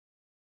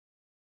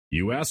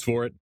You asked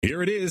for it.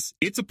 Here it is.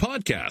 It's a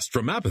podcast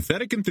from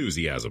Apathetic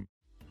Enthusiasm.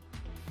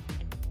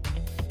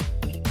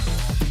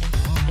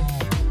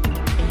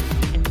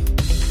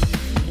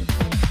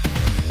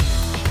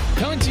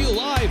 Coming to you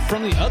live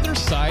from the other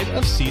side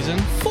of season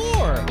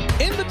 4,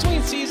 in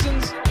between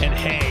seasons, and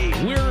hey,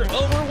 we're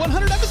over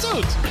 100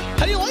 episodes.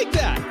 How do you like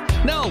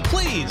that? No,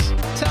 please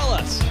tell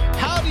us.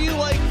 How do you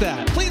like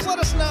that? Please let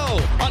us know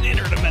on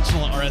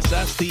Interdimensional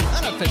RSS, the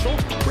unofficial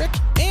Rick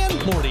and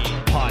Morty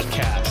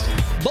podcast.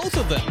 Both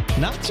of them,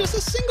 not just a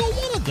single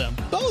one of them,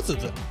 both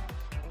of them.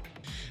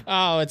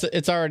 Oh,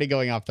 it's already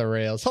going off the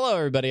rails. Hello,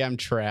 everybody. I'm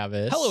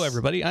Travis. Hello,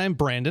 everybody. I'm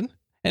Brandon,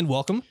 and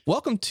welcome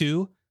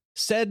to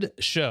said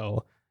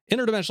show.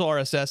 Interdimensional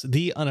RSS,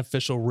 the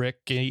unofficial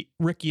Ricky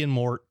and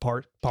Mort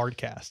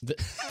podcast.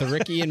 The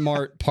Ricky and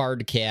Mort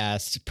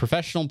podcast,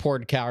 professional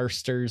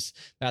podcasters.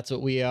 That's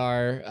what we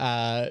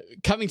are.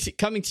 Coming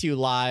to you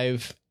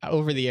live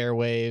over the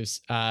airwaves.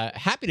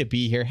 Happy to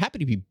be here. Happy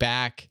to be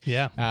back.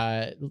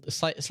 Yeah.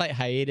 Slight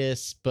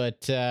hiatus,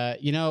 but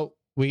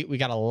we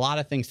got a lot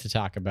of things to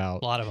talk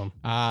about. A lot of them.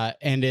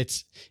 And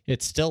it's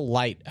still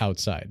light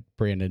outside,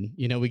 Brandon.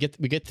 You know, we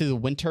get through the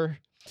winter.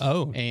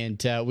 Oh,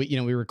 and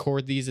we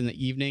record these in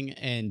the evening,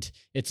 and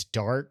it's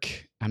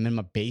dark. I'm in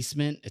my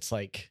basement. It's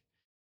like,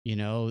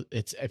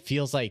 it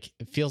feels like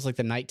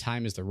the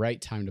nighttime is the right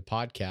time to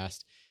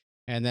podcast.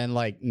 And then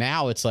like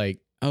now it's like,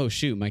 oh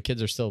shoot, my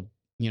kids are still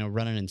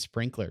running in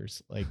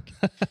sprinklers, like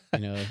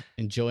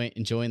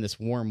enjoying this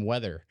warm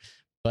weather.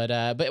 But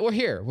we're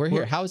here. We're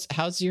here.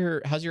 How's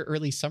your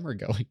early summer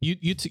going?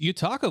 You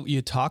talk about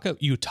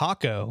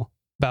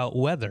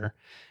weather,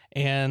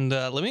 and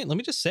let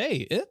me just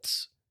say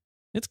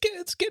it's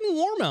getting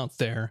warm out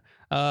there.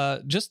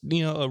 Just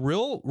a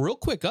real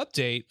quick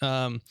update.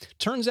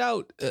 Turns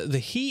out the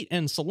heat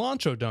and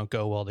cilantro don't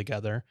go well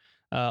together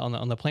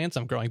on the plants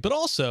I'm growing. But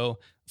also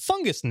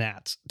fungus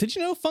gnats. Did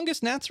you know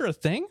fungus gnats are a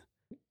thing?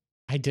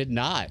 I did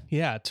not.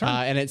 Yeah,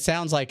 and it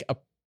sounds like a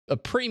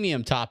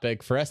premium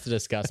topic for us to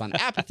discuss on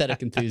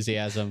Apathetic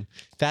Enthusiasm.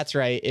 That's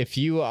right. If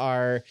you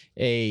are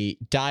a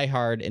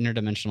diehard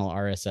Interdimensional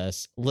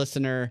RSS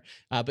listener,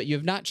 but you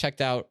have not checked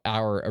out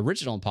our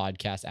original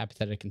podcast,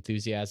 Apathetic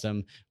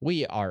Enthusiasm,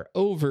 we are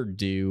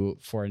overdue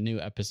for a new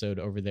episode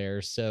over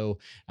there. So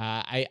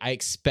I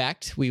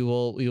expect we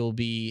will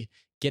be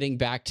getting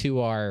back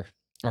to our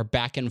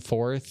back and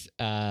forth,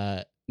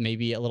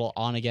 maybe a little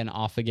on again,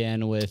 off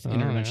again with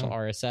Interdimensional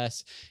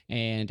RSS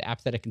and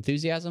Apathetic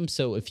Enthusiasm.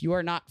 So if you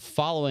are not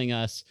following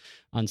us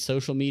on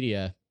social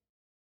media,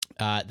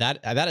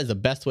 that is the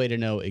best way to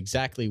know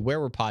exactly where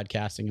we're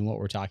podcasting and what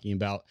we're talking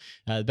about.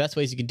 The best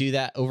ways you can do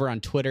that over on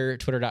Twitter,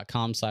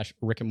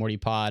 twitter.com/Rick and Morty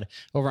Pod,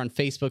 over on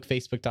Facebook,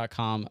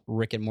 facebook.com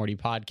Rick and Morty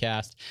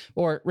Podcast,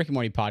 or Rick and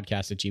Morty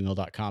Podcast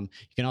 @gmail.com.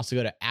 You can also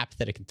go to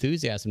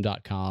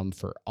apatheticenthusiasm.com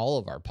for all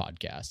of our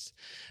podcasts.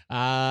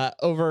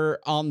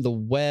 Over on the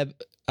web,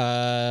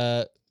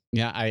 I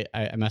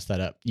messed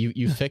that up.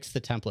 You fixed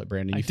the template,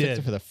 Brandon. You fixed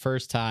it for the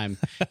first time,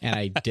 and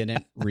I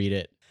didn't read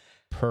it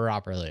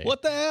properly.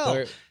 What the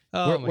hell?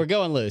 We're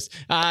going loose.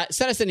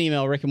 Send us an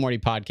email,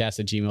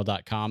 rickandmortypodcast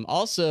 @gmail.com.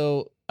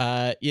 Also,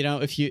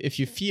 if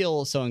you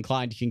feel so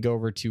inclined, you can go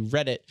over to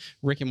Reddit,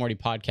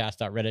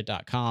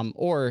 rickandmortypodcast.reddit.com,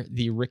 or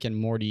the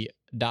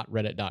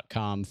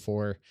rickandmorty.reddit.com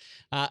for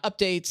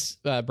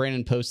updates.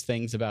 Brandon posts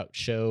things about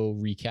show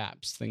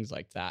recaps, things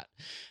like that.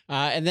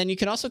 And then you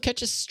can also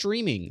catch us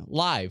streaming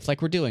live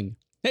like we're doing.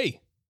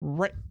 Hey,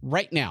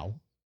 right now,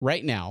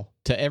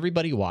 to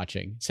everybody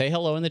watching, say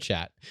hello in the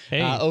chat.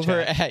 Hey,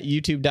 over at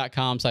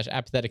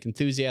youtube.com/apathetic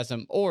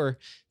enthusiasm or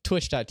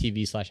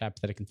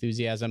twitch.tv/apathetic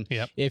enthusiasm.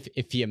 Yep.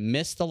 If you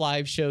missed the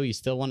live show, you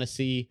still want to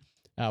see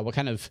what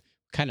kind of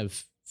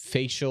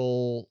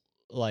facial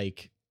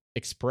like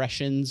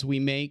expressions we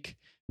make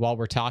while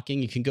we're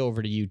talking, you can go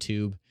over to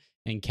YouTube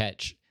and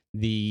catch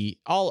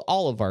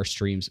all of our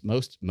streams.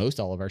 Most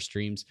all of our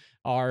streams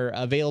are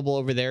available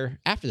over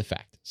there after the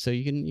fact, so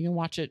you can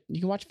watch it.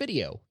 You can watch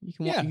video. You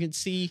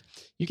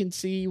can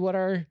see what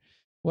our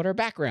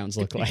backgrounds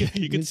look like.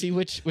 You can see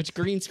which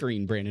green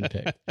screen Brandon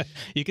picked.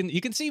 You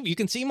can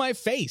see my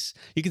face.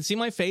 You can see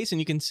my face,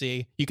 and you can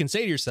say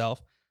to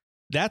yourself,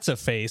 "That's a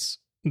face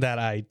that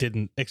I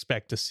didn't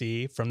expect to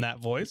see from that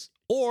voice."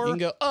 Or you can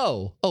go,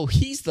 oh,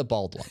 he's the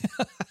bald one.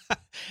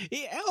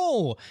 I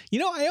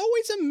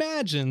always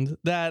imagined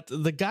that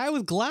the guy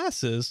with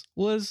glasses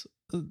was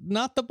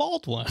not the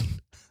bald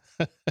one.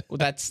 Well,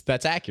 that's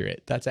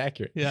accurate. That's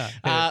accurate. Yeah.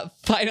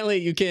 Finally,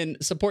 you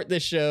can support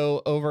this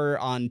show over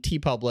on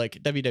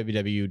TeePublic,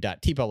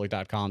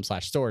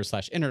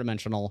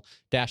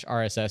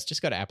 www.tpublic.com/stores/interdimensional-RSS.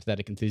 Just go to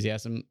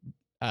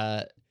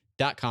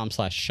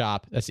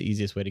apatheticenthusiasm.com/shop. That's the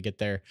easiest way to get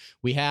there.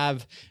 We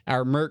have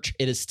our merch.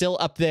 It is still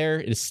up there.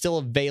 It is still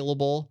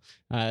available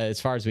as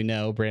far as we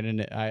know.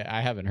 Brandon,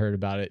 I haven't heard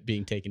about it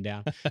being taken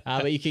down.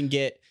 But you can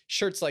get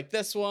shirts like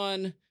this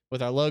one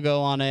with our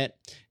logo on it.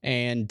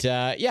 And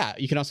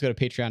you can also go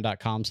to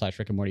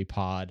patreon.com/Rick and Morty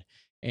Pod.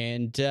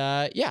 And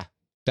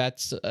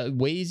that's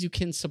ways you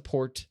can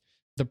support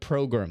the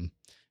program.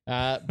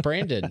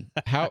 Brandon,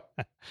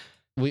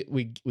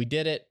 we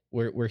did it.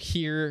 We're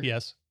here.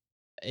 Yes.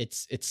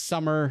 It's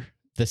summer.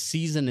 The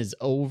season is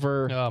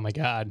over. Oh my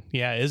God.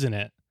 Yeah, isn't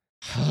it?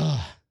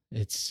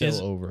 It's so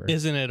over.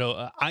 Isn't it?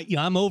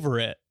 I'm over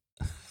it.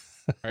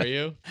 Are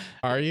you?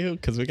 Are you?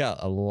 Because we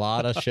got a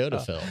lot of show to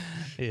fill.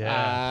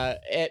 Yeah.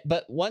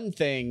 But one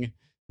thing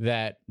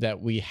that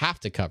we have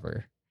to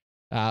cover,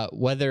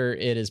 whether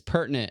it is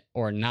pertinent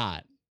or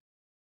not,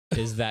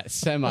 is that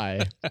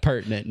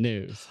semi-pertinent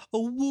news.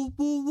 Oh, woo,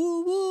 woo,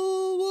 woo,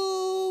 woo,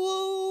 woo,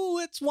 woo.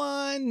 It's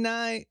wine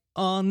night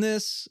on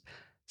this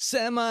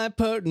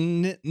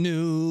semi-pertinent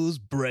news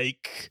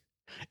break.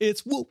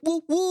 It's woo,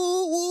 woo,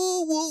 woo,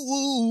 woo, woo,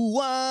 woo,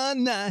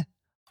 wine night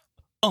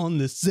on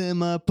the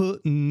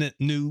semi-pertinent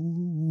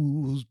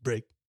news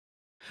break.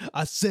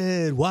 I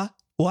said, why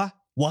the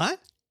wine?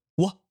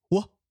 Why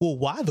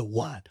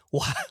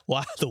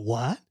the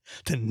wine?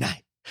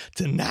 Tonight.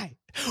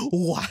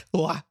 Why?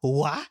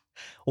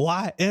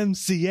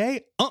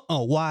 YMCA?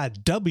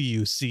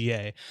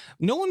 YWCA.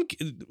 No one,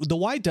 the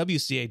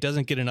YWCA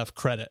doesn't get enough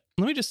credit.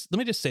 Let me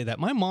just say that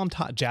my mom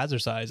taught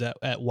jazzercise at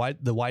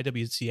the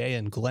YWCA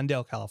in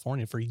Glendale,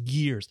 California for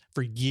years.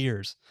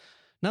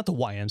 Not the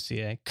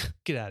YMCA.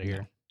 Get out of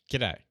here.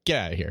 Get out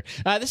of here.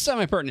 This is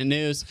semi-pertinent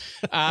news,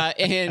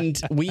 and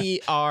we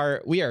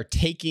are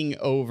taking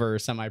over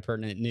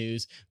semi-pertinent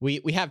news.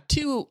 We have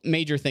two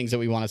major things that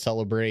we want to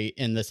celebrate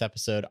in this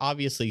episode.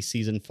 Obviously,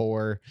 season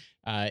 4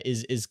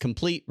 is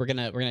complete. We're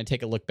gonna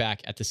take a look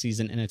back at the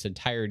season in its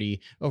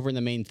entirety over in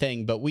the main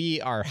thing, but we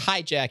are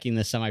hijacking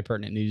the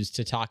semi-pertinent news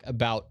to talk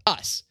about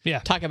us. Yeah,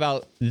 talk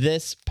about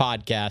this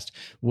podcast,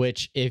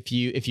 which if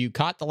you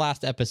caught the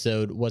last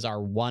episode was our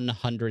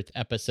 100th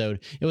episode.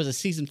 It was a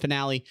season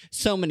finale.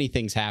 So many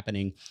things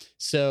happening.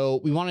 So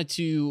we wanted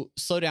to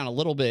slow down a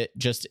little bit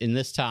just in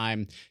this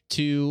time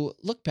to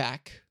look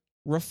back,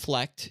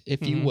 reflect,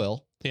 if you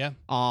will. Yeah.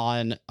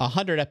 On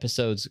 100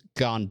 episodes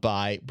gone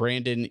by.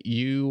 Brandon,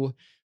 you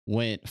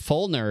went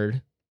full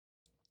nerd,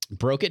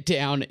 broke it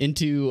down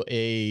into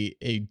a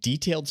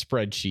detailed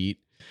spreadsheet.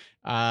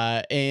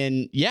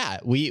 And yeah,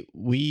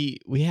 we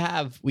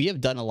have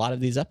done a lot of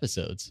these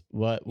episodes.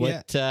 But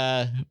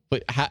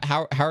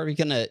how are we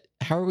gonna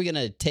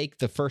take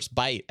the first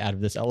bite out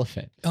of this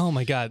elephant? Oh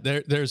my God.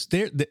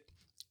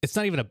 It's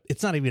not even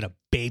a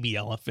baby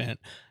elephant.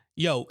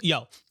 Yo,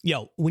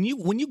 when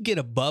you get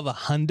above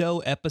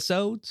 100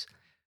 episodes,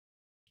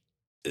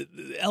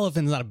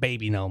 elephant's not a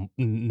baby no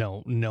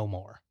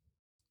more.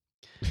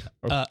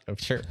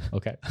 Sure.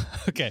 Okay.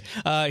 Okay.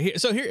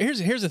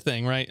 Here's the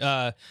thing,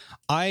 right?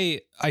 I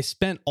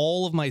spent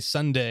all of my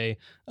Sunday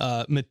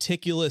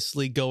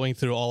meticulously going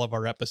through all of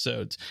our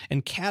episodes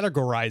and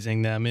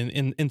categorizing them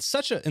in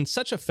such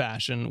a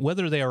fashion,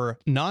 whether they are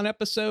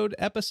non-episode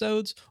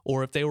episodes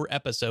or if they were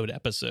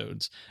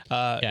episodes.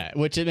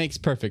 Which it makes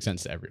perfect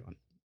sense to everyone.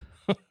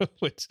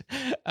 Which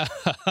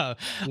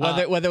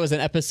whether it was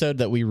an episode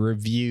that we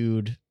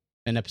reviewed,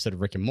 an episode of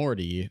Rick and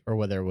Morty, or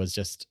whether it was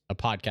just a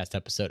podcast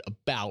episode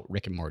about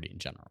Rick and Morty in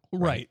general.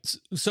 Right.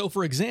 So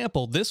for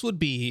example, this would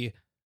be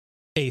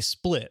a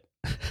split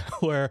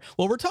where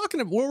we're talking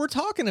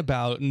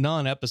about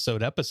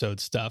non-episode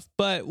stuff,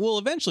 but we'll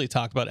eventually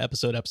talk about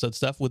episode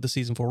stuff with the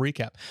season 4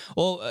 recap.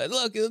 Well,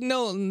 look,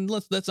 no,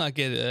 let's not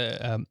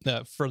get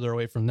further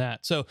away from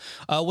that. So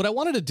what I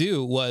wanted to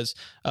do was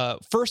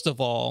first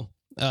of all,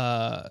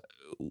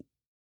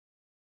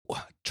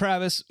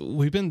 Travis,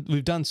 we've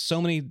done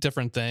so many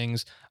different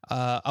things.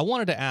 I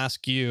wanted to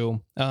ask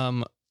you,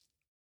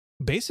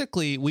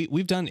 basically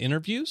we've done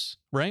interviews,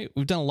 right?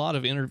 We've done a lot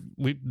of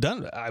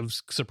I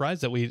was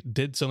surprised that we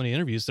did so many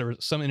interviews. There were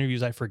some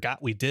interviews I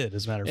forgot we did,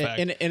 as a matter of fact.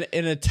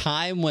 In a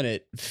time when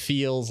it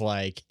feels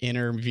like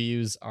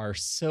interviews are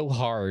so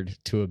hard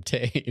to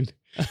obtain,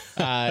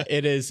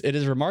 it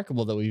is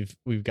remarkable that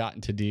we've gotten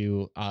to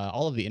do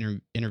all of the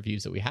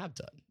interviews that we have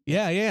done.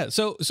 Yeah.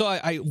 So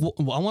I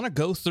want to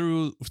go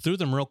through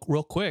them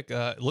real quick.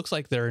 It looks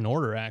like they're in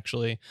order,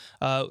 actually.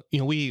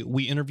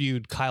 We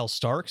interviewed Kyle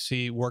Starks.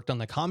 He worked on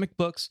the comic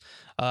books.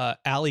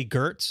 Allie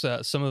Gertz.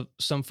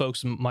 Some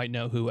folks might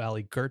know who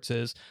Allie Gertz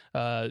is.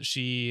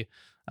 She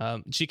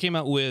came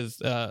out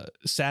with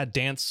Sad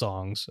Dance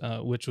Songs,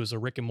 which was a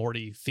Rick and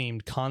Morty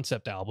themed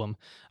concept album.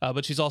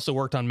 But she's also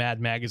worked on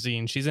Mad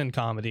Magazine. She's in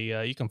comedy.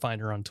 You can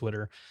find her on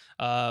Twitter.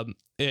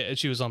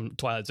 She was on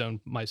Twilight Zone,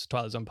 my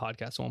Twilight Zone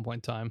podcast at one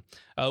point in time.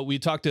 We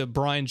talked to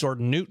Brian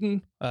Jordan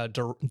Newton,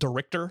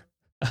 director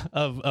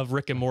of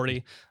Rick and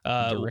Morty.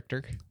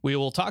 Director. We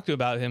will talk to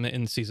about him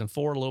in season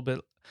 4 a little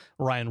bit.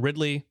 Ryan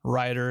Ridley,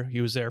 writer, he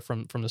was there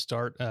from the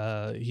start.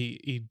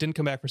 He didn't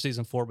come back for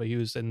season 4, but he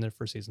was in there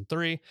for season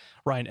 3.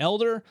 Ryan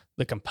Elder,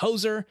 the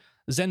composer.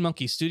 Zen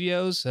Monkey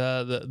Studios,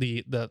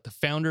 the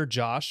founder,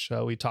 Josh.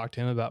 We talked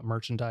to him about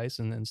merchandise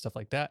and stuff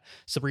like that.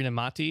 Sabrina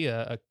Mati,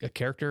 a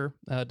character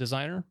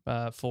designer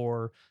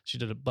she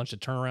did a bunch of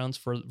turnarounds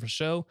for the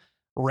show.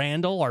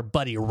 Randall, our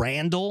buddy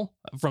Randall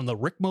from the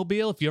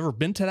Rickmobile. If you've ever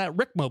been to that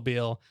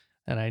Rickmobile,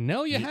 and I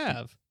know you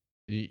have.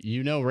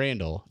 You know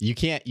Randall. You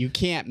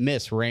can't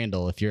miss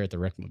Randall if you're at the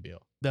Rickmobile.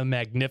 the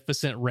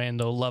magnificent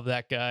Randall. Love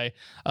that guy.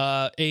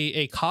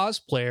 A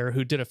cosplayer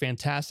who did a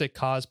fantastic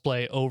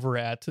cosplay over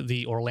at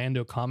the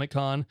Orlando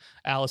Comic-Con,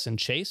 Allison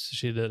Chase.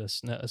 She did a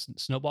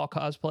Snowball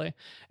cosplay.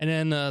 And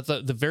then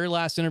the very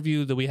last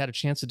interview that we had a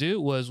chance to do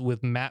was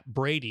with Matt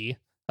Brady,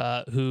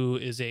 who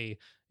is a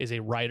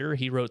writer.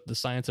 He wrote The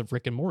Science of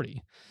Rick and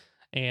Morty.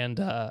 And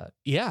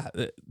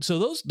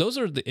so those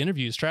are the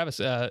interviews, Travis.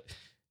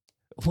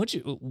 What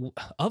you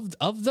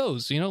of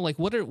those, like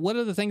what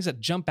are the things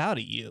that jump out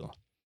at you?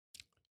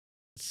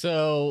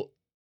 So,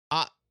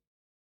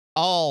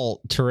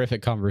 all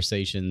terrific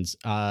conversations.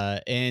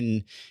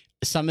 And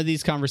some of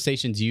these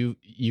conversations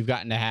you've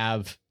gotten to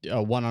have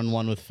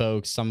one-on-one with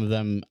folks. Some of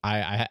them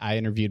I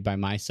interviewed by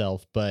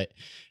myself, but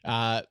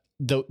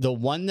the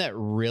one that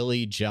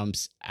really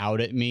jumps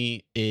out at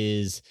me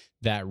is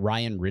that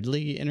Ryan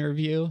Ridley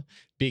interview,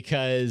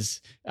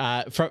 because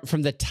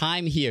from the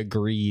time he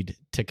agreed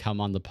to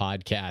come on the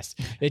podcast,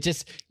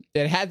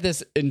 it had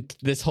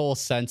this whole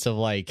sense of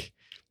like,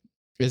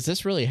 is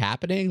this really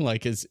happening?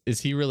 Like, is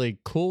he really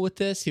cool with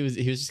this? He was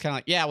just kind of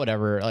like, yeah,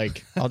 whatever.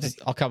 Like,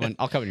 I'll come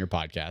on your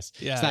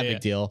podcast. Yeah, it's not a big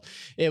deal.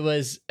 It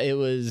was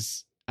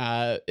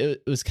kind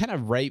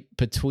of right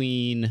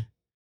between.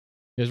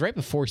 It was right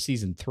before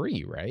season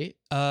 3, right?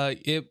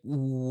 It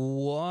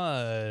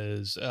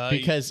was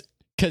because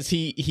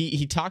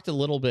he talked a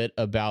little bit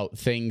about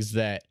things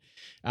that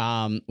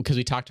because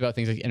we talked about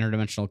things like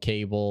interdimensional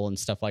cable and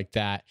stuff like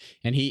that,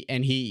 and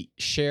he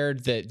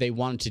shared that they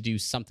wanted to do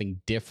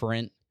something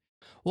different.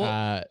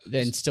 Well,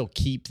 and still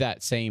keep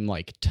that same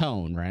like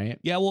tone, right?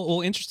 Yeah.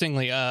 Well,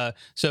 interestingly,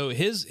 so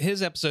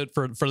his episode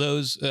for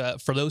those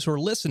who are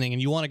listening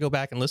and you want to go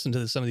back and listen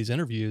to some of these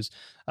interviews,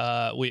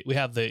 we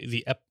have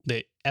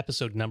the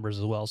episode numbers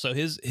as well. So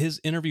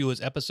his interview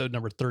was episode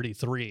number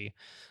 33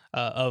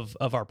 of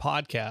our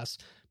podcast.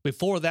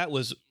 Before that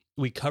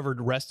we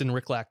covered Rest and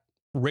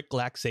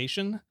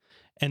Ricklaxation,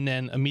 and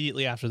then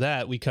immediately after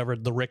that we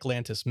covered the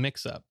Ricklantis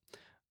mix-up.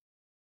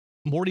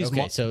 Morty's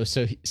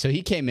so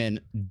he came in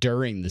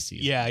during the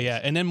season.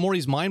 Yeah, and then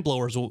Morty's Mind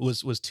Blowers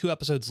was 2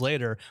 episodes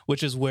later,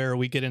 which is where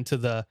we get into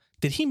the.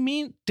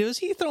 Was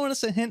he throwing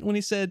us a hint when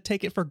he said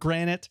take it for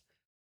granted?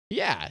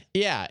 Yeah,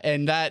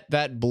 and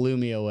that blew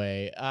me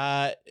away.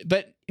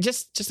 But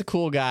just a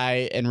cool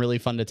guy and really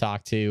fun to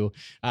talk to.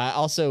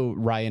 Also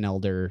Ryan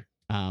Elder,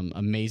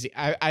 amazing.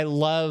 I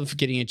love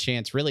getting a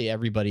chance. Really,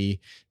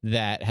 everybody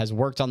that has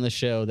worked on the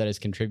show that has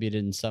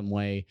contributed in some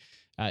way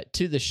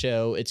to the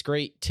show. It's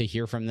great to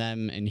hear from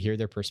them and hear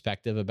their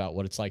perspective about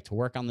what it's like to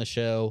work on the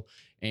show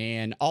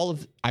and all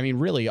of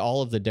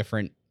the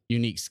different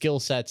unique skill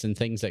sets and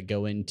things that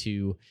go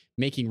into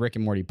making Rick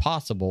and Morty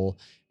possible.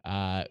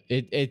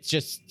 It's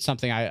just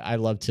something I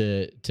love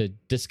to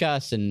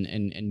discuss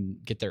and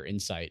get their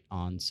insight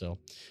on. So,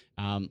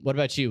 what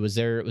about you? Was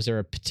there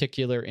a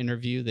particular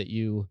interview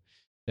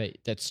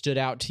that stood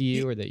out to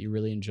you or that you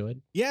really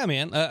enjoyed? Yeah,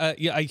 man.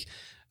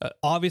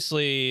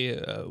 Obviously,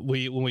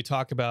 when we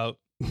talk about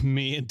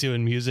me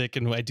doing music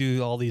and I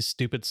do all these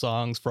stupid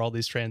songs for all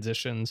these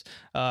transitions,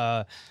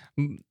 and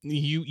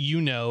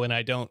I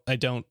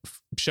don't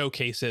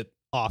showcase it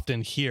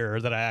often here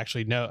that I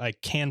actually know I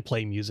can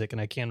play music and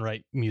I can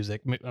write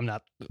music. I'm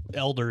not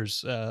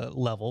Elder's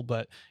level,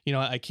 but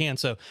I can.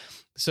 So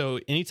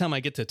anytime I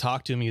get to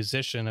talk to a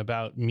musician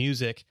about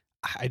music,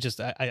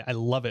 I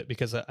love it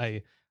because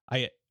I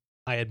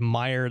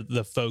admire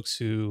the folks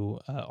who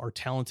are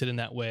talented in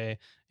that way,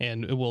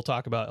 and we'll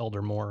talk about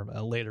Elder more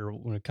later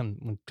when it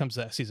comes to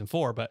that season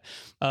 4. But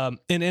and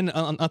then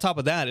on top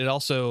of that, it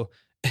also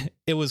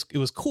it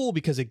was cool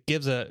because it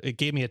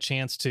gave me a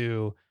chance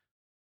to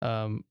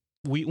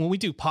when we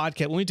do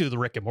the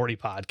Rick and Morty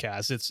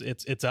podcast,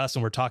 it's us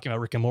and we're talking about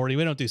Rick and Morty.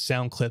 We don't do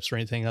sound clips or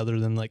anything other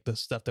than like the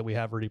stuff that we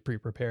have already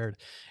pre-prepared.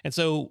 And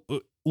so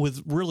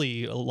with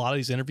really a lot of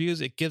these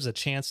interviews, it gives a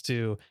chance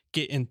to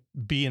get and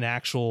be an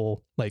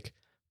actual like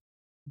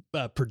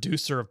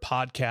producer of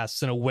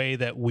podcasts in a way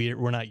that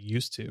we're not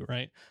used to,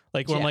 right?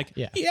 Like where I'm like,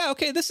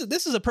 okay, this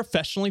is a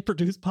professionally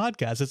produced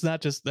podcast. It's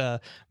not just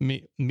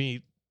me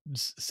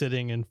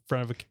sitting in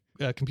front of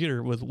a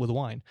computer with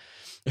wine.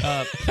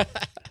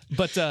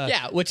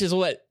 But which is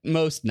what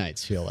most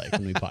nights feel like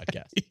when we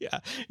podcast.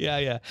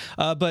 Yeah.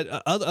 But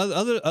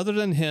other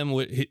than him,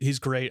 he's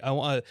great. I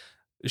want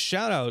to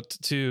shout out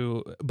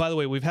to. By the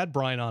way, we've had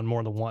Brian on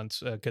more than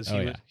once because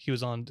he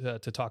was on to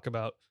talk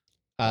about.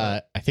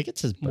 I think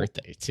it's his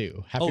birthday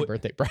too. Happy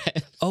birthday,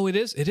 Brian! Oh, it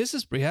is. It is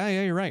his. Yeah.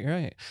 You're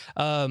right.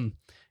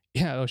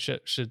 Yeah. Oh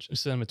shit. Should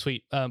send him a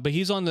tweet. But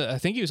he's on I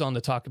think he was on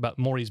to talk about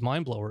Morty's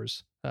Mind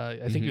Blowers. I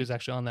think he was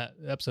actually on that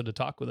episode to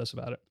talk with us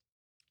about it.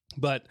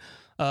 But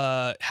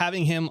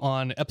having him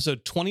on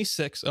episode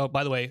 26. Oh,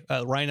 by the way,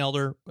 Ryan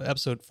Elder,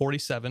 episode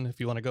 47.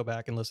 If you want to go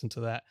back and listen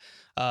to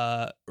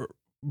that.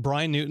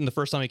 Brian Newton, the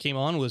first time he came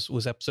on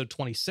was episode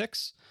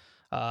 26.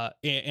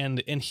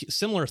 And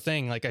similar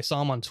thing. Like I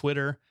saw him on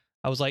Twitter.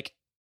 I was like,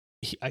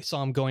 I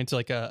saw him going to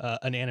like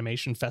an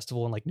animation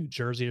festival in like New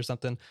Jersey or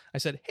something. I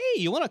said,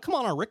 "Hey, you want to come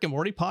on our Rick and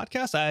Morty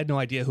podcast?" I had no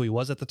idea who he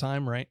was at the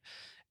time, right?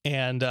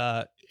 And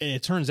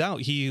it turns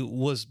out he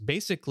was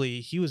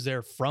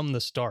there from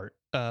the start.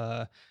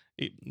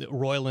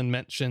 Roiland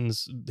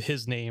mentions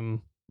his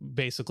name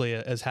basically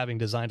as having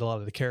designed a lot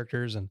of the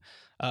characters. And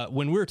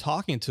when we were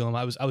talking to him,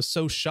 I was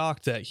so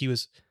shocked that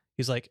he's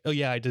like, oh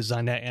yeah, I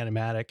designed that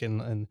animatic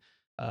and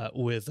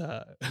with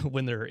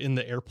when they're in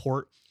the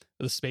airport,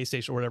 the space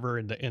station or whatever,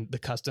 in the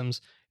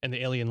customs, and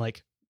the alien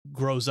like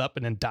grows up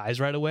and then dies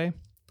right away.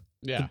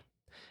 Yeah.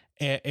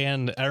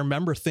 And I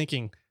remember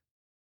thinking,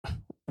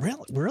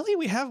 really,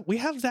 we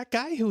have that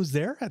guy who was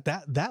there at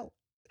that. And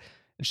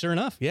sure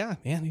enough, yeah,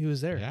 man, he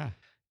was there. Yeah.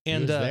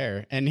 And he was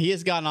there, and he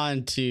has gone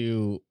on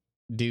to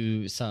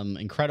do some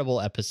incredible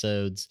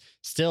episodes.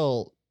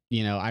 Still,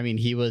 I mean,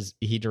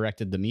 he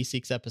directed the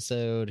Meeseeks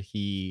episode.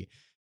 He's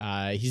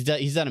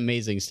done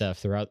amazing stuff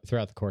throughout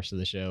the course of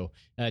the show,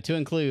 to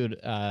include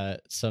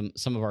some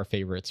of our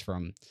favorites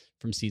from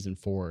season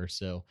 4.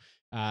 So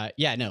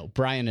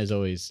Brian is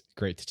always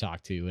great to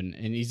talk to, and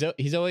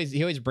he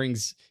always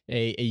brings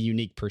a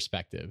unique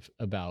perspective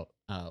about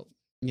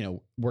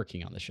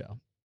working on the show.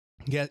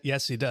 Yeah,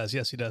 yes, he does.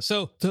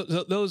 So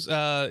those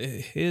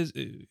I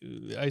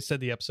said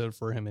the episode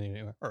for him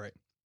anyway. All right.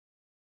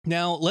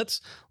 Now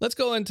let's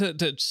go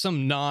into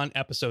some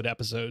non-episode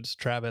episodes,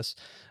 Travis.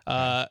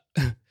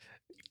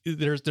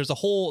 There's a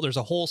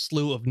whole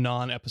slew of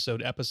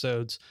non-episode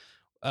episodes.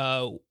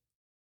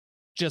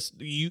 Just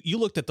you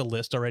looked at the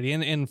list already,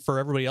 and for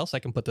everybody else, I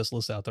can put this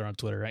list out there on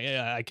Twitter.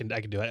 I can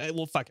do it.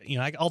 Well, fuck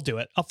it. I'll do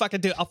it. I'll fucking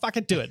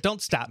do it.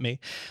 Don't stop me.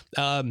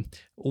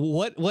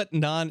 What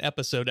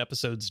non-episode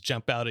episodes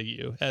jump out at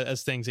you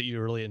as things that you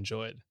really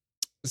enjoyed?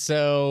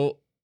 So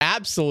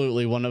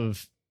absolutely, one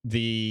of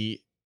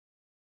the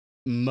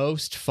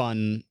most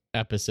fun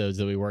episodes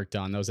that we worked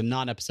on, that was a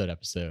non-episode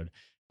episode,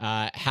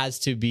 has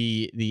to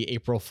be the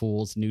April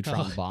Fool's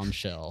Neutron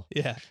bombshell.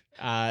 Yeah.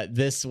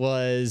 This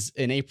was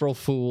an April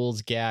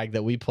Fool's gag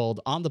that we pulled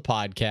on the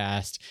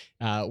podcast,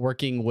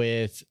 working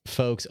with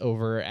folks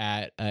over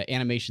at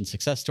Animation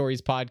Success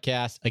Stories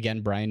podcast.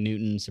 Again, Brian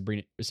Newton,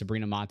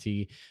 Sabrina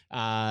Monti,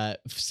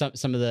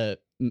 some of the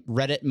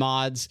Reddit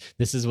mods.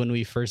 This is when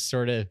we first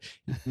sort of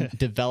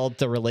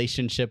developed a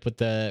relationship with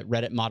the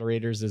Reddit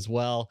moderators as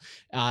well.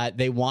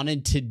 They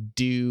wanted to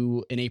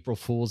do an April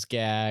Fool's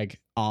gag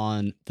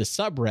on the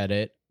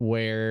subreddit,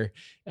 where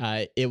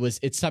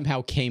it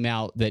somehow came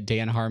out that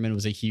Dan Harmon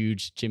was a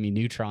huge Jimmy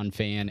Neutron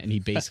fan, and he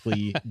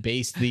basically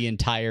based the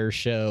entire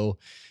show,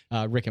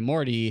 Rick and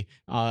Morty,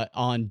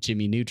 on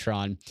Jimmy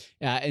Neutron.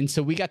 And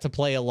so we got to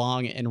play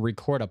along and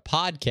record a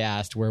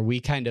podcast where we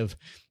kind of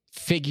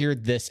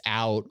figured this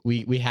out.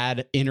 We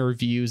had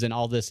interviews and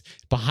all this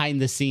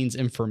behind the scenes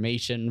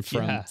information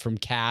from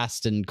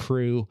cast and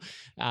crew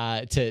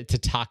to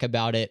talk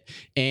about it.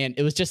 And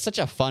it was just such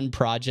a fun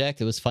project.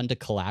 It was fun to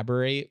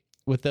collaborate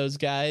with those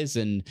guys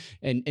and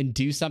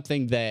do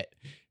something that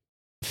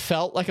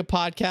felt like a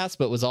podcast,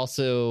 but was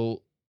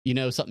also,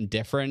 something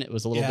different. It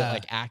was a little bit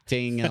like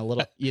acting and a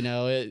little,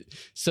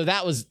 so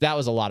that was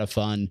a lot of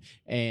fun.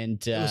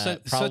 And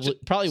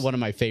probably one of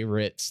my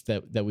favorites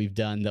that we've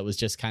done, that was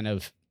just kind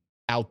of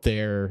out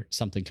there,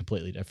 something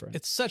completely different.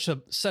 It's such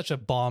a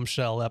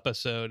bombshell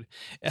episode.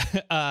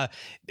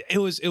 It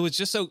was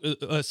just so,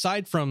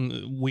 aside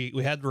from we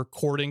had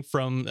recording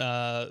from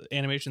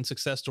Animation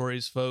Success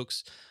Stories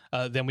folks,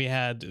 then we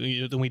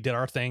did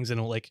our things,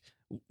 and like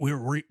we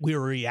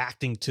were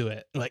reacting to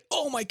it, like,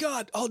 oh my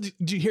god, oh,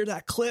 did you hear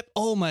that clip?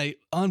 Oh my,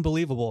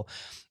 unbelievable.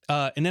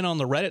 And then on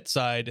the Reddit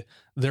side,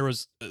 there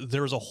was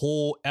a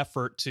whole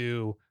effort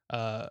to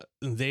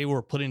they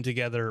were putting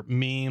together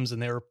memes, and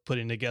they were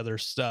putting together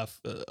stuff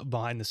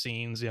behind the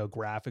scenes,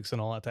 graphics and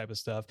all that type of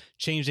stuff,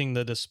 changing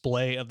the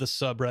display of the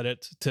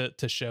subreddit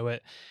to show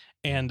it.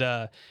 And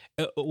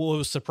what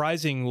was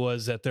surprising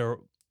was that there,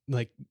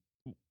 like,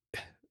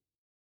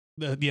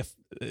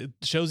 it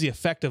shows the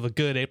effect of a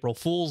good April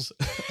Fool's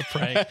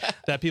prank,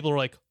 that people were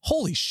like,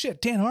 holy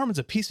shit, Dan Harmon's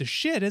a piece of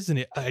shit, isn't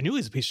it? I knew he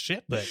was a piece of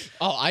shit, but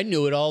I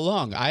knew it all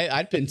along.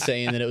 I'd been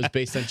saying that it was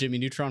based on Jimmy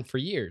Neutron for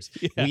years.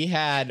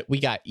 Yeah. We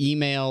got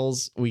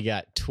emails, we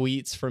got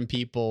tweets from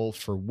people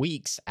for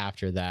weeks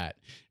after that,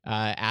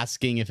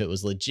 asking if it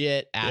was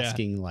legit,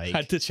 asking like, I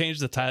had to change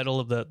the title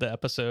of the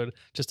episode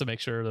just to make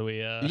sure that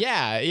we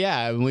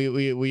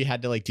we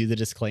had to like do the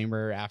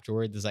disclaimer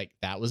afterward. It's like,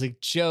 that was a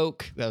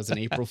joke, that was an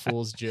April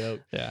Fool's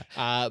joke.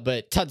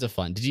 But tons of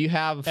fun. Did you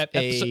have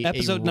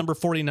episode number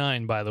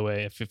 49, by the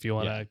way, if you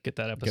want to get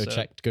that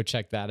episode, go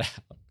check that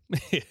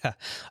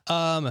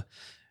out.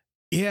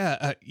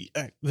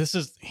 This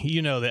is,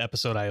 the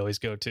episode I always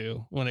go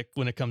to when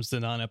it comes to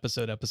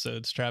non-episode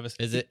episodes, Travis.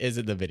 Is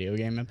it the video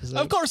game episode?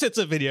 Of course it's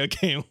a video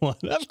game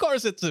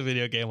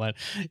one.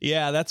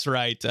 Yeah, that's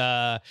right.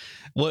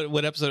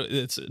 What episode?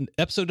 It's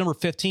episode number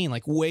 15,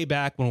 like way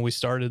back when we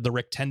started the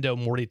Ricktendo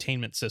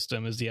Mortytainment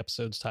System is the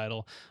episode's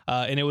title.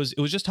 And it was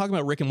just talking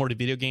about Rick and Morty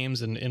video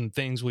games and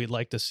things we'd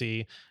like to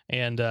see.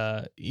 And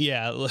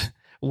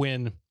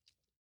when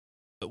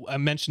I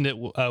mentioned it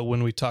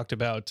when we talked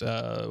about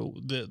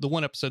the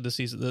one episode this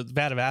season, the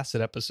Vat of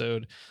Acid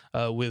episode,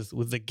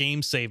 with the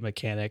game save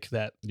mechanic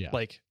that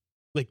like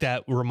like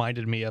that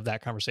reminded me of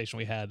that conversation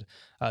we had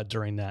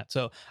during that.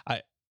 So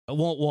I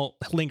won't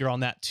linger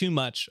on that too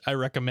much. I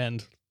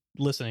recommend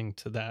listening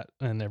to that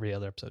and every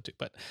other episode too.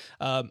 But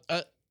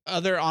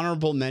other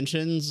honorable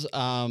mentions,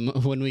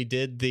 when we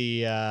did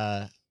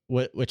the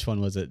which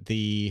one was it?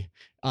 The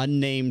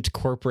unnamed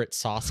corporate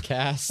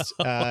saucecast,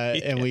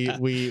 and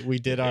we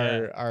did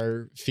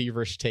our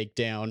feverish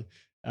takedown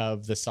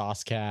of the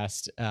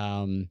saucecast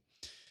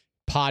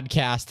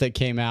podcast that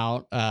came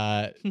out.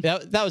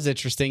 That was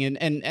interesting,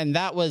 and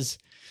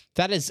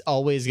that is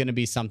always going to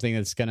be something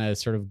that's going to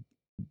sort of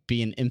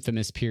be an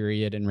infamous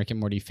period in Rick and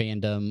Morty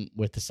fandom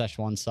with the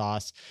Szechuan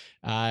sauce.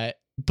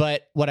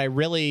 But what I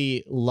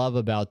really love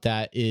about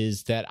that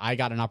is that I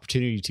got an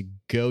opportunity to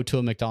go to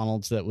a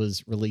McDonald's that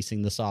was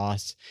releasing the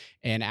sauce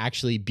and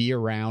actually be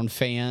around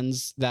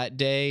fans that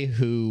day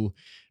who,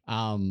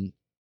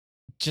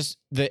 just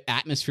the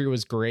atmosphere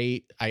was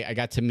great. I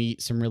got to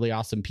meet some really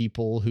awesome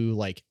people who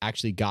like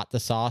actually got the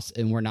sauce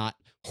and were not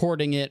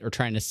hoarding it or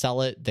trying to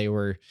sell it. They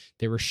were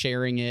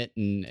sharing it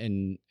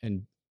and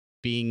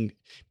being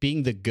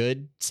the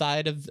good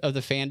side of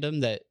the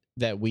fandom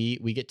that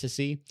we get to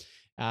see.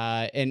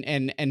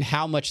 And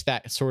how much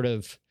that sort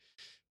of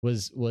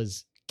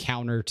was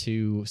counter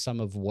to some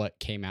of what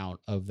came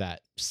out of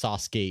that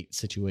Saucegate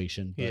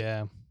situation.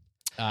 But,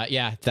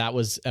 that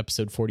was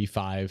episode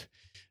 45.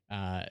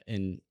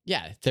 And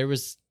yeah,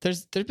 there's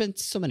been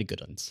so many good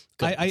ones.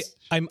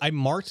 I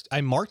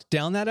marked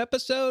down that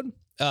episode,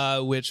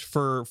 which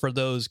for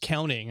those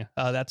counting,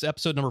 that's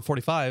episode number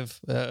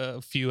 45,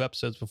 a few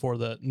episodes before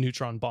the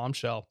neutron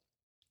bombshell.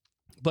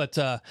 But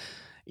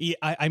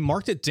I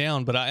marked it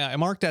down, but I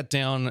marked that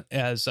down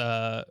as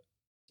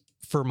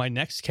for my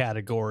next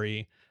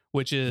category,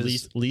 which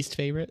is least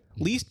favorite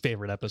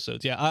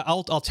episodes. Yeah,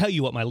 I'll tell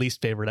you what my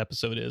least favorite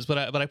episode is,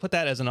 but I put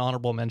that as an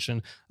honorable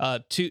mention.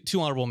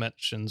 Two honorable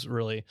mentions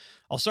really.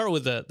 I'll start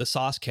with the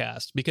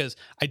Saucecast because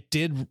I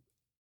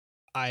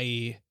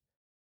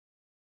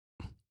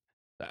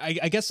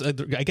guess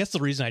the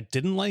reason I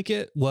didn't like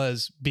it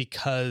was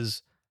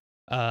because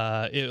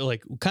it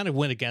like kind of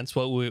went against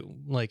what we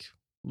like.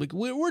 Like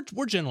we're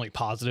generally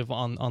positive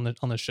on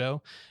the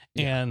show,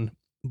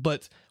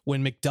 but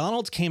when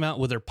McDonald's came out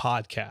with their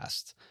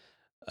podcast,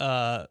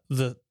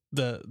 the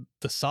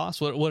sauce,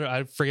 what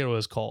I forget what it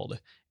was called,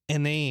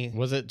 and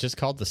was it just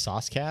called the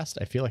Saucecast?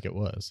 I feel like it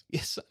was.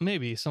 Yes,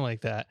 maybe something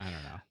like that. I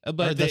don't know.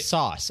 But the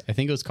sauce, I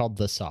think it was called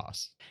the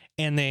sauce.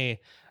 And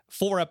they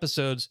 4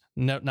 episodes,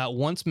 not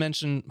once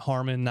mentioned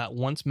Harmon, not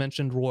once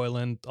mentioned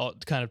Roiland,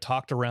 kind of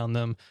talked around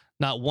them,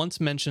 not once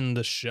mentioned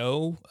the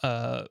show.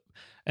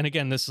 And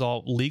again, this is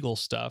all legal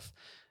stuff.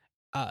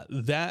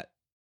 That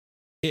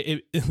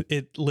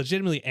it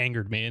legitimately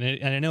angered me,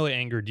 and I know it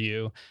angered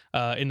you.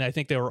 And I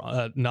think they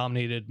were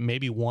nominated,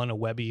 maybe won a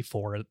Webby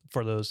for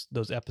those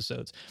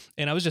episodes.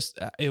 And I was just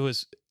it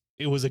was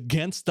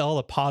against all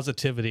the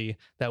positivity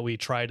that we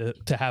try to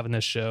have in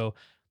this show,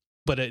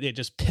 but it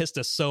just pissed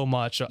us so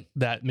much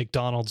that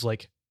McDonald's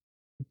like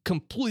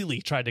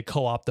completely tried to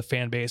co-opt the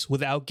fan base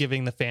without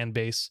giving the fan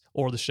base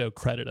or the show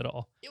credit at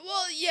all.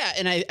 Well, yeah,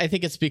 and I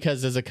think it's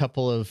because there's a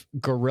couple of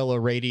guerrilla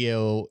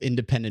radio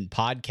independent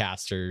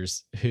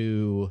podcasters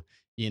who,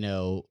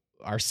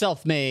 are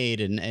self-made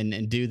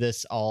and do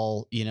this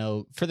all,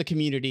 for the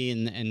community,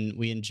 and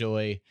we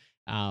enjoy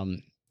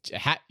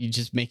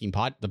just making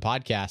the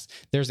podcast.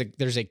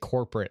 There's a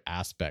corporate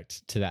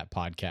aspect to that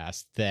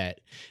podcast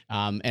that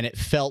and it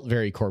felt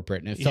very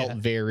corporate, and it felt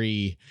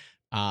very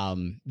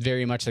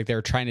much like they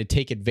were trying to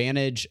take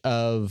advantage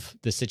of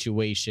the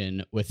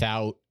situation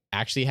without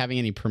actually having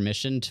any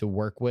permission to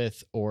work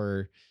with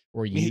or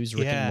use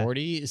Rick and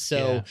Morty.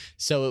 So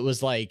it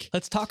was like,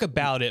 let's talk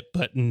about it,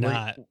 but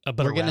not.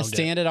 We're going to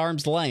stand at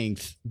arm's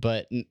length,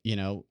 but we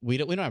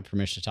don't have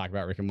permission to talk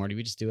about Rick and Morty.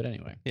 We just do it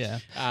anyway. Yeah.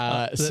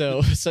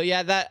 So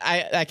yeah, that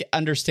I can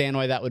understand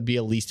why that would be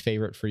a least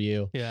favorite for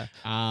you. Yeah.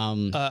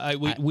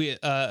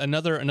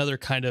 Another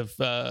kind of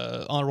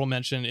honorable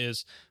mention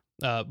is.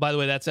 By the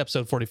way, that's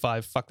episode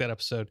 45. Fuck that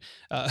episode.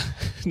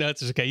 No,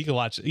 it's okay. You can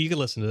watch it. You can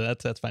listen to that.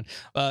 That's fine.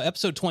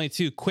 Episode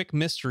 22, Quick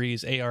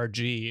Mysteries ARG.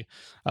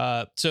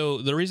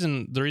 So the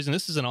reason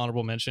this is an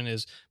honorable mention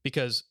is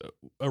because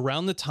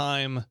around the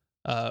time,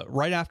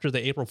 right after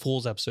the April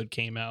Fool's episode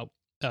came out,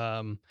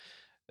 there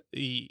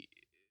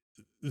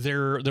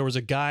was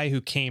a guy who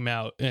came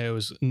out. It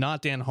was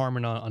not Dan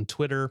Harmon on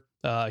Twitter.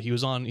 He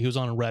was on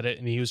Reddit,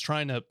 and he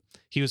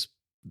was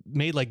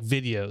made like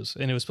videos,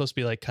 and it was supposed to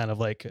be like kind of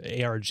like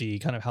ARG,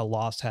 kind of how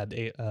Lost had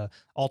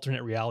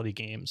alternate reality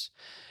games.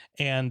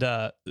 And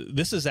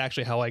this is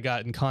actually how I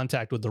got in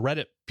contact with the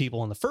Reddit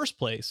people in the first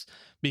place,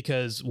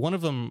 because one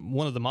of the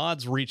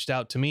mods reached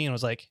out to me and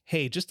was like,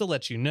 hey, just to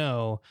let you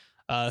know,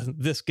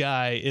 this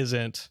guy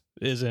isn't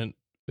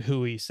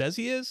who he says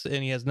he is,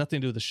 and he has nothing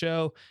to do with the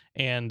show.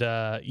 And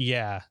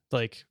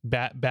like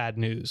bad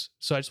news.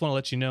 So I just want to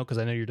let you know, because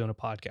I know you're doing a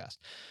podcast.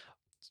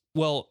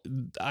 Well,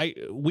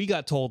 we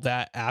got told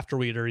that after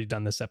we had already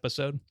done this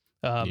episode.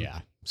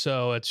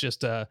 So it's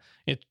just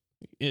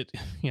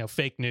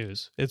fake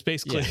news. It's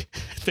basically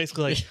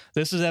like,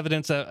 this is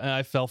evidence that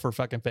I fell for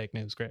fucking fake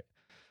news. Great.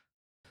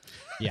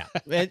 Yeah.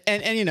 And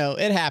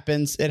it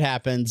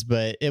happens,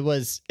 but it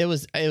was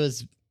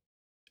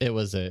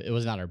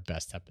not our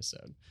best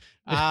episode.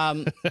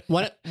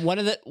 One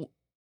of the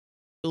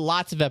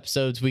lots of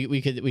episodes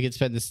we could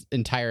spend this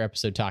entire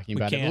episode talking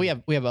about it.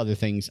 But we have other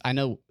things. I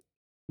know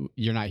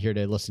you're not here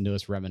to listen to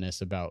us reminisce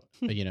about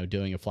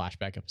doing a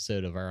flashback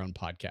episode of our own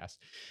podcast,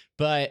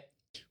 but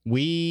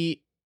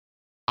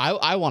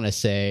I want to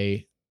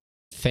say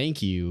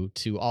thank you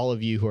to all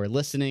of you who are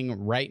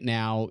listening right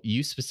now.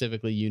 You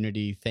specifically,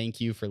 Unity, thank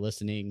you for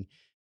listening.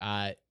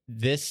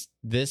 This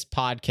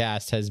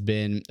podcast has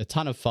been a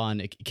ton of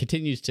fun. It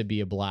continues to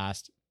be a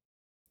blast.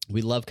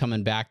 We love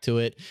coming back to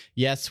it.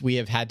 Yes, we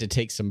have had to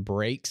take some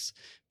breaks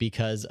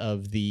because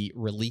of the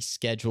release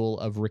schedule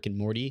of Rick and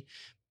Morty,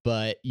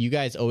 but you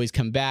guys always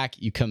come back.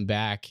 You come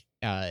back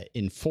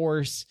in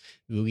force.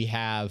 We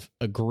have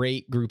a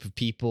great group of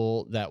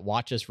people that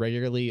watch us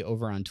regularly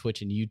over on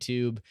Twitch and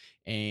YouTube.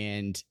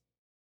 And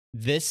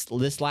this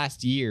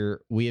last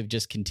year, we have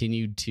just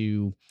continued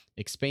to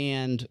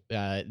expand.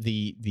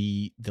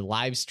 The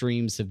live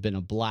streams have been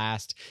a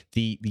blast.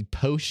 The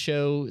post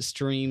show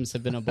streams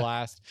have been a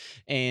blast,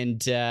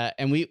 and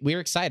we're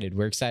excited.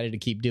 We're excited to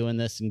keep doing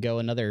this and go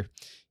another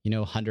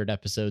 100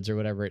 episodes or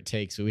whatever it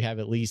takes. So we have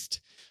at least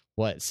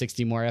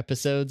 60 more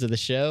episodes of the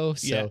show.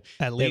 So yeah,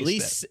 at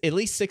least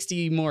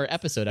 60 more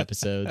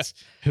episodes.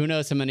 Who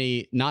knows how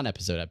many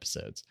non-episode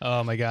episodes?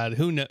 Oh my God.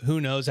 Who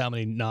knows how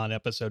many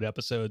non-episode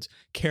episodes,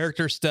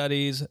 character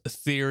studies,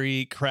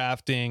 theory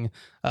crafting,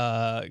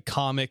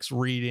 comics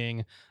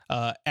reading,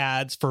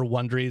 ads for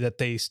Wondery that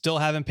they still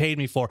haven't paid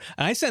me for.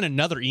 And I sent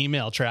another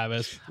email,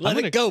 Travis. Let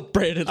it go,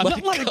 Brandon. I'm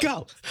not letting it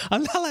go.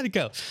 I'm not letting it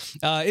go.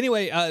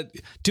 Anyway,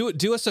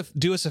 do us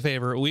a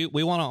favor. We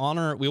want to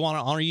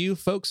honor you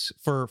folks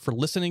for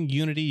listening.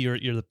 Unity,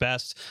 you're the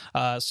best.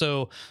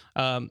 So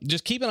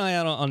just keep an eye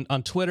out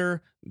on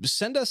Twitter.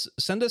 Send us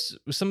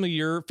some of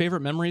your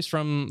favorite memories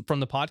from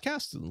the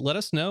podcast. Let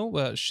us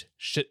know.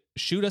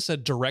 Shoot us a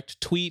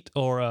direct tweet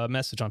or a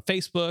message on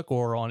Facebook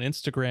or on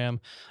Instagram,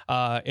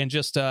 and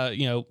just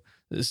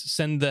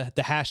send the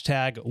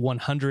hashtag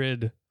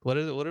 100. What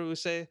is it? What did we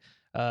say?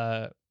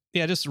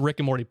 Just Rick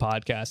and Morty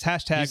podcast.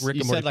 Hashtag Rick and Morty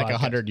podcast. You said like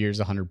 100 years,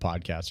 100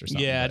 podcasts or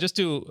something. Yeah, just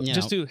do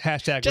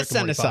hashtag just Rick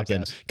and Morty send us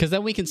something, because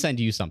then we can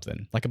send you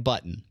something like a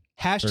button.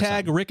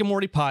 Hashtag Rick and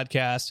Morty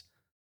podcast.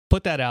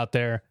 Put that out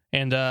there,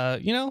 and we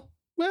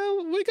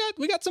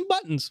got some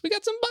buttons. We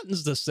got some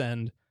buttons to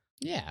send.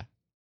 Yeah,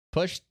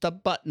 push the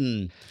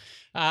button.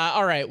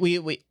 All right,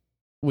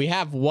 we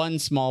have one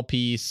small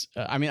piece.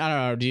 I don't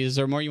know. Is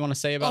there more you want to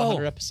say about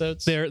 100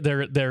 episodes?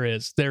 There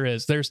is.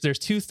 There's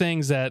two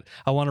things that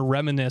I want to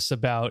reminisce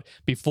about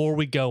before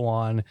we go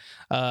on.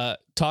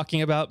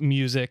 Talking about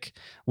music,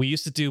 we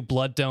used to do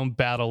Blood Dome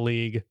Battle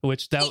League,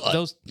 which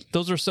those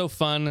are so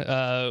fun.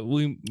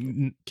 Do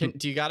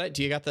you got it?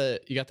 Do you got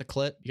the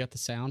clip? You got the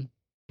sound?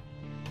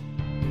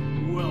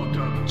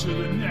 Welcome to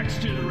the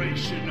next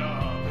iteration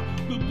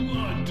of the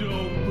Blood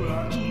Dome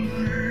Battle League.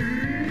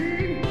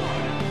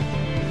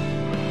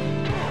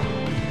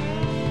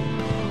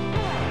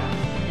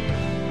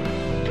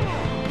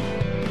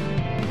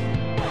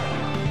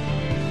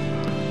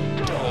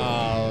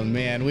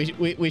 Man,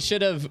 we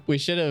should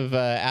have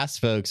asked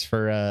folks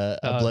for a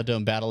Blood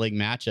Dome Battle League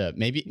matchup.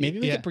 Maybe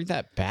we could bring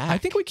that back. I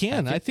think we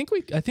can. I think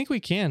we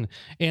can.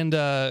 And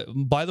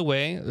by the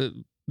way,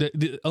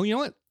 you know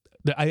what?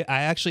 I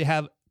actually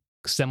have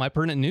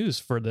semi-pertinent news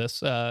for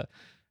this. Now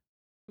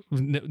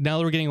that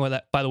we're getting with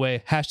that, by the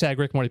way, hashtag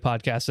Rick Morty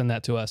podcast, send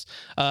that to us.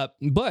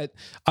 But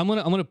I'm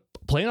gonna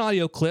play an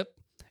audio clip,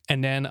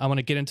 and then I'm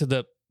gonna get into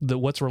the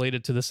what's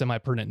related to the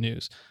semi-pertinent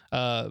news.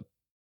 Here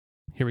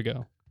we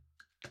go.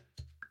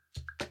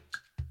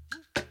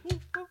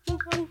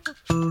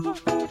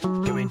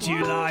 Coming to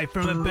you live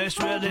from a Bush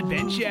World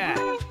adventure.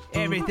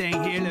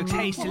 Everything here looks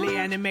hastily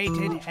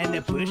animated, and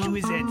the Bush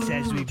Wizard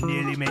says we've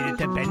nearly made it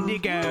to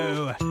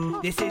Bendigo.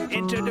 This is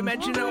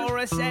Interdimensional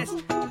RSS,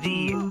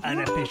 the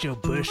unofficial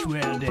Bush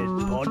World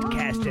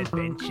podcast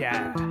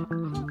adventure.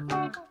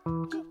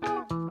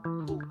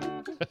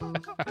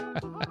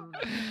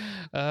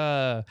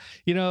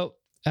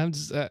 I'm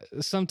just,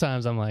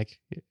 sometimes I'm like,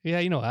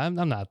 I'm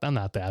not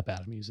that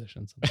bad a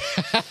musician.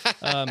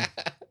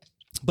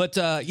 But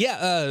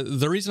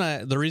the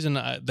reason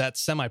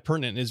that's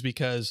semi-pertinent is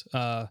because,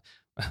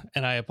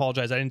 and I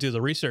apologize, I didn't do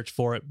the research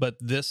for it, but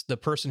the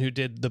person who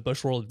did the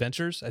Bush World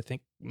Adventures, I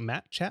think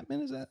Matt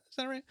Chapman, is that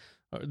right?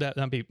 Or that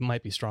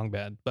might be Strong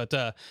Bad, but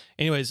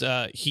anyways,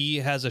 he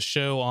has a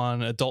show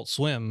on Adult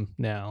Swim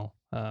now.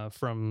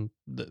 From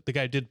the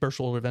guy who did Bush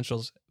World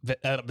Adventures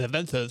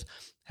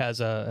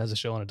has a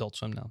show on Adult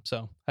Swim now.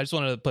 So I just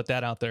wanted to put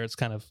that out there. It's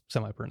kind of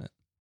semi-pertinent.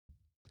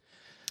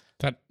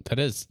 That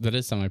is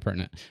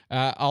semi-pertinent.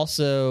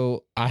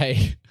 Also,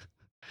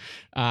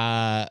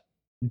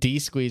 D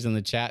Squeeze in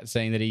the chat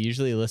saying that he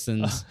usually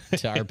listens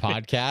to our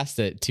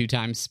podcast at 2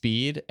 times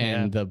speed,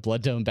 and the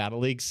Blood Dome Battle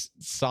League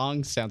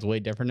song sounds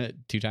way different at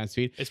 2 times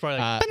speed. It's probably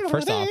like,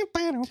 first off,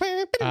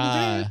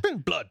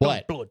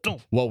 what?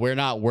 Well, we're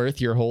not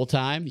worth your whole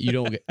time. You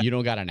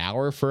don't got an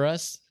hour for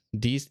us,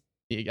 D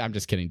I'm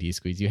just kidding, D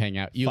Squeeze. You hang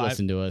out. You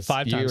listen to us.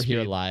 5 You're times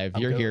here speed. live.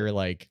 I'm You're good. here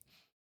like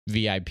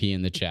VIP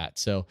in the chat.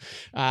 So,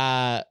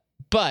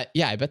 but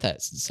yeah, I bet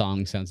that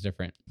song sounds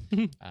different.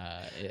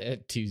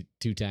 At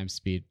two times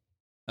speed.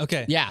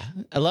 Okay. Yeah,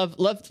 I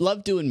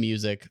love doing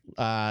music.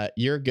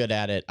 You're good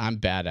at it. I'm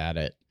bad at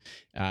it.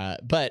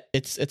 But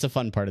it's a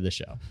fun part of the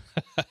show.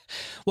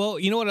 Well,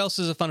 you know what else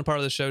is a fun part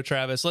of the show,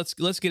 Travis?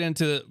 Let's get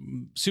into it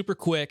super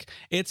quick.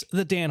 It's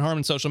the Dan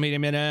Harmon Social Media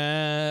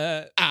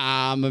Minute.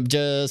 I'm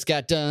just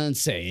got done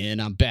saying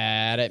I'm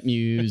bad at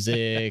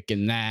music,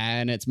 and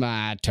then it's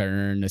my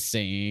turn to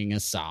sing a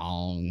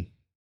song.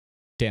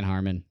 Dan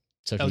Harmon,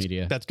 social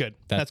media. That's good.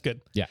 That's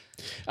good. Yeah.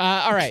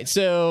 All right.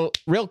 So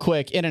real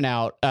quick, in and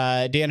out.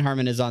 Dan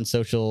Harmon is on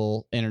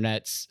social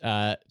internets,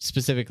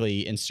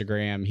 specifically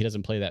Instagram. He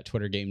doesn't play that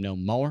Twitter game no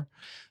more.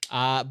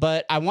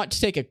 But I want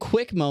to take a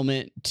quick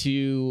moment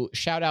to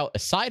shout out a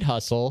side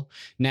hustle.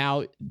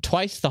 Now,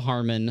 twice the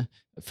Harmon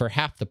for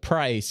half the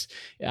price.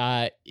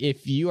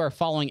 If you are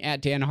following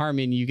at Dan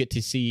Harmon, you get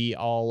to see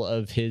all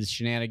of his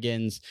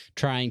shenanigans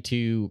trying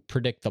to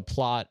predict the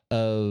plot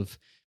of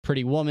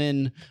Pretty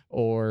Woman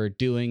or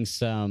doing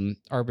some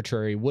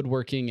arbitrary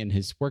woodworking in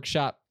his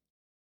workshop.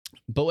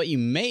 But what you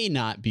may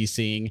not be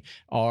seeing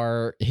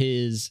are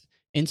his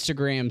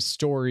Instagram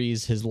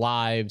stories, his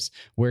lives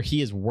where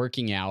he is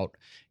working out.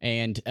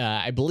 And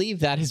I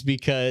believe that is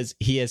because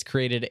he has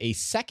created a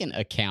second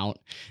account,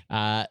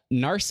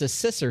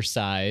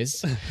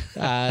 Narcississercise.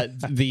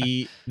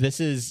 This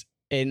is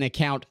an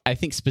account, I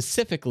think,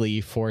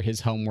 specifically for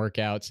his home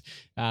workouts.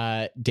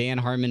 Dan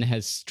Harmon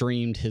has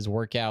streamed his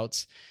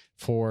workouts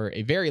for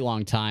a very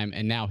long time,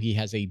 and now he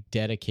has a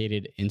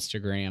dedicated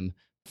Instagram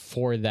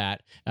for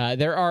that.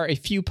 There are a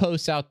few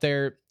posts out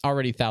there,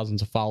 already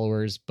thousands of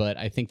followers, but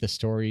I think the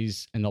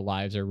stories and the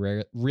lives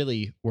are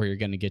really where you're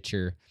going to get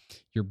your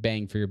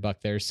bang for your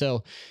buck there.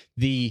 So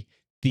the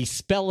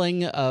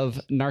spelling of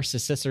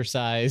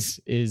Narcississercise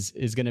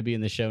is going to be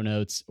in the show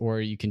notes, or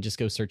you can just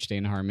go search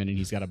Dan Harmon, and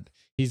he's got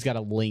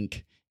a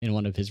link in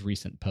one of his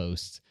recent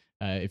posts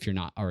if you're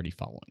not already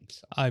following.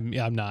 So.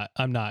 I'm not,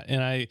 and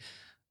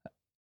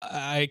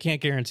I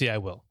can't guarantee I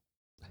will.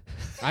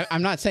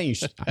 I'm not saying you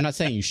should. I'm not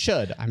saying you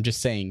should. I'm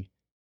just saying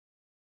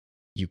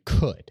you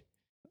could.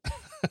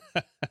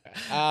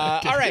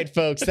 All right,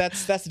 folks.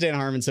 That's the Dan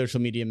Harmon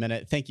Social Media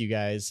Minute. Thank you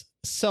guys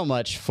so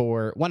much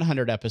for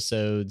 100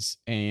 episodes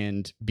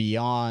and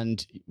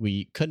beyond.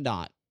 We could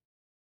not.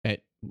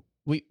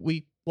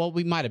 We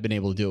might have been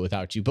able to do it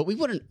without you, but we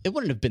wouldn't. It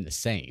wouldn't have been the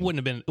same. It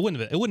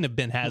wouldn't have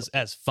been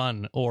as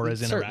fun or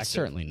as interactive.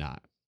 Certainly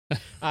not.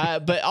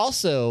 But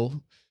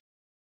also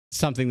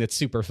something that's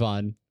super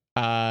fun.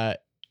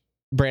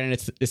 Brandon,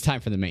 it's time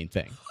for the main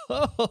thing.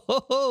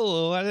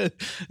 Oh,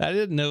 I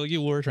didn't know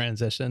you were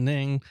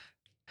transitioning.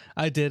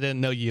 I didn't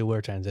know you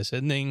were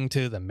transitioning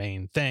to the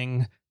main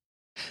thing.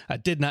 I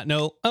did not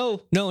know.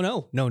 Oh,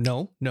 no.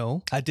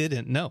 I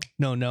didn't know.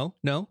 No.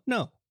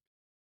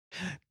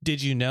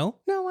 Did you know?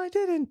 No, I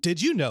didn't.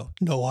 Did you know?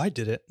 No, I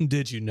didn't.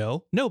 Did you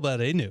know?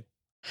 Nobody knew.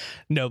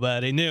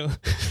 Nobody knew.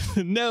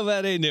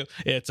 Nobody knew.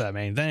 It's a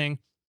main thing.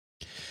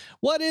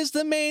 What is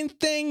the main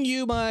thing,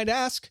 you might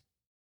ask?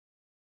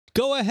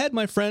 Go ahead,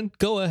 my friend.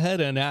 Go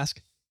ahead and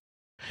ask.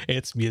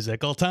 It's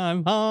musical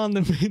time on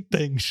the Main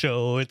Thing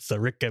Show. It's the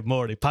Rick and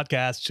Morty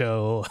podcast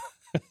show.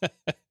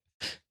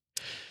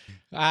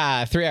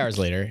 3 hours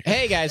later.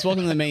 Hey guys,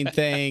 welcome to the main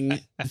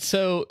thing.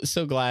 So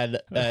glad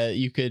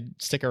you could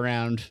stick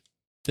around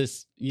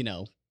this,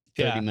 30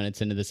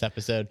 minutes into this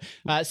episode,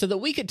 so that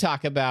we could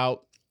talk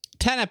about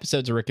 10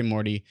 episodes of Rick and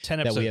Morty 10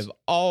 that we have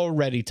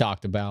already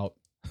talked about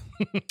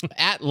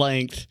at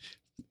length.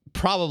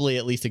 Probably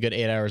at least a good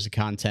 8 hours of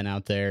content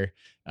out there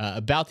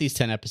about these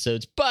 10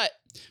 episodes, but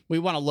we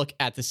want to look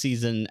at the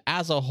season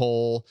as a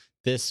whole.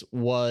 This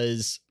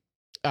was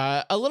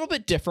a little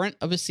bit different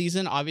of a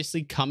season,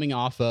 obviously coming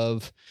off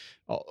of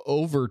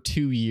over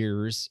 2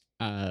 years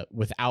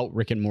without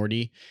Rick and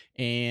Morty,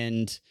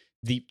 and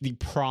the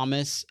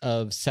promise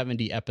of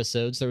 70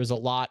 episodes. There was a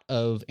lot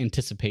of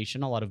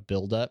anticipation, a lot of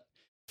buildup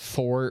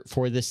for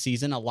this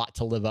season, a lot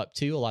to live up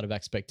to, a lot of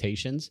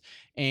expectations,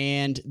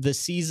 and the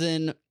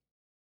season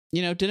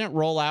didn't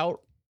roll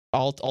out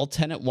all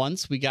 10 at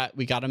once. We got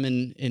them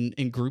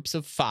in groups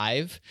of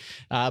 5,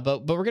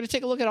 but we're gonna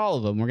take a look at all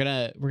of them. We're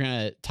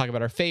gonna talk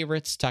about our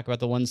favorites, talk about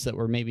the ones that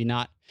were maybe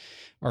not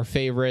our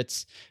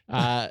favorites.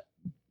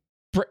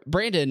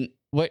 Brandon,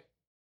 what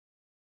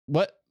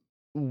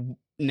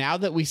now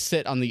that we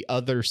sit on the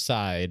other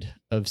side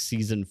of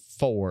season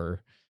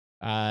 4,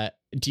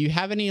 do you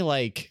have any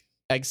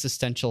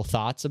existential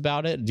thoughts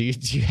about it? Do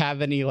you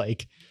have any we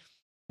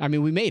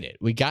made it.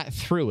 We got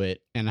through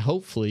it, and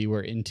hopefully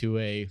we're into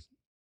an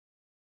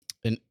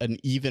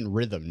even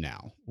rhythm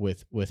now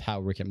with how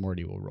Rick and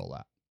Morty will roll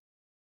out.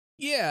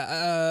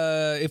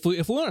 Yeah, if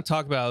we want to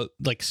talk about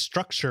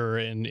structure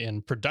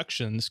and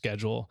production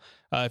schedule,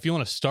 if you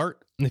want to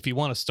start if you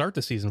want to start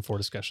the season 4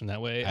 discussion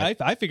that way,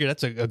 I figure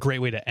that's a great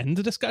way to end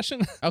the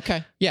discussion.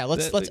 Okay. Yeah,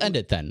 let's end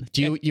it then.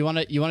 Do you want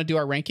to do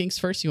our rankings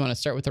first? You want to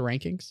start with the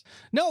rankings?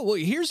 No, well,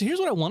 here's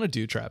what I want to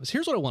do, Travis.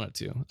 Here's what I want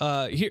to do.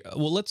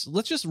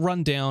 Let's just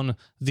run down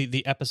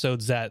the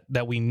episodes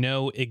that we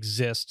know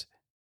exist.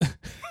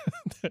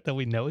 That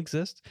we know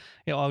exist.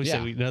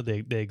 Obviously we know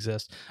they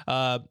exist.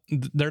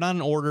 They're not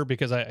in order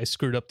because I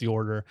screwed up the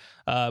order.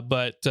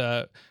 But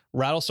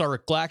Rattlestar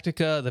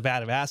Galactica, the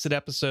Vat of Acid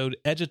episode,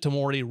 Edge of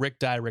Tomorty, Rick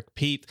Die, Rick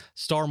Pete,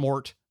 Star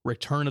Mort,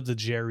 Return of the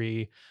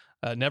Jerry,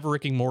 Never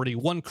Ricking Morty,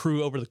 One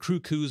Crew Over the Crew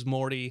Coos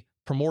Morty,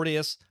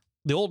 Primordius,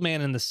 The Old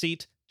Man in the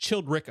Seat,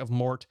 Chilled Rick of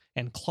Mort,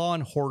 and Claw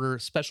and Hoarder,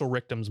 Special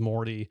Rickdoms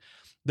Morty.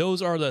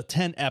 Those are the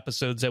 10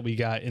 episodes that we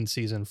got in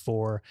season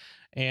 4.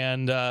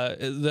 And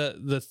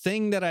the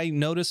thing that I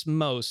noticed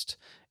most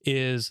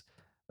is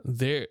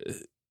the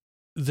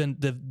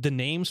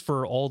names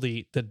for all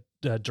the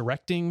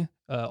directing,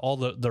 all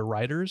the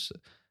writers.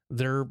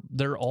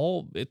 They're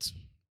all it's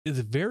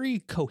very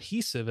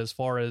cohesive as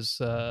far as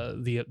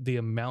the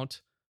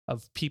amount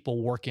of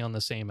people working on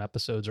the same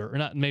episodes, or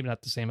not, maybe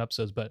not the same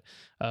episodes, but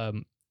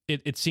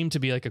it seemed to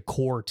be like a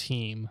core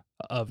team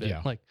of it.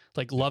 Yeah.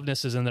 Like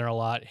Loveness is in there a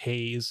lot,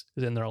 Hayes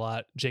is in there a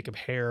lot, Jacob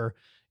Hare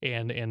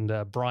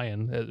and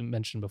Brian, as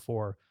mentioned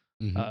before,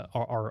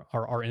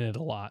 are in it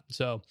a lot.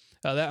 So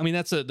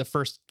that's the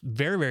first,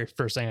 very, very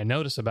first thing I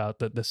noticed about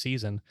the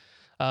season.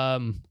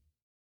 And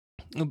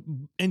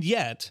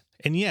yet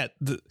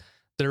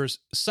there's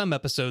some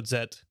episodes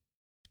that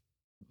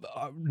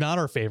are not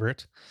our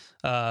favorite,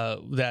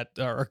 that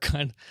are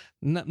kind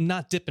of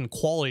not dip in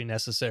quality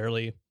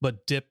necessarily,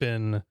 but dip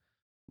in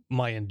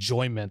my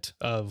enjoyment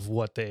of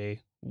what they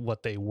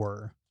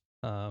were.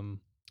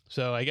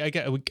 So I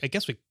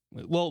guess we.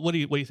 Well, what do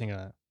you think of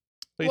that?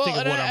 What do you think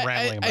of what I'm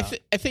rambling about?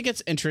 I think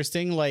it's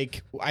interesting.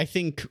 Like, I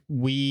think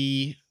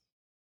we,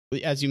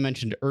 as you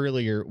mentioned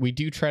earlier, we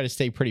do try to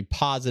stay pretty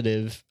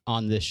positive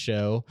on this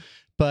show,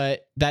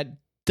 but that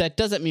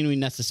doesn't mean we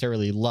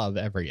necessarily love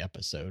every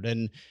episode.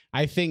 And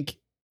I think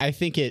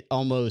it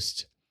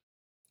almost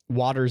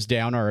waters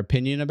down our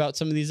opinion about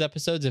some of these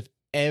episodes if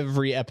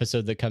every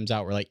episode that comes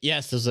out we're like,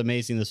 yes, this was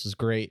amazing, this was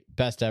great,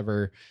 best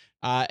ever.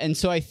 And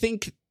so I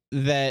think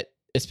that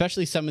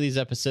especially some of these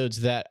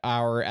episodes that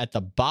are at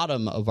the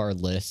bottom of our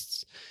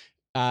lists,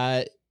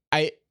 it's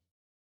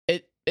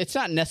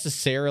not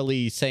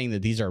necessarily saying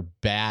that these are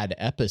bad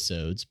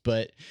episodes,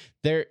 but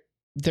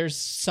there's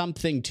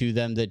something to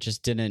them that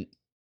just didn't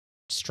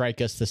strike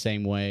us the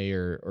same way,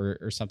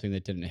 or something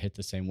that didn't hit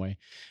the same way.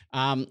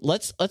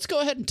 Let's go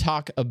ahead and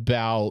talk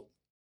about,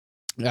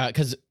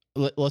 because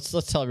let's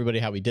tell everybody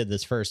how we did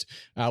this first.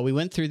 We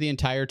went through the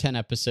entire 10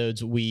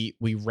 episodes. We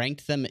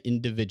ranked them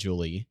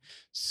individually.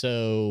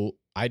 So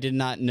I did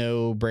not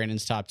know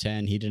Brandon's top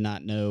 10. He did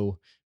not know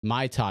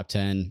my top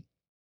 10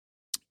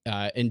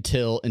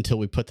 until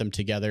we put them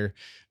together.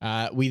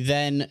 We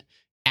then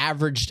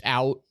averaged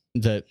out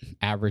the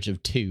average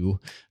of 2,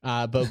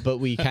 but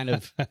we kind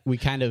of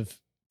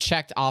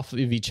checked off of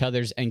each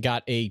other's and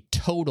got a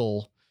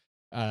total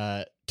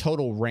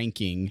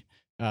ranking,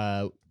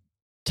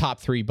 top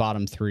 3,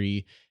 bottom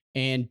 3.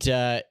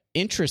 And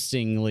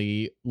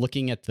interestingly,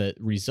 looking at the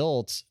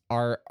results,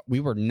 we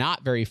were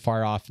not very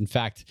far off. In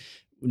fact,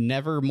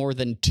 never more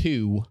than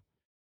 2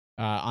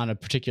 on a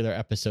particular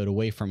episode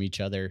away from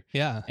each other.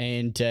 Yeah.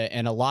 And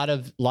a lot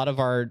of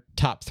our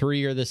top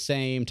 3 are the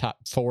same, top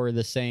 4 are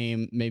the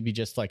same, maybe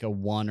just like a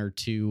 1 or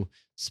 2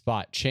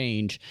 spot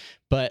change.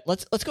 But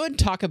let's go ahead and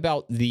talk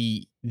about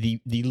the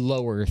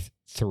lower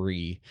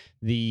 3,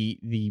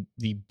 the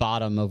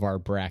bottom of our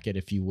bracket,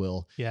 if you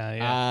will.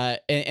 Yeah.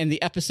 And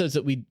the episodes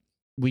that we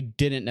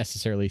didn't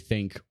necessarily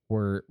think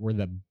were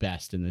the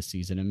best in this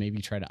season, and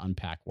maybe try to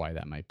unpack why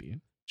that might be.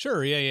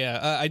 Sure.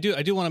 Yeah. I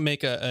do want to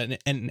make an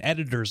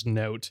editor's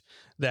note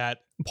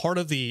that part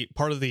of the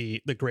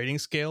grading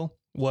scale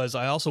was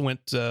I also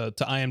went to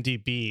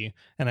IMDb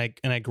and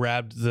I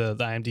grabbed the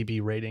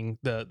IMDb rating,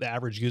 the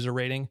average user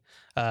rating,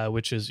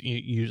 which is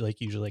usually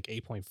like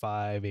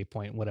 8.5, 8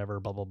 point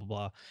whatever, blah blah blah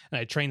blah, and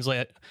I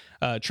translated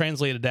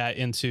that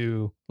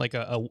into like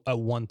a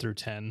 1 through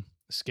 10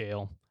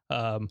 scale.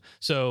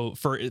 So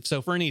for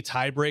any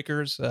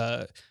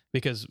tiebreakers,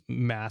 because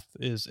math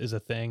is a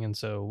thing, and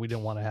so we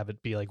didn't want to have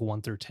it be like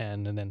 1 through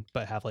 10 and then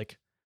but have like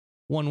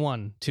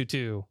 1, 2,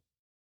 2,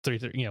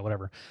 3,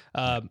 whatever.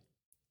 I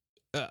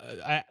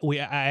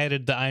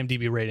added the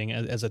IMDb rating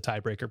as a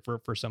tiebreaker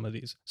for some of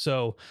these.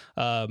 So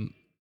which,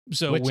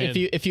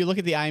 if you look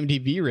at the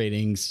IMDb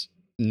ratings,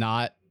 we're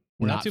not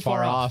too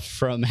far off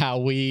from how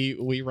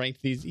we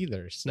rank these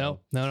either. So.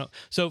 No.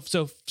 So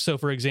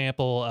for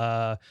example,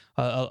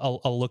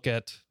 I'll look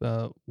at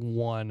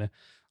One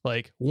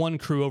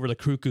Crew Over the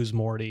Crew Coos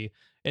Morty.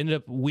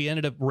 We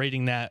ended up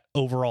rating that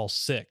overall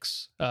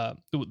 6.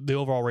 The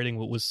overall rating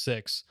was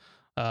 6.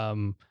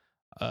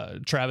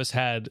 Travis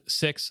had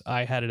 6.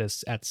 I had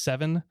it at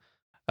 7.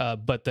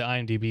 But the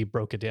IMDb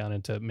broke it down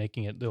into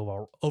making it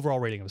the overall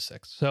rating of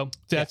 6. So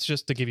that's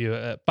just to give you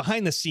a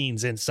behind the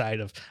scenes insight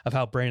of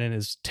how Brandon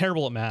is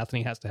terrible at math and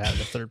he has to have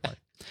a third part.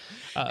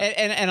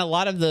 And a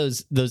lot of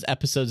those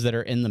episodes that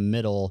are in the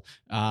middle,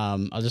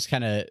 I'll just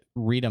kind of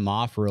read them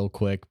off real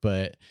quick.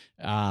 But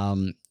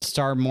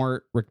Star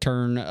Mort,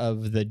 Return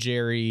of the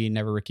Jerry,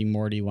 Never Ricky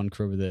Morty, One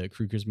Crew of the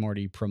Creakers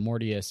Morty,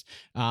 Primordius.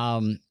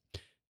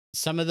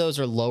 Some of those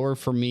are lower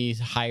for me,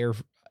 higher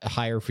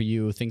for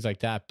you, things like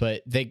that.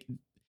 But they,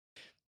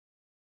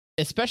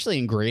 especially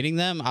in grading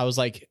them, I was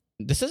like,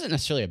 this isn't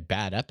necessarily a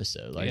bad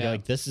episode.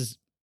 Like this is,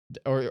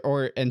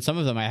 and some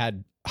of them I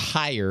had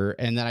higher,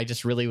 and then I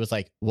just really was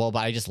like, well, but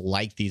I just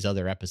like these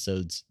other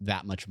episodes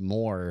that much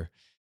more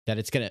that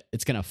it's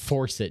gonna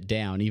force it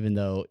down, even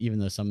though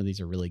some of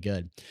these are really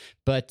good.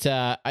 But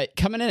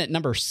coming in at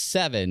number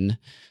 7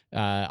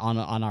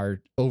 on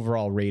our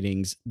overall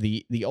ratings,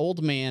 the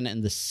Old Man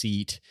and the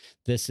Seat.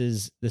 This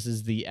is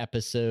the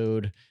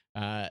episode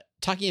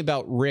talking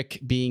about Rick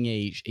being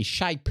a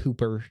shy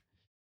pooper,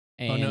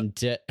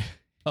 and yeah.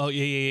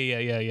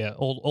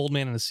 Old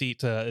Man in the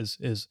Seat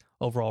is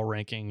overall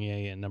ranking.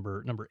 Yeah.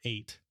 Number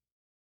 8.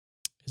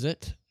 Is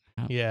it?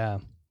 Oh. Yeah.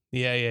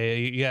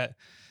 You got.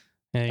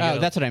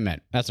 That's what I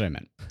meant.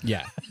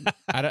 Yeah.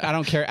 I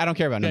don't care. I don't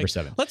care about number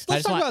 7. Let's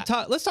talk about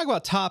top. Let's talk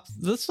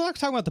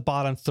about the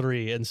bottom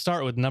 3 and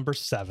start with number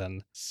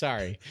 7.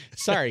 Sorry,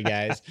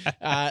 guys.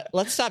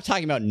 Let's stop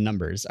talking about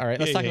numbers. All right.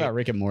 Let's talk about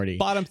Rick and Morty.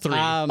 Bottom 3.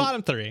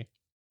 Bottom 3.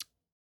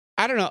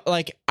 I don't know.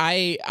 Like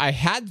I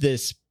had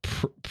this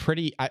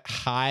pretty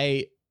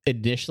high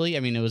initially. I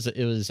mean, it was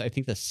I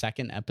think the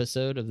second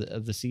episode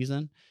of the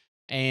season.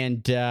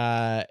 And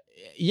and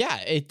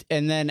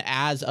then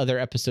as other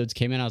episodes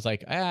came in, I was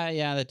like, I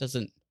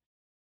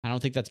don't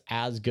think that's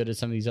as good as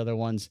some of these other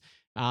ones.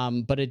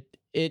 But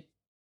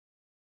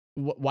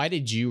why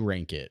did you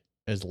rank it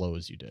as low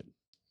as you did?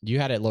 You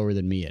had it lower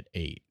than me at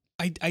 8.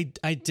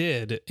 I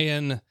did.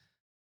 And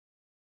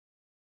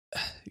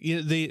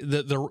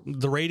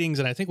the ratings,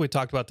 and I think we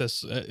talked about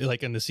this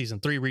like in the season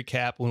 3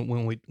 recap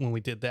when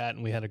we did that,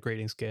 and we had a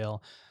grading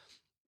scale.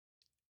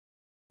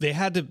 They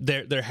had to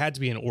there had to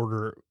be an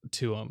order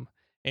to them,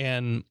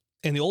 and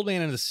the Old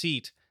Man in the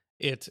Seat,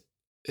 it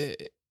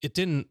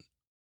didn't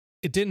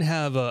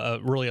have a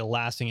really a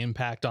lasting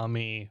impact on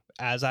me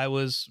as I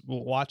was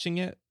watching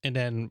it and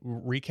then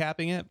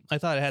recapping it. I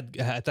thought it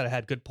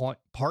had good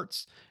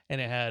parts,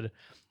 and it had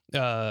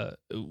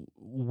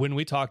when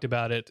we talked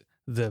about it,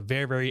 the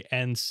very, very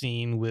end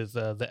scene with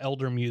the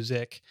elder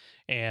music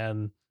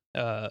and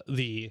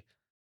the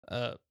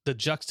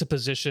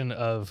juxtaposition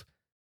of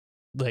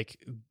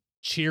like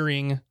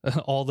cheering,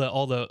 all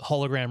the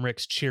hologram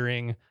Ricks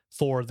cheering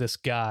for this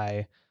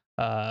guy,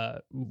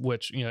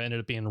 which ended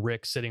up being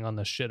Rick sitting on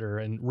the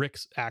shitter, and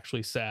Rick's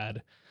actually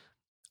sad.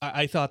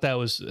 I thought that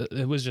was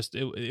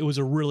it was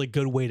a really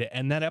good way to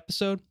end that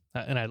episode,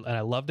 and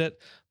I loved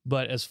it.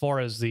 But as far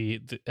as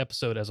the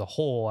episode as a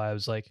whole, I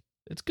was like,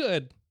 it's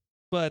good,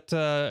 but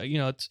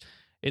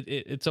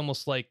it's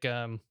almost like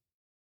the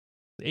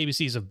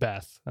ABCs of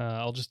Beth.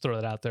 I'll just throw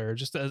that out there.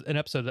 Just as an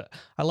episode that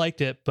I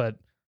liked it, but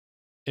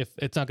if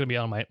it's not going to be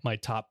on my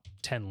top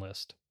 10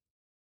 list.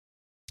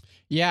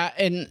 Yeah,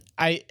 and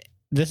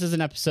this is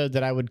an episode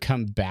that I would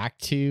come back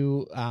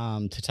to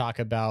talk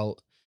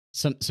about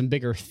some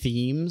bigger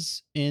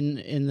themes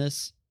in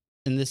this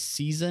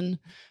season,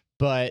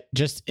 but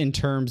just in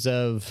terms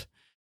of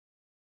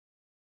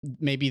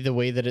maybe the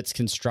way that it's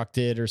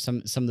constructed or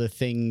some of the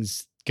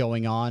things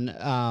going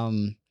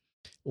on,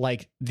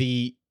 like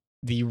the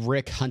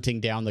Rick hunting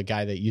down the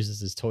guy that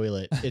uses his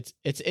toilet.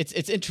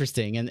 It's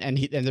interesting, and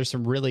there's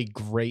some really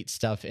great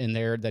stuff in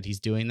there that he's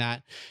doing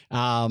that.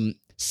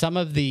 Some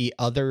of the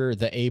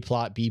A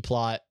plot, B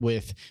plot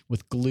with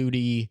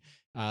Gluty.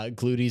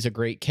 Gluty's a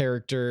great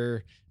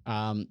character.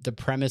 The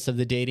premise of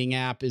the dating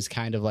app is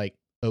kind of like,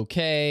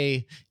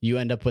 okay, you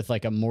end up with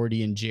like a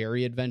Morty and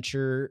Jerry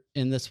adventure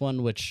in this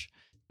one, which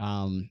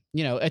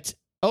it's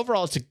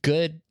overall it's a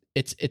good,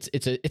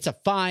 it's a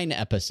fine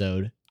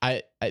episode.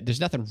 I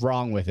there's nothing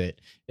wrong with it.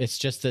 It's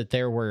just that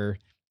there were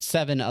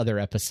 7 other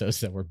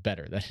episodes that were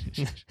better than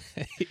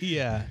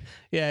yeah,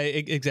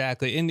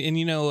 exactly. And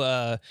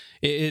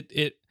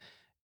it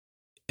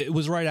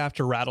was right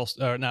after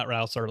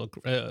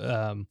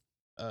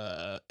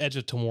Edge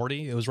of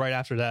Tomorty. It was right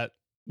after that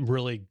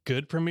really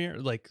good premiere.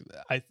 Like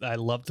I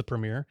loved the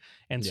premiere,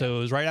 and so it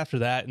was right after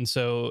that, and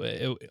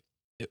so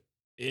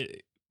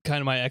it kind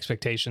of my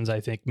expectations, I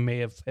think, may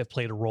have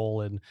played a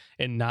role in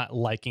not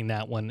liking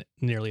that one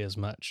nearly as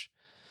much.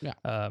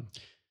 Yeah.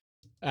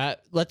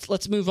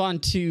 Let's move on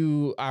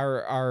to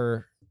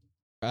our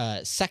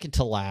second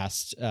to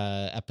last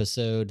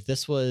episode.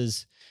 This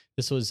was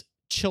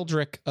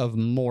Childrick of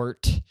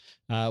Mort.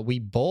 We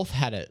both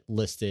had it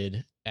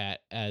listed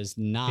as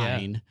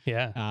 9.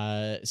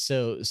 Yeah.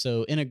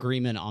 So in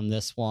agreement on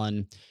this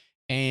one.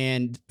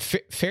 And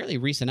fairly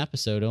recent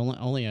episode,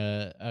 only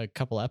a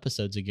couple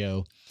episodes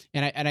ago,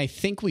 and I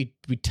think we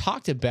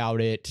talked about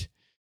it.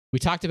 We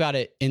talked about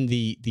it in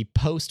the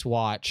post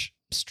watch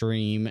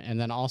stream, and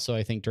then also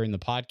I think during the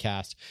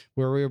podcast,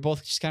 where we were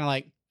both just kind of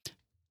like,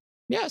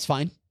 yeah, it's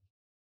fine.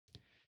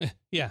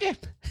 Yeah.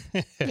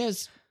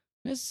 It's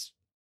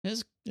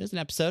an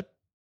episode.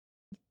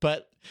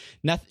 but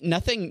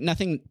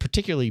nothing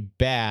particularly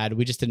bad.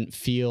 We just didn't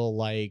feel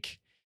like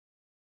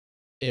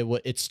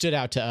it stood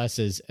out to us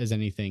as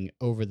anything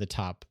over the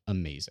top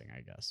amazing,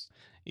 I guess.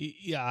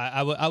 Yeah,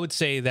 I would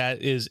say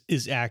that is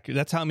accurate.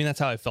 That's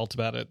how I felt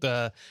about it.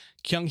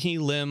 Kyung-hee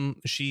Lim,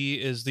 she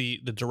is the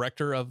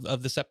director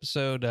of this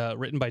episode,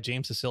 written by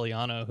James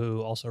Siciliano,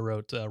 who also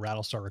wrote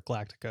Rattlestar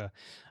Galactica.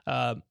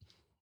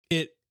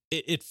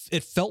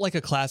 It felt like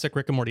a classic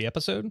Rick and Morty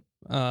episode,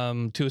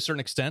 to a certain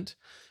extent,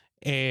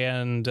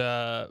 and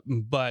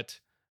but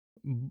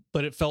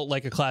it felt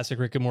like a classic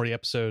Rick and Morty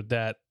episode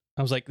that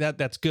I was like,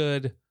 that's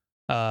good.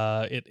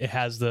 It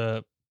has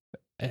the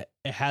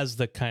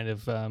kind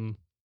of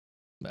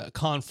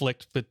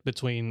conflict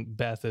between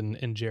Beth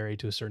and Jerry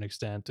to a certain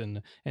extent,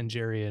 and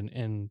Jerry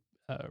and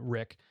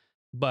Rick,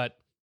 but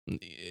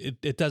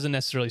it doesn't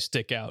necessarily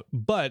stick out.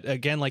 But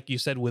again, like you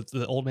said, with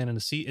the Old Man in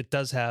the Sea, it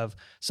does have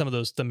some of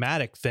those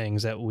thematic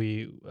things that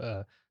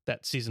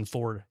that season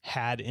 4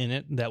 had in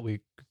it that we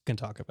can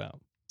talk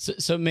about.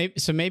 So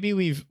maybe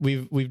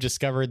we've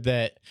discovered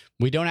that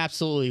we don't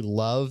absolutely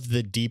love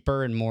the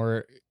deeper and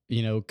more,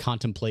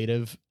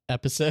 contemplative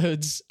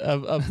episodes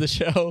of the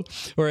show,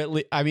 or at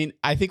least, I mean,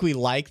 I think we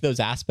like those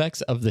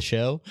aspects of the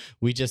show.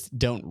 We just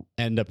don't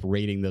end up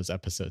rating those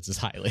episodes as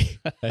highly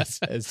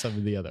as some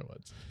of the other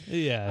ones.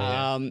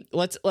 Yeah.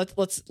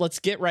 Let's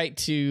get right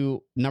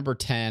to number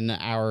 10,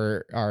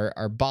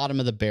 our bottom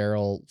of the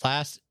barrel.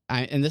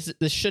 And this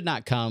should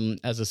not come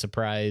as a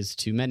surprise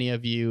to many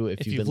of you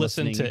if you've been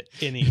listening to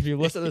any. If you've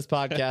listened to this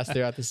podcast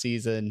throughout the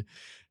season.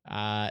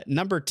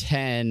 Number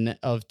 10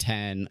 of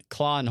 10,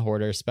 Claw and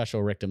Hoarder,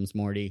 Special Rickdoms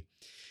Morty.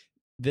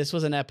 This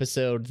was an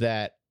episode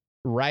that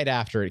right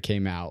after it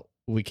came out,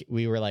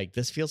 we were like,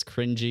 this feels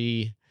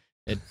cringy.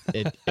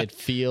 It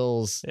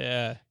feels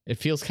it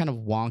feels kind of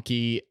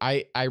wonky.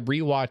 I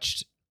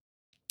rewatched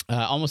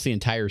almost the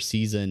entire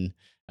season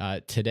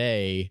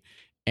today,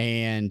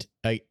 and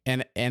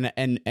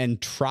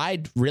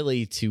tried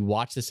really to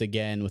watch this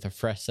again with a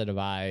fresh set of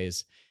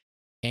eyes.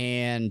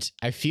 And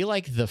I feel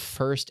like the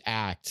first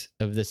act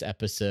of this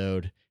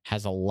episode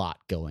has a lot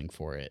going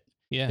for it.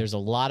 Yeah. There's a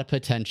lot of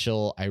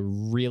potential. I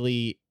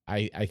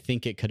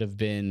think it could have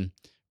been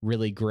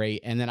really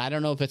great. And then I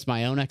don't know if it's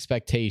my own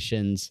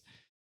expectations,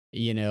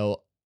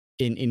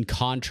 in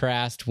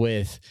contrast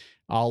with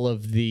all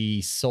of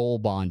the soul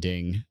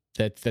bonding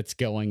that's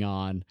going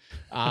on,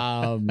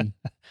 and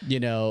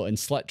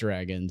slut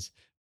dragons,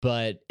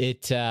 but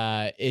it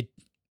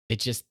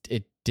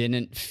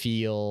didn't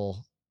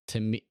feel to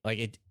me like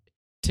it.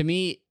 To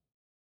me,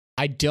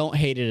 I don't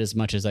hate it as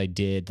much as I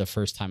did the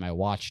first time I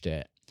watched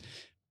it,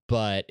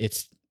 but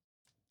it's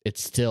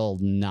still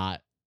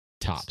not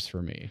tops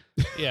for me.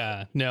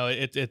 Yeah, no,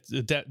 it's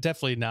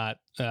definitely not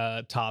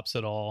tops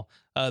at all.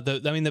 I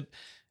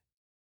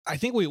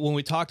think when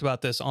we talked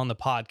about this on the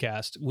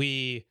podcast,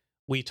 we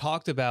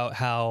talked about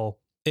how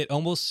it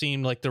almost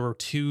seemed like there were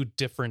two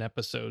different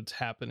episodes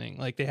happening.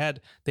 Like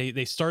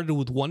they started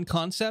with one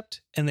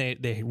concept and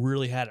they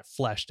really had it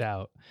fleshed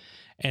out,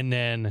 and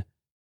then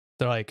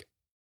they're like,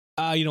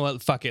 you know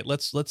what, fuck it,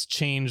 let's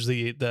change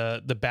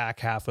the back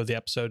half of the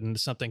episode into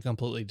something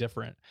completely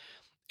different.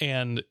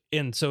 And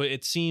so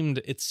it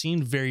seemed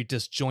very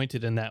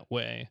disjointed in that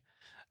way,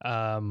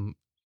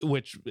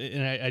 which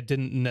I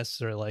didn't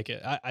necessarily like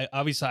it. I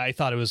obviously I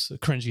thought it was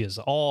cringy as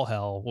all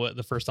hell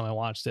the first time I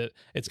watched it.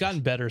 It's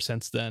gotten better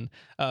since then,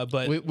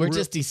 but we're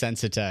just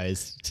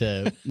desensitized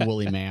to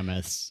woolly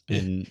mammoths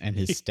and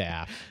his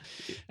staff.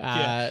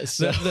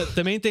 So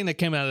the main thing that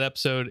came out of the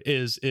episode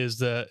is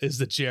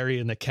the Jerry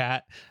and the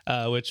cat,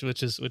 which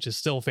is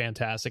still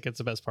fantastic. It's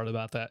the best part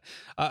about that.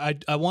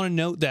 I want to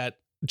note that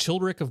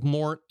Childrick of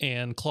Mort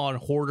and Claw and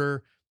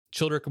Hoarder.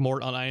 Childrick of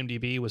Mort on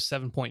IMDb was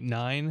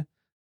 7.9.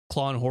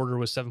 Claw and Hoarder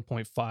was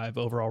 7.5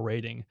 overall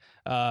rating.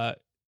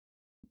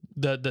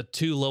 The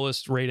two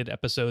lowest rated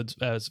episodes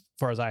as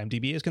far as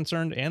IMDb is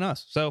concerned, and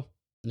us. So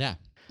yeah,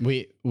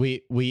 we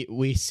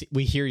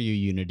hear you,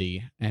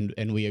 Unity,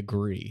 and we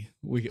agree.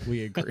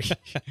 We agree.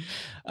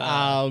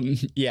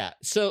 Yeah.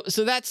 So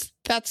that's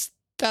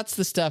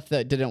the stuff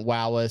that didn't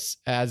wow us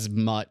as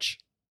much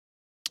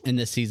in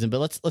this season. But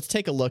let's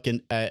take a look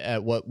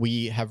at what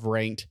we have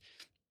ranked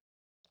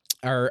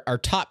our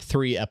top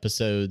 3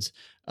 episodes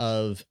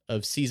of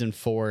season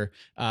 4.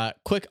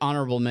 Quick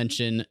honorable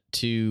mention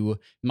to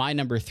my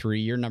number 3,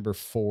 your number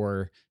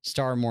 4,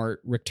 Star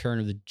Mort, Return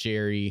of the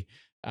Jerry.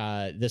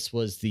 This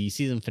was the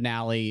season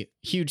finale,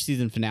 huge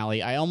season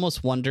finale. I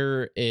almost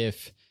wonder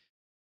if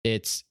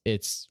its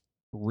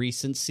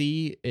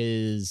recency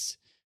is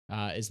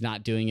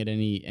not doing it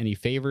any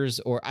favors,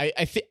 or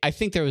I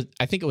think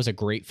it was a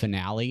great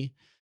finale.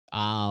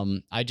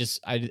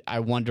 I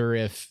wonder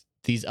if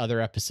these other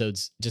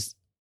episodes just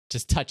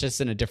touch us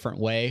in a different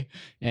way,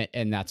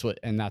 and that's what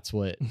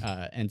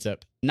ends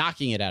up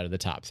knocking it out of the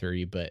top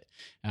 3. But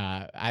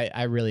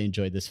I really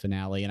enjoyed this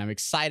finale, and I'm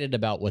excited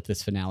about what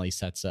this finale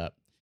sets up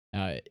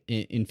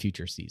in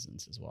future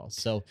seasons as well.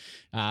 So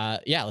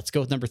let's go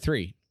with number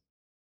 3.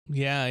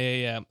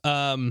 Yeah.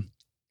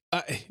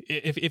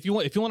 If you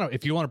want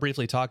to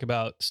briefly talk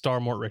about Star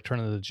Mort Return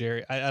of the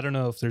Jerry, I don't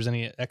know if there's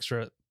any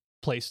extra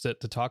place to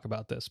talk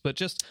about this, but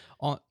just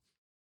on.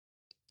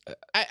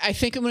 I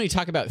think when we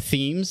talk about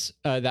themes,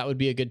 that would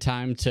be a good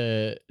time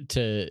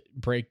to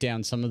break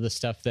down some of the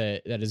stuff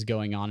that is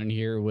going on in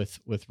here with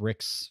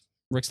Rick's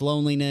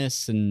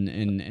loneliness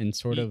and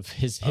sort of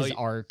his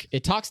arc. They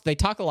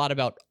talk a lot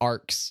about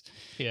arcs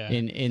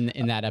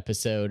in that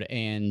episode,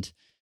 and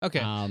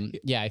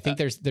I think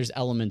there's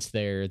elements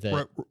there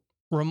that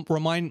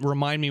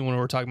remind me when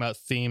we're talking about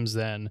themes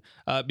then,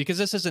 because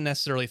this isn't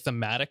necessarily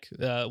thematic.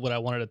 What I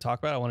wanted to talk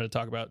about, I wanted to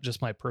talk about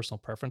just my personal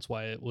preference,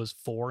 why it was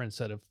 4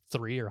 instead of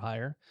 3 or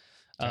higher.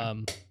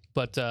 Okay.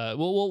 But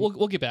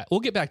we'll get back. We'll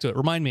get back to it.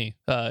 Remind me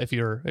if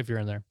you're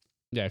in there.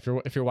 Yeah,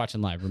 if you're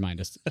watching live, remind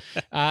us.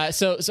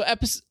 So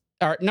episode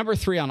number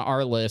 3 on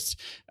our list.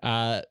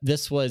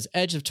 This was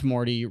Edge of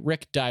Tomorty,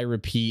 Rick Die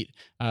Repeat.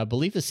 I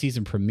believe the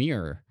season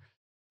premiere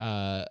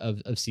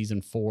of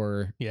season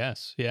 4.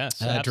 Yes,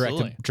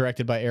 absolutely.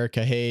 Directed by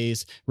Erica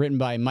Hayes, written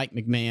by Mike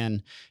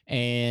McMahon,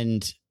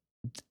 and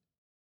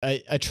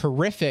a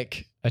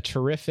terrific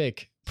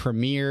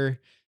premiere.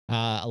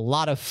 A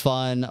lot of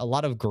fun, a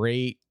lot of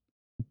great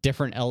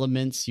different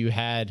elements. You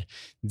had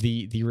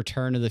the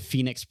return of the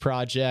Phoenix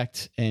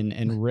Project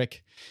and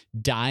Rick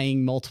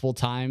dying multiple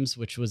times,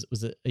 which was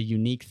a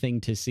unique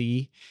thing to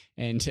see,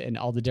 and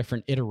all the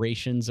different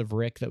iterations of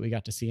Rick that we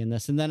got to see in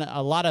this. And then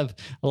a lot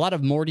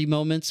of Morty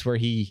moments where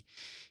he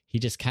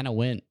just kind of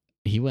went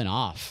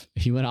off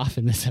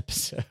in this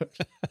episode.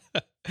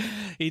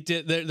 He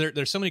did.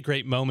 There's so many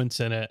great moments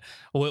in it.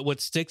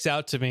 What sticks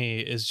out to me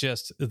is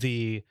just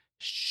the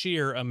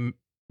sheer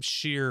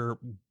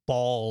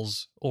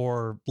balls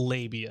or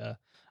labia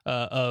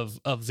of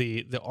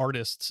the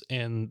artists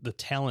and the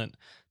talent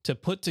to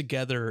put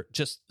together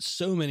just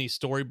so many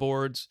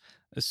storyboards,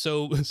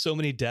 so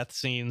many death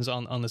scenes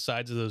on the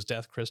sides of those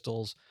death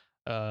crystals.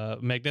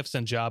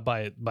 Magnificent job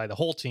by the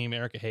whole team.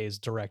 Erica Hayes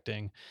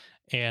directing,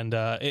 and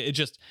it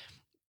just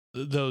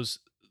those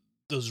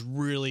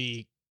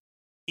really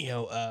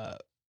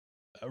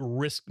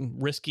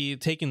risky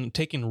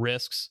taking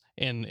risks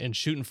and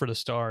shooting for the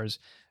stars.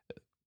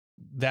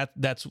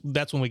 That's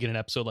when we get an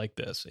episode like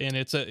this, and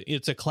it's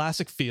a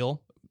classic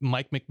feel.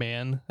 Mike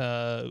McMahon,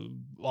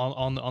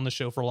 on the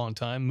show for a long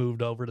time,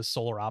 moved over to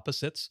Solar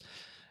Opposites.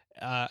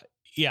 I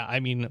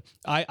mean,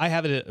 I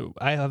have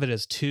it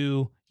as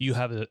 2. You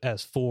have it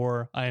as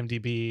 4.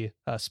 IMDb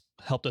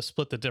helped us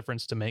split the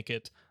difference to make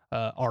it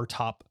our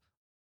top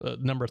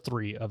number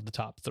 3 of the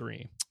top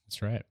 3.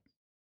 That's right.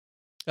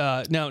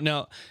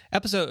 Now,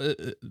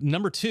 episode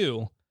number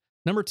 2.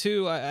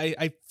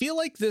 I feel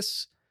like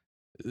this.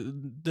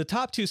 The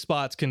top 2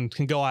 spots can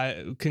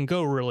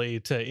go really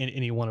to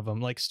any one of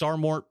them. Like Star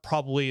Mort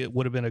probably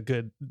would have been a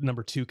good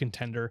number 2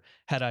 contender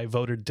had I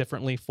voted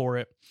differently for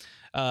it.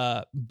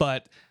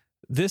 But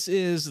this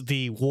is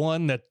the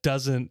one that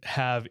doesn't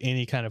have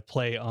any kind of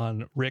play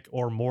on Rick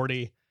or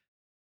Morty.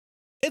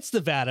 It's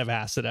the Vat of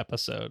Acid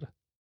episode.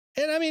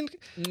 And I mean,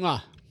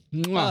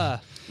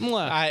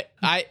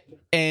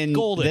 and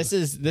golden. This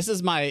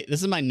is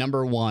my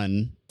number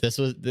 1. This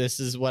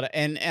is what,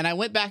 and I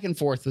went back and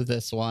forth with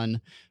this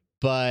one,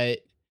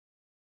 but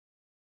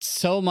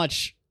so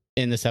much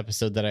in this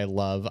episode that I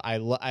love. I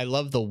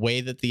love the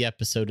way that the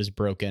episode is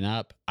broken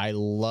up. I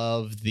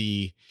love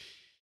the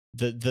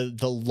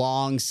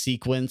long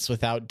sequence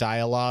without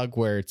dialogue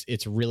where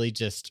it's really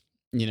just,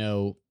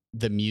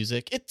 the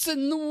music. It's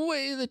in the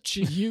way that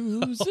you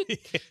use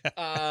it.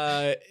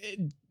 Yeah.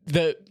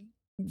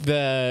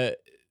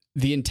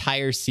 The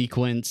entire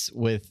sequence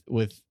with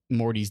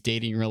Morty's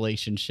dating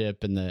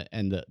relationship and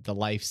the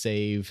life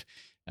save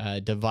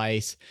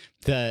device,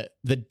 the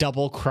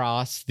double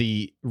cross,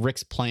 the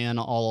Rick's plan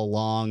all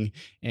along,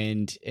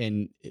 and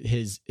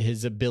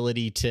his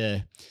ability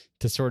to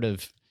sort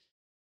of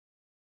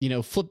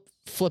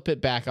flip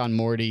it back on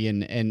Morty,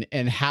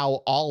 and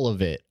how all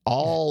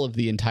of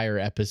the entire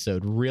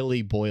episode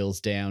really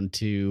boils down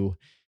to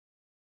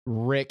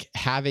Rick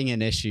having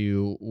an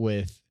issue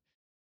with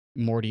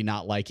Morty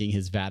not liking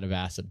his Vat of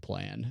Acid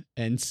plan,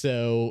 and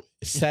so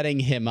setting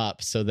him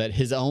up so that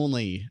his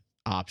only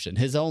option,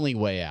 his only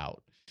way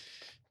out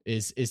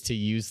is to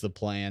use the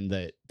plan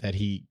that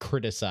he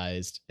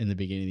criticized in the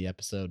beginning of the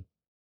episode.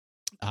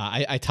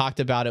 I talked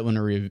about it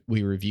when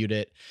we reviewed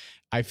it.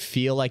 I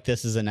feel like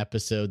this is an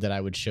episode that I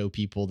would show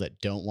people that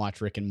don't watch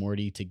Rick and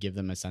Morty to give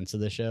them a sense of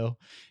the show.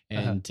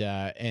 And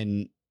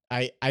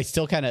I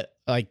still kind of,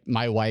 like,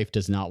 my wife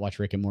does not watch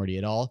Rick and Morty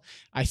at all.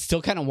 I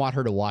still kind of want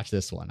her to watch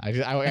this one.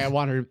 I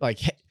want her, like,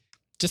 hey,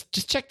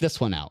 just check this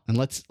one out and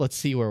let's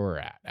see where we're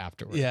at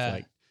afterwards. Yeah.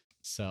 Like,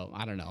 so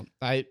I don't know.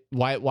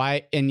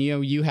 Why? And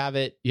you have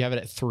it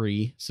at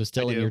 3. So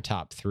still in your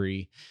top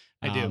 3.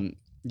 I do.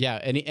 Yeah.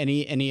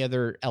 Any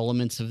other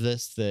elements of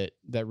this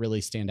that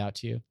really stand out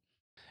to you?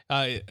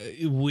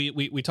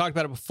 We talked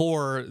about it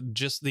before.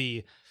 Just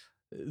the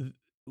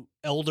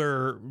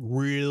Elder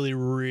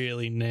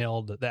really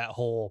nailed that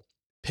whole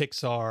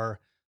Pixar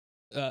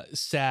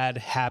sad,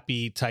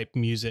 happy type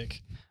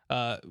music.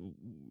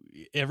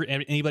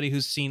 Anybody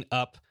who's seen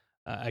Up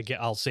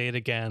I'll say it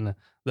again.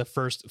 The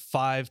first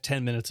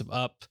 5-10 minutes of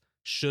Up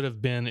should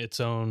have been its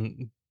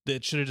own.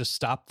 It should have just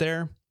stopped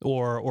there,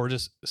 or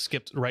just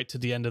skipped right to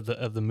the end of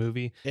the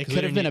movie. It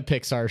could have been a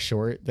Pixar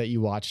short that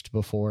you watched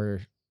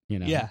before,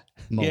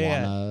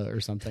 Moana or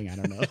something. I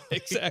don't know.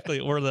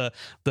 Exactly. Or the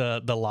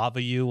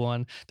Lava U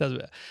one.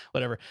 Doesn't,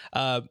 whatever.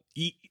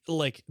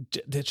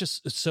 It's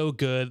just so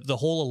good. The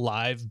whole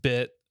Alive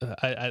bit,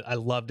 I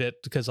loved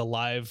it, because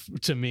Alive,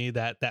 to me,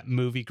 that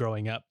movie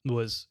growing up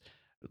was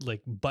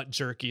like butt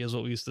jerky, is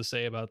what we used to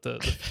say about the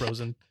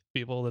frozen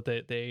people that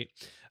they ate.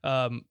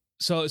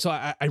 So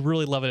I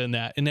really love it in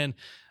that. And then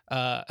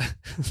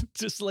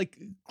just like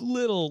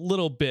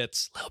little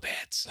bits,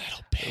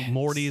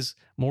 Morty's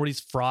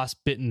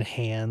frostbitten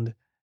hand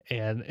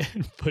and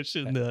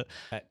pushing the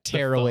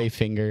tearaway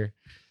finger.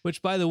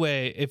 Which, by the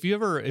way, if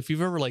you've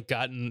ever like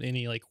gotten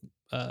any like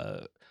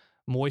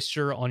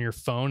moisture on your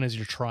phone as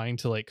you're trying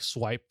to like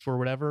swipe or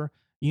whatever,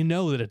 you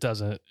know that it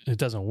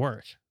doesn't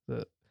work.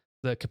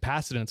 The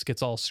capacitance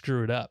gets all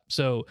screwed up.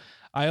 So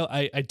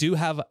I do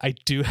have a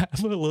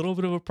little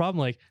bit of a problem.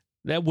 Like,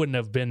 that wouldn't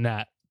have been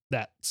that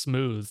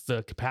smooth.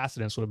 The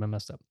capacitance would have been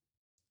messed up.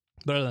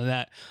 But other than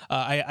that,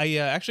 I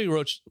actually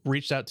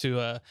reached out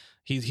to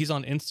he's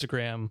on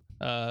Instagram.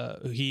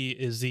 He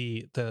is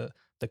the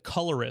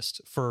colorist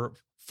for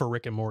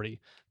Rick and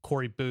Morty,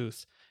 Corey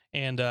Booth.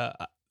 And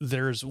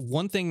there's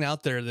one thing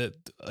out there that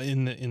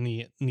in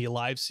the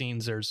live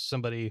scenes, there's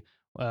somebody,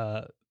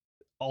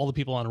 all the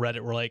people on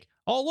Reddit were like,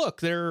 oh,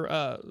 look, they're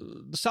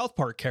the South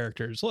Park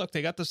characters. Look,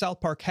 they got the South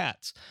Park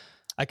hats.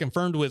 I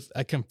confirmed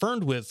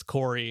with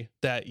Corey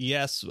that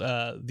yes,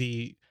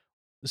 the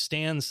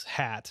Stan's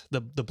hat,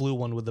 the blue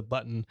one with the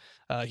button,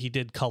 he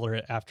did color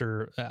it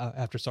after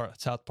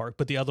South Park,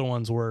 but the other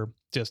ones were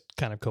just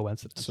kind of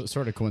coincidence. So,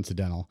 sort of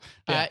coincidental.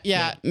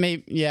 Yeah.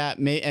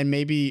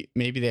 Maybe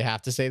they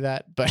have to say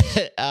that, but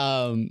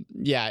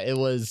it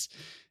was.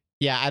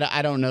 Yeah,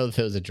 I don't know if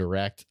it was a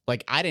direct.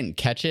 Like, I didn't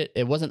catch it.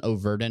 It wasn't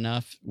overt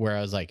enough where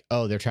I was like,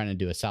 oh, they're trying to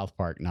do a South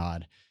Park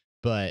nod.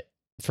 But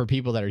for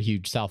people that are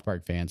huge South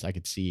Park fans, I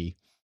could see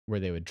where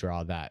they would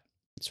draw that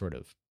sort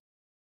of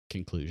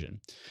conclusion.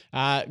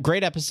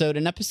 Great episode.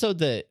 An episode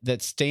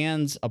that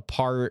stands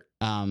apart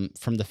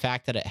from the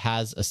fact that it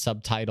has a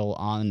subtitle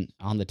on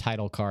the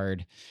title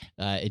card.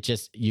 It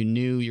just, you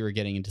knew you were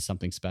getting into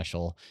something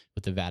special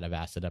with the Vat of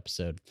Acid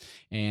episode.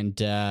 And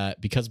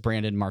because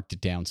Brandon marked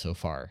it down so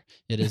far,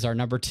 it is our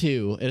number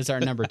 2. It is our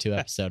number 2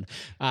 episode,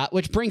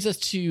 which brings us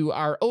to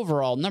our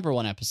overall number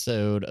 1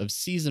 episode of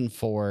season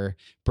 4.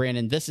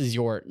 Brandon, this is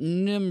your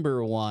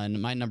number 1,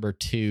 my number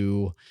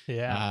 2.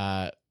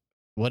 Yeah.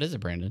 What is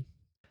it, Brandon?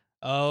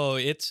 Oh,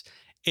 it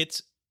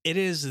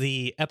is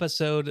the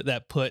episode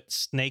that put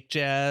Snake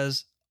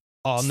Jazz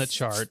on the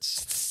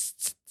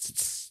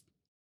charts.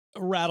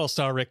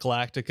 Rattlestar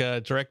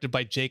Galactica, directed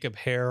by Jacob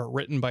Hare,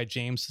 written by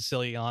James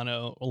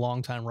Siciliano, a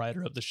longtime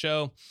writer of the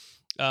show.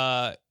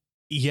 I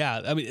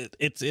mean,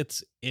 it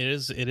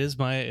is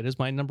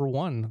my number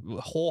 1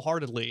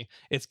 wholeheartedly.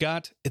 It's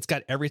got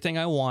everything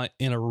I want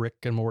in a Rick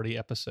and Morty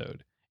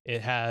episode.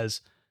 It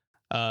has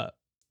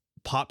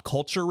pop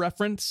culture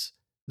reference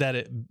that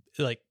it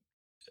like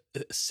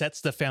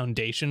sets the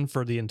foundation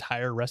for the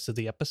entire rest of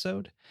the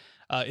episode.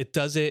 It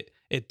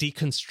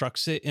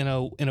deconstructs it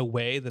in a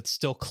way that's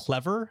still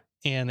clever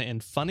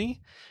and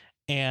funny,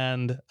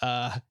 and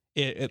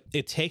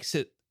it takes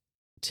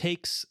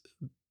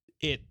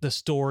the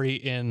story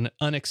in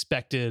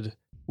unexpected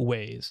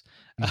ways.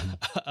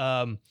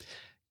 Mm-hmm.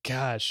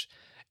 Gosh,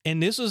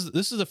 and this is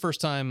the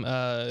first time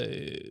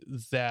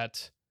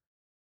that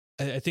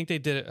I think they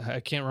did it. I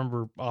can't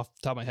remember off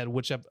the top of my head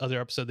which other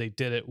episode they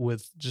did it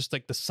with, just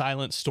like the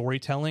silent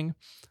storytelling.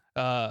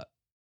 The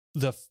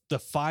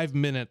 5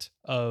 minute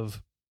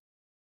of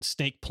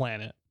Snake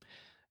Planet,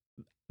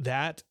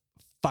 that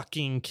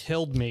fucking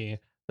killed me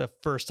the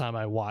first time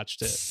I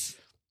watched it.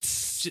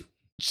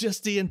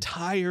 Just the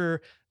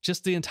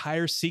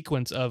entire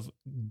sequence of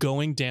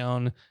going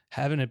down,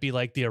 having it be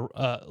like the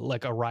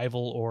like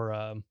Arrival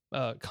or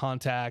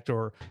Contact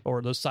or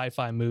those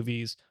sci-fi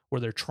movies where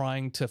they're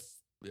trying to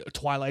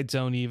Twilight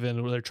Zone,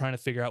 even, where they're trying to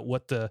figure out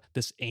what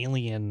this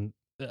alien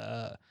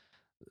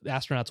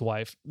astronaut's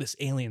wife, this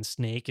alien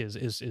snake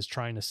is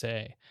trying to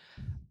say.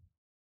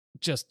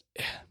 Just,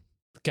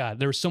 God,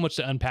 there was so much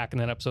to unpack in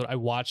that episode. I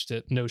watched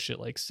it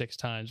like 6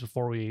 times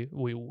before we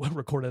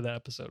recorded that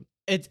episode.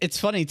 It's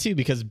funny too,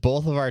 because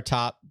both of our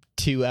top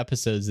 2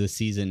 episodes this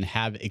season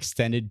have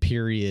extended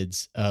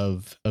periods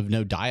of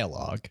no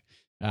dialogue.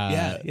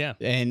 Yeah,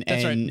 and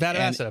that's right. That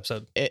acid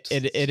episode.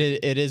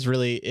 It is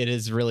really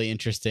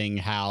interesting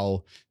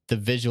how the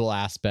visual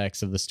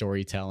aspects of the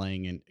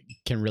storytelling and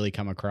can really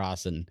come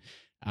across, and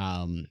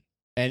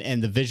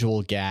the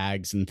visual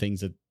gags and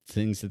things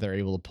that they're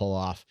able to pull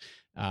off,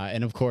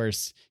 and of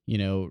course,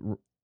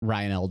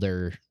 Ryan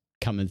Elder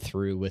coming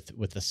through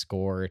with the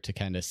score to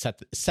kind of set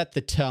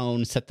the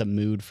tone, set the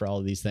mood for all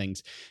of these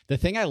things. The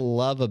thing I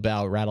love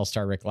about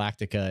Rattlestar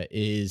Galactica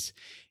is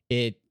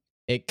it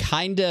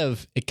kind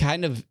of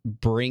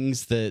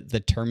brings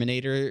the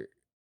Terminator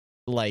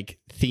like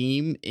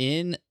theme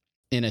in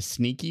in a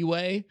sneaky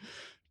way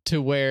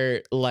to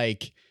where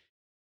like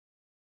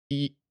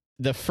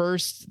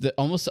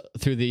almost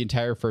through the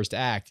entire first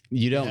act,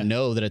 you don't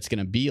know that it's going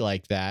to be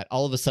like that.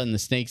 All of a sudden the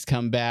snakes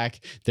come back.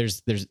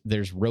 There's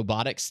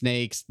robotic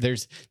snakes.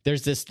 There's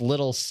this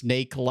little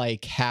snake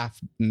like half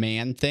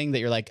man thing that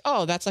you're like,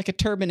 oh, that's like a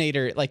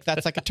Terminator. Like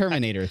that's like a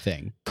Terminator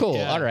thing. Cool.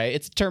 Yeah. All right.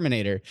 It's a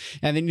Terminator.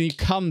 And then you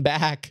come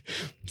back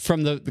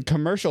from the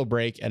commercial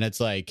break and it's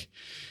like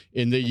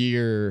in the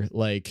year,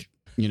 like,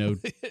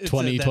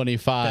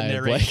 2025. The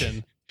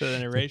narration. The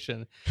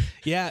narration.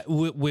 Yeah.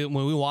 When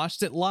we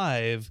watched it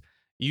live,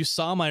 you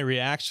saw my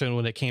reaction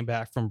when it came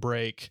back from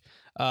break.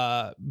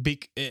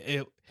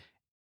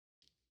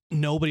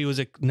 Nobody was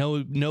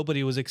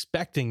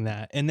expecting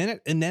that, and then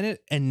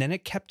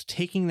it kept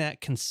taking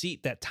that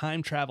conceit, that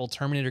time travel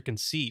Terminator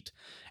conceit,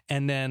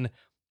 and then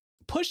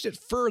pushed it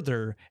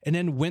further, and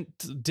then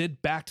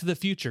did Back to the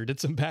Future,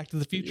 did some Back to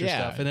the Future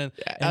stuff,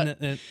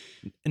 and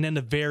then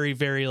the very,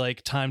 very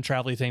like time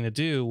traveling thing to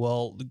do.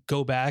 Well,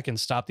 go back and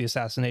stop the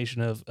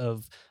assassination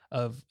of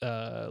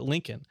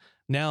Lincoln.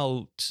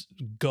 Now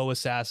go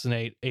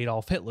assassinate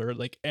Adolf Hitler,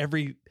 like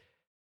every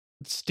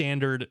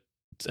standard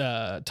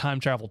time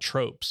travel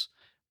tropes.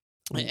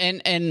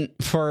 And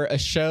for a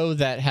show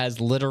that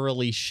has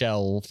literally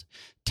shelved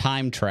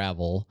time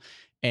travel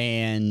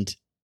and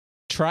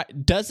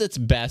does its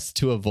best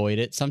to avoid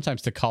it,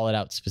 sometimes to call it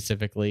out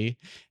specifically,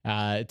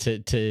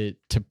 to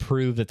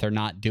prove that they're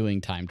not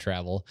doing time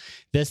travel.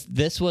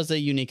 This was a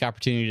unique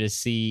opportunity to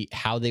see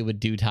how they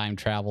would do time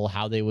travel,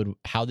 how they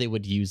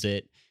would use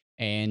it,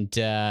 and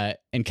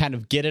kind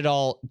of get it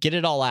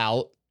all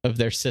out of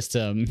their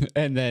system,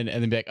 and then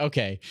be like,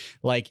 okay,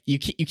 like you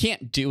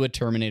can't do a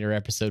Terminator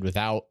episode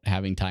without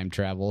having time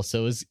travel.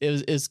 So it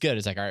was good.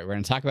 It's like, all right, we're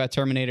gonna talk about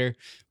Terminator.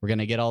 We're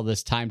gonna get all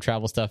this time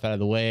travel stuff out of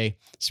the way,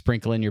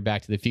 sprinkle in your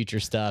Back to the Future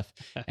stuff,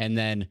 and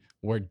then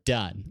we're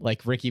done.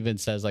 Like Rick even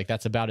says, like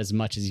that's about as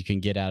much as you can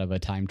get out of a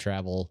time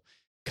travel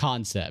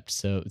concept.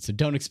 So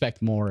don't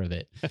expect more of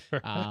it.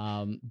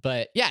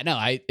 But yeah, no,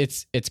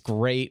 it's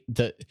great.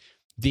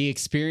 The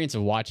experience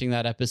of watching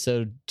that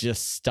episode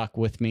just stuck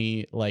with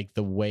me, like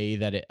the way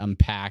that it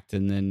unpacked,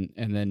 and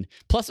then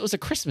plus it was a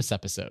Christmas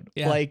episode.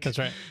 Yeah, like that's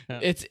right. Yeah.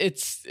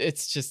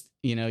 It's just,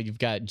 you've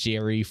got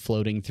Jerry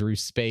floating through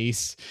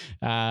space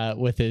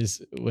with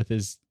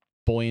his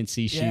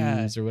buoyancy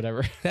shoes or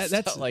whatever. That's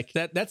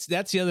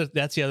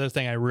the other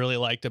thing I really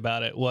liked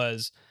about it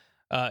was,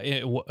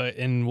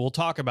 and we'll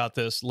talk about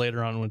this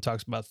later on when it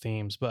talks about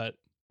themes, but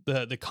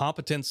the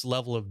competence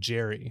level of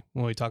Jerry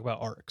when we talk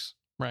about arcs.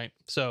 Right.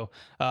 So,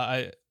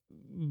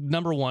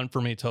 number one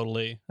for me,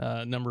 totally.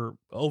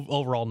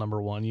 Overall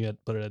number one. You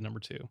had put it at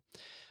number two.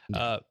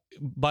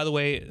 By the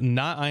way,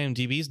 not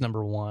IMDb's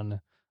number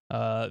one.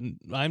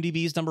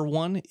 IMDb's number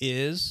one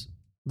is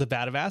the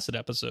Vat of Acid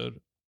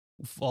episode,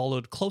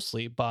 followed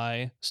closely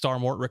by Star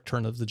Mort,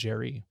 Return of the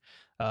Jerry.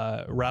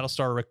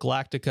 Rattlestar Rick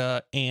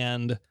Galactica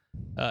and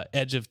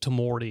Edge of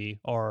Tomorty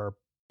are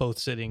both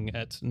sitting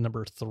at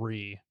number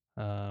 3,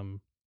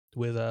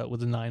 with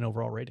a 9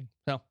 overall rating.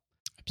 So.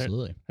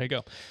 Absolutely. There you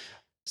go.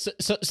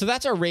 So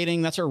that's our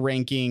rating. That's our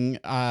ranking.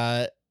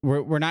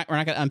 We're not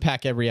going to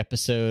unpack every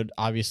episode.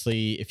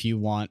 Obviously, if you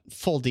want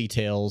full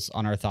details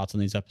on our thoughts on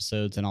these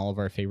episodes and all of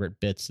our favorite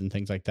bits and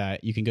things like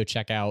that, you can go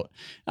check out,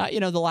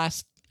 the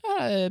last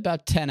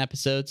about 10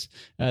 episodes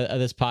of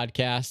this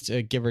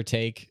podcast, give or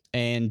take,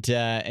 and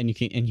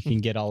you can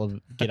get all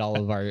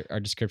of our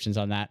descriptions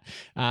on that.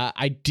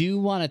 I do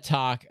want to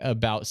talk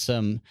about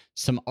some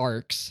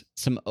arcs,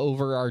 some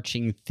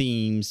overarching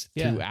themes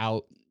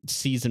throughout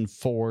season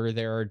 4.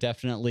 There are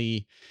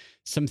definitely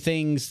some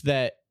things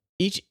that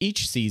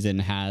each season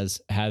has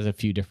a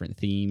few different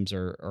themes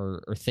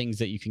or things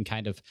that you can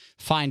kind of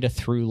find a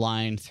through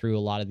line through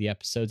a lot of the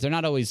episodes. They're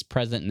not always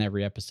present in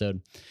every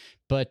episode,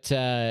 but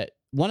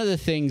one of the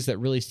things that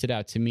really stood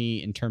out to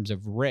me in terms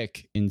of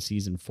Rick in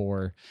season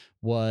 4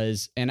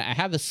 was, and I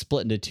have this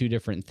split into 2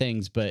 different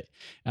things, but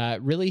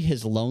really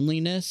his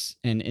loneliness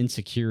and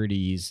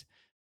insecurities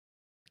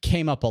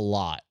came up a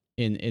lot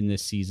in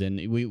this season.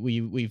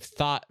 We've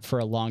thought for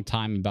a long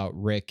time about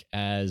Rick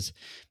as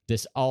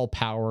this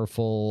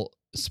all-powerful,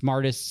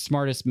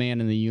 smartest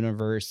man in the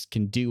universe,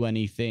 can do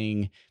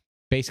anything,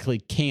 basically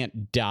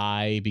can't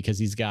die because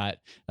he's got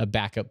a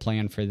backup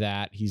plan for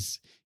that. He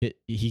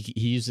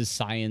uses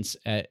science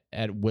at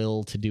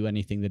will to do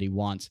anything that he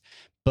wants,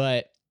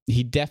 but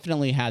he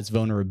definitely has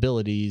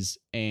vulnerabilities,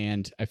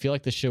 and I feel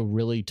like the show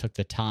really took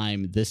the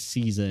time this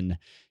season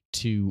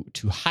to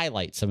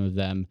highlight some of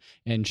them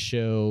and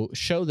show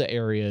the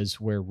areas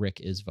where Rick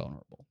is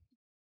vulnerable.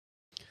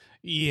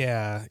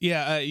 Yeah.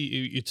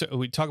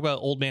 We talk about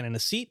Old Man in a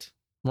Seat,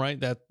 right?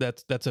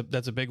 That's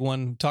a big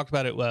one. We talked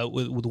about it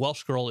with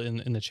Welsh Girl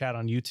in the chat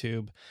on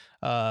YouTube.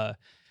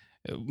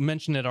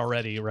 Mentioned it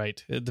already,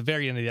 right? At the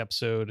very end of the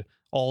episode,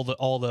 all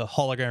the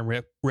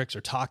hologram Ricks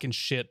are talking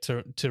shit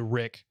to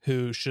Rick,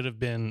 who should have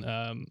been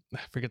I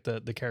forget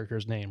the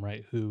character's name,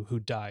 right?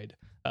 Who died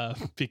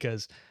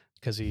because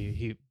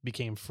he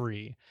became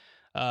free.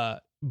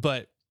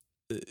 But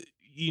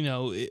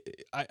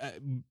I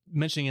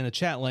mentioning in the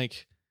chat,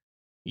 like,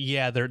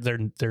 yeah, they're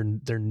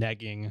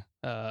negging.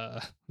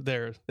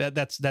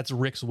 That's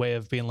Rick's way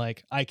of being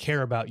like, I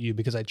care about you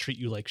because I treat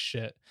you like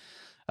shit.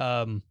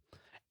 And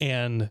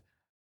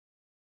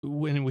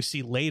when we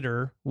see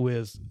later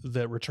with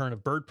the return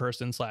of Bird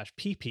Person /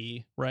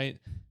 PP, right?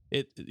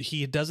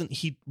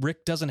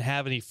 Rick doesn't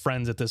have any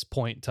friends at this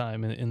point in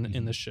time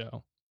in the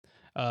show.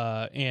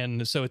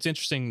 And so it's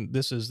interesting.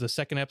 This is the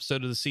second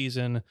episode of the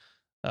season.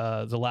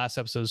 The last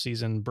episode of the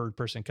season, Bird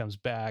Person comes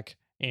back,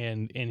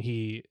 and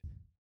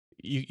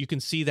you can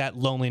see that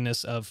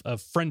loneliness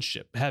of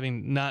friendship,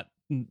 having not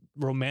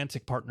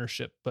romantic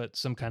partnership, but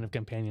some kind of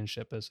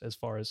companionship as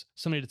far as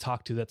somebody to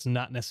talk to that's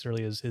not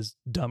necessarily his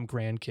dumb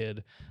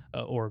grandkid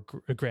or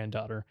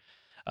granddaughter.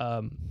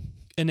 And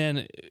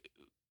then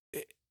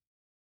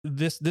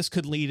this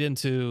could lead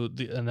into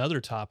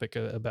another topic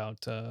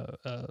about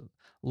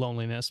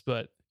loneliness,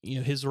 but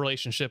his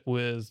relationship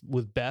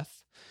with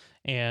Beth,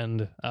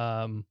 and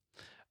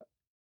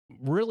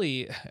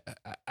really,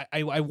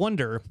 I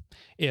wonder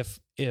if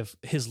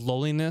his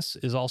loneliness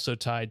is also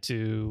tied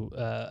to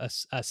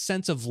a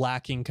sense of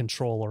lacking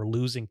control or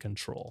losing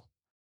control.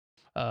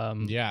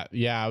 Yeah.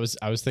 I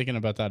was thinking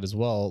about that as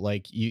well.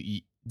 Like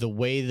the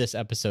way this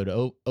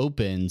episode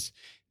opens,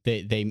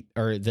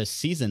 the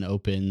season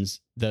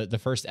opens, the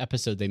first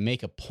episode, they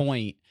make a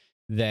point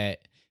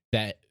that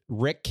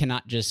Rick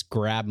cannot just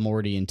grab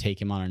Morty and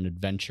take him on an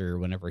adventure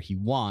whenever he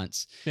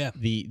wants. Yeah.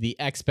 The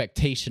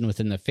expectation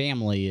within the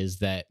family is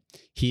that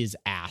he is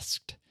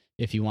asked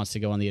if he wants to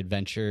go on the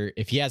adventure,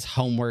 if he has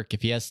homework,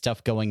 if he has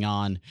stuff going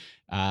on.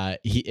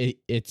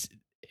 It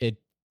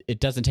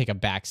doesn't take a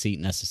backseat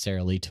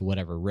necessarily to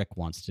whatever Rick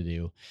wants to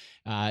do.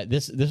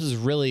 This is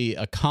really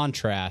a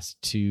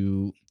contrast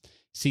to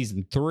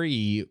season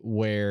 3,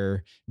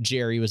 where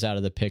Jerry was out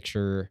of the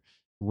picture.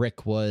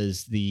 Rick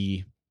was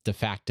the de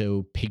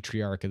facto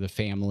patriarch of the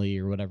family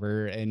or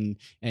whatever, and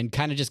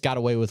kind of just got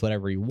away with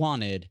whatever he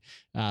wanted.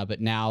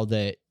 But now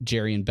that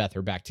Jerry and Beth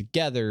are back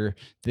together,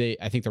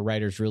 I think the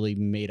writers really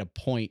made a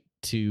point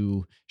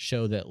to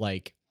show that,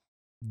 like,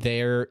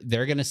 they're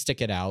going to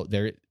stick it out.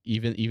 They're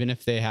even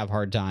if they have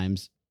hard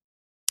times.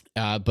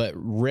 But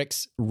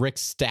Rick's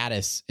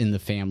status in the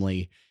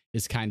family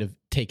is kind of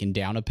taken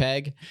down a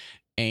peg.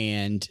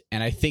 And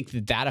I think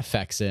that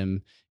affects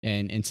him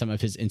and some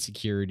of his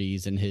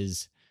insecurities and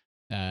his,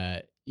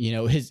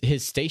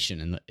 his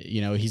station. And,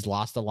 he's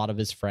lost a lot of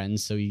his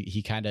friends. So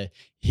he kind of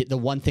the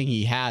one thing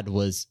he had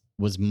was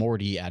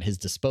Morty at his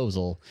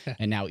disposal.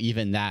 And now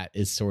even that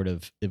is sort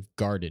of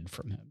guarded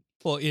from him.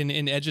 Well,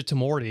 in Edge of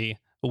Tomorty,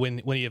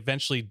 when he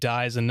eventually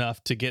dies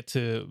enough to get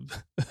to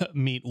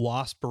meet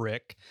Wasp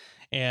Rick,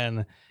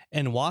 and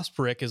Wasp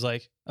Rick is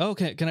like, oh,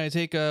 can I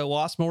take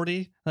Wasp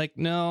Morty? Like,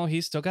 no,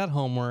 he's still got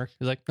homework.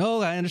 He's like,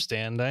 oh, I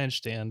understand.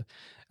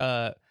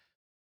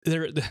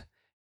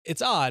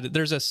 It's odd.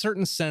 There's a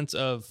certain sense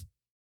of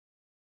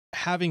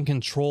having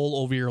control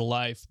over your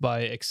life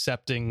by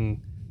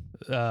accepting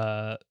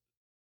that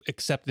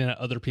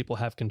other people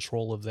have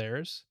control of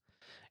theirs.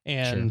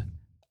 And sure.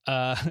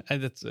 I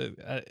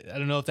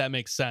don't know if that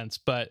makes sense,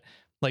 but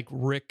like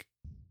Rick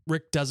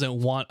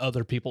doesn't want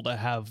other people to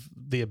have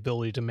the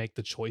ability to make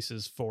the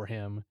choices for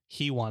him.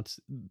 He wants,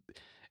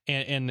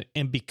 and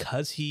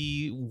because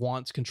he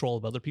wants control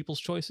of other people's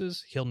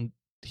choices,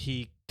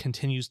 he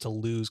continues to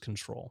lose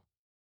control.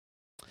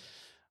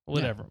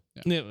 Whatever.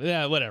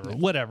 Yeah,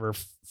 whatever.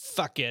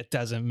 Fuck it.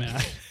 Doesn't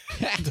matter.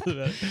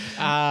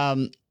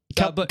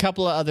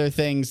 Couple of other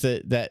things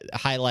that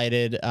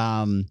highlighted,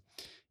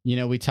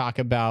 we talk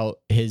about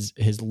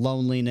his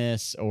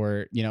loneliness,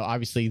 or,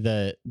 obviously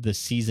the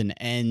season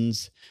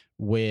ends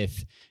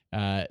with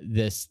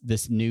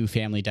this new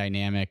family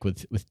dynamic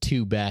with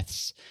two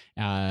Beths,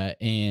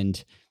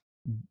 and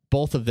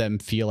both of them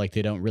feel like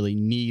they don't really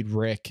need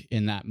Rick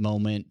in that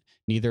moment.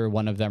 Neither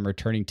one of them are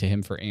turning to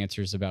him for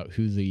answers about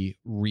who the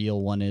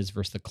real one is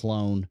versus the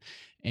clone.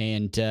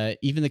 And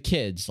even the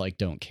kids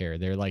don't care.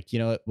 They're like,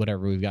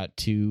 whatever, we've got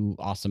two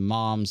awesome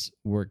moms,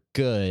 we're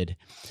good.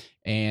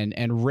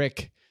 And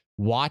Rick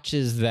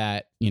watches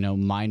that,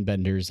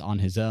 Mindbenders on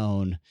his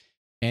own,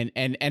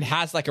 and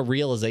has like a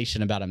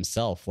realization about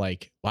himself,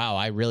 like, wow,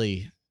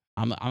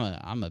 I'm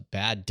a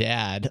bad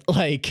dad.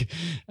 Like,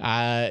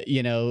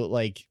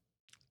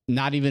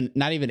 not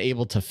even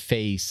able to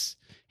face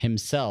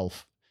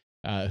himself,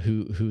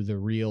 who the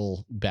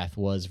real Beth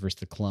was versus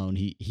the clone.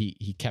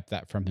 He kept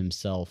that from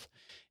himself.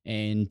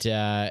 And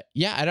I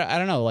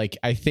don't know. Like,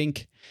 I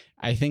think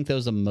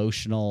those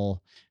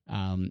emotional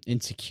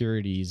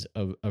insecurities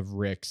of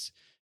Rick's,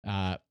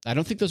 I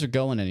don't think those are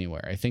going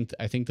anywhere. I think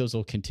those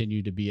will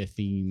continue to be a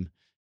theme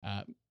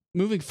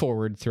moving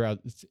forward throughout.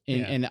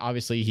 And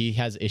obviously he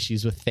has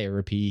issues with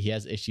therapy. He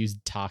has issues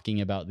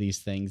talking about these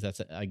things. That's,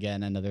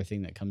 again, another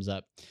thing that comes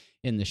up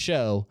in the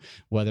show,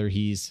 whether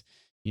he's,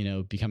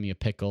 becoming a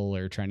pickle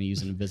or trying to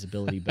use an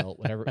invisibility belt,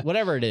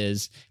 whatever it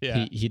is.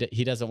 Yeah.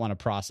 He doesn't want to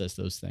process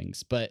those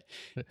things. But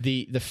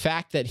the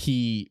fact that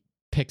he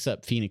picks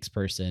up Phoenix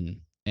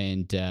Person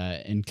and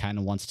kind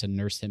of wants to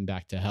nurse him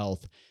back to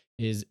health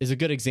is a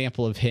good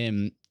example of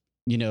him,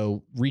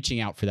 reaching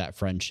out for that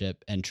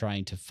friendship and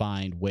trying to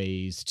find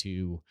ways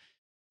to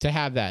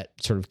have that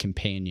sort of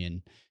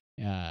companion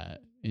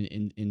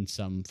in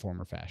some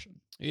form or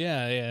fashion.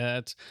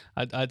 Yeah,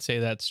 I'd say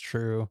that's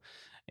true.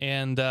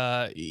 And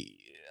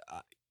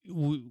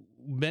we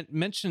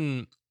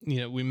mentioned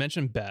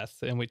Beth,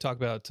 and we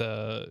talked about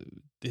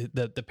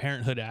the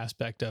parenthood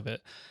aspect of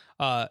it.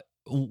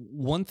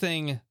 One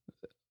thing,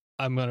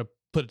 I'm going to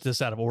put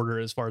this out of order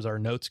as far as our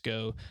notes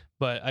go,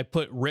 but I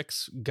put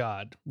Rick's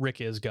God.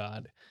 Rick is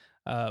God,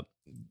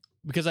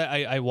 because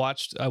I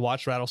watched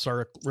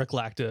Rattlestar Rick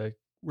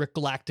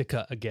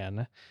Galactica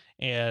again,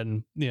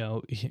 and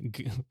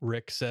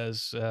Rick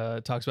talks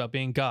about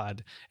being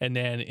God, and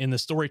then in the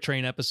Story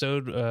Train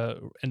episode,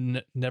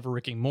 and Never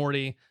Ricking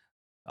Morty,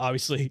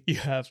 obviously you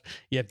have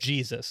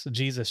Jesus.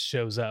 Jesus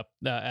shows up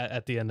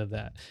at the end of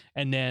that,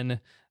 and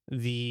then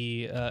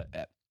the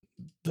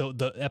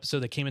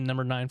episode that came in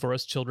number 9 for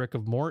us, Childrick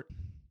of Mort,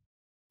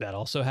 that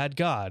also had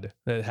God.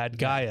 That had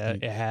Gaia.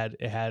 It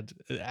had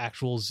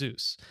actual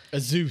Zeus. A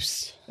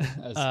Zeus.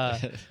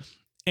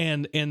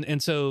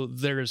 And so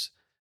there's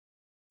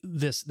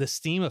this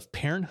theme of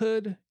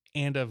parenthood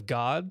and of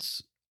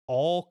gods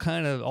all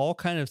kind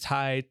of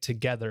tied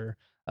together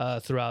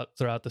throughout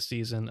the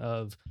season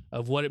of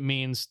what it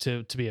means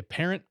to be a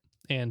parent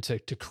and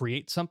to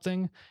create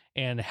something,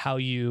 and how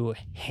you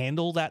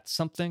handle that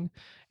something.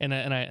 And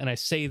I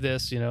say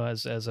this,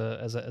 as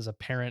a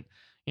parent,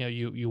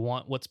 you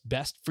want what's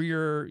best for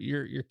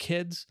your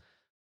kids,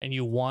 and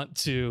you want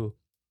to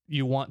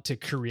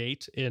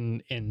create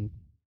and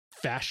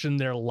fashion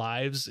their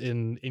lives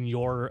in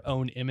your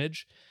own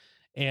image.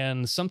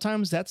 And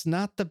sometimes that's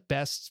not the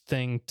best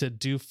thing to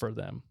do for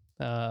them.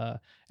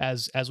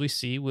 As we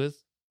see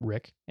with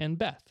Rick and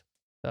Beth.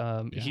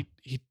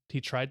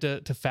 He tried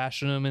to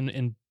fashion them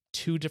in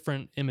 2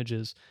 different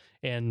images,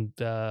 and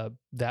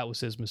that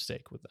was his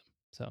mistake with them.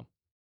 So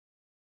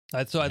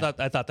I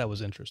thought that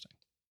was interesting.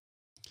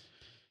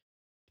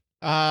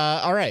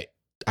 All right.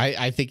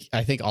 I think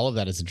all of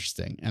that is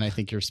interesting, and I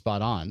think you're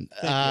spot on.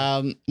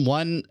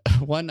 One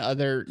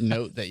other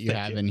note that you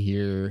have in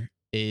here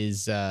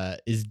is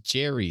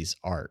Jerry's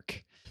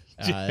arc,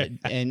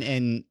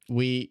 and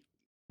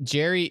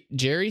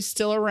Jerry's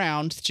still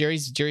around.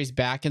 Jerry's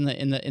back in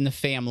the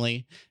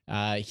family.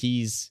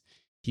 He's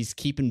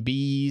keeping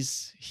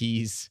bees.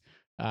 He's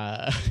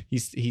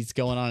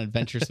going on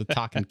adventures with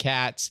talking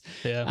cats.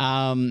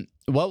 Yeah.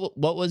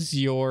 What was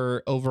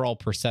your overall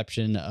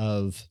perception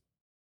of?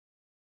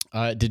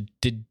 Do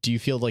you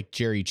feel like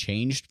Jerry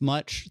changed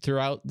much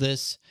throughout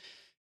this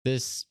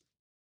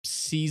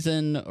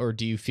season, or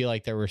do you feel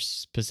like there were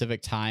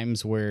specific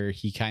times where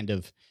he kind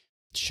of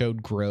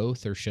showed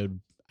growth or showed,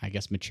 I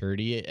guess,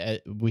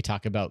 maturity? We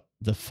talk about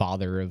the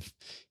father of,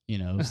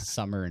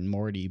 Summer and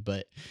Morty,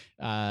 but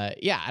I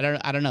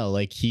don't know.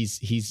 Like he's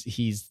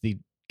the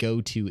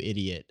go-to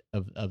idiot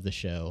of the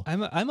show.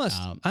 I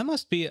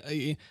must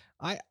be.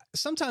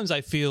 Sometimes I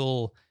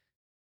feel.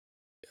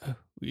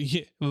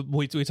 We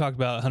talked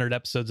about 100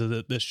 episodes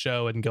of this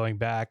show and going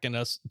back and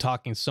us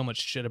talking so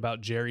much shit about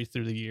Jerry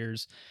through the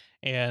years,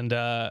 and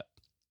I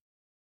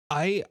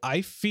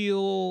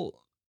feel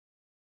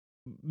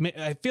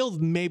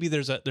maybe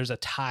there's a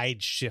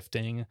tide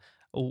shifting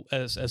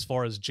as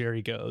far as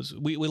Jerry goes.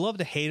 We love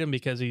to hate him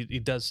because he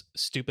does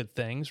stupid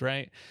things,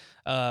 right?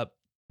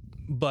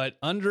 But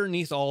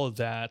underneath all of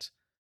that,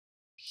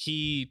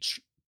 he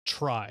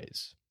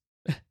tries.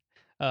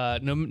 No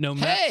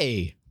matter.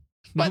 Hey.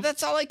 But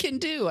that's all I can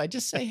do. I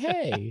just say,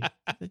 hey.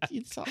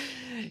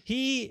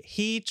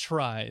 He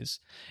tries.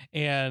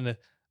 And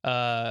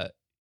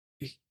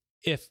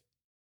if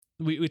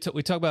we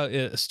talk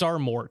about Star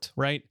Mort,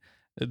 right?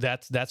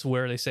 That's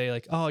where they say,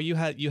 like, oh, you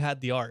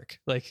had the arc.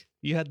 Like,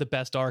 you had the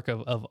best arc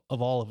of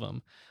all of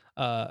them.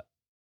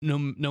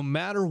 No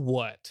matter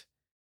what,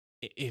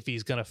 if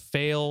he's going to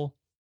fail,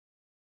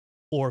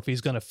 or if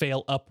he's going to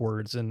fail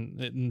upwards, in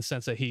the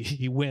sense that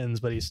he wins,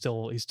 but he's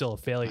still a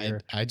failure.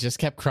 I just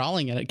kept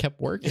crawling and it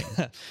kept working.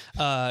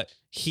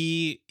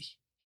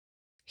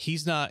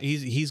 He's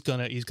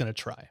gonna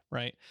try,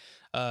 right?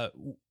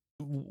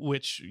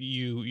 Which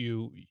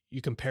you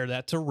compare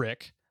that to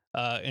Rick,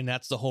 and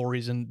that's the whole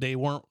reason they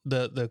weren't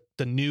the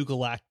new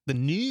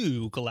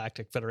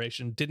Galactic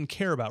Federation didn't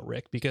care about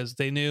Rick, because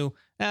they knew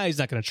he's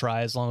not going to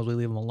try as long as we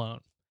leave him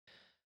alone.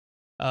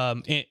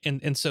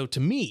 And so to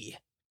me.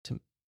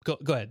 Go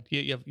ahead.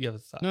 You have a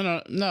thought.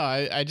 No.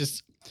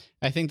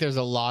 I think there's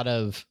a lot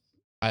of.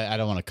 I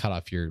don't want to cut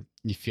off you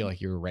feel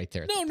like you were right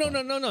there. No.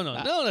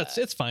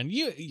 It's fine.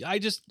 I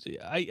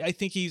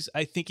think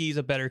he's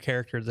a better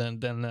character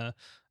than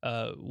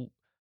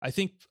I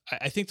think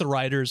the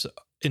writers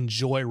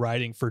enjoy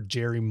writing for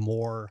Jerry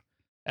more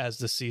as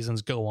the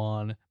seasons go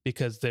on,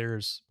 because there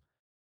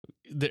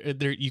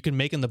you can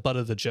make him the butt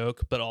of the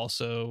joke, but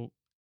also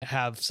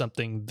have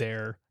something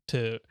there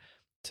to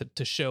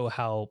show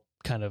how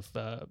kind of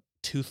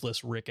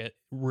toothless Rick it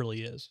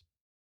really is.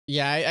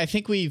 Yeah, I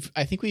think we've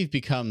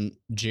become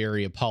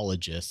Jerry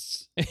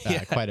apologists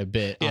quite a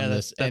bit on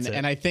this,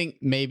 and I think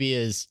maybe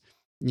as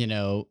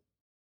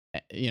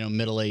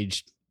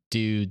middle-aged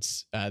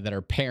dudes that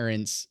are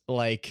parents,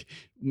 like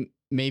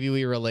maybe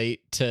we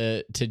relate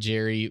to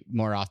Jerry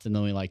more often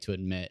than we like to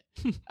admit.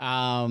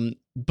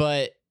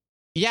 But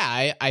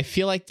yeah, I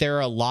feel like there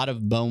are a lot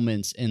of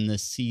moments in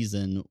this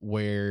season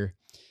where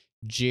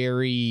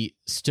Jerry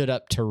stood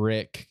up to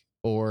Rick,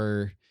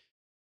 or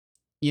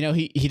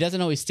he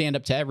doesn't always stand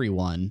up to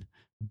everyone,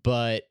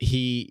 but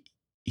he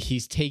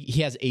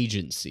has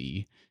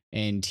agency,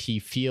 and he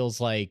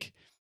feels like,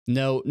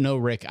 no,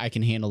 Rick, I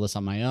can handle this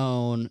on my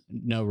own.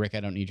 No, Rick,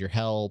 I don't need your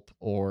help.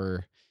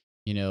 Or,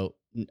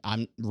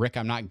 I'm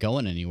not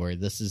going anywhere.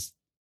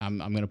 I'm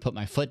going to put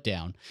my foot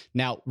down.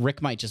 Now,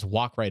 Rick might just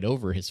walk right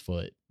over his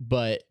foot,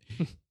 but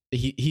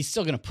he's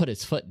still going to put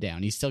his foot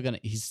down. He's still going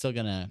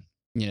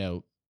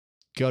to,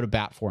 go to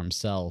bat for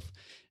himself.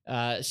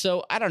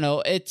 So I don't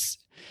know. It's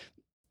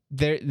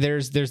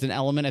there's an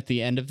element at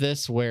the end of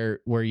this where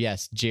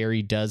yes,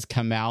 Jerry does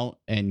come out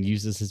and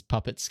uses his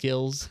puppet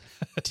skills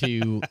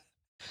to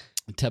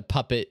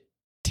puppet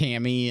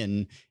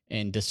Tammy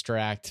and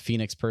distract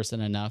Phoenix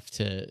Person enough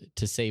to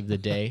save the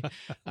day.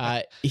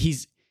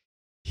 He's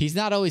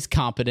not always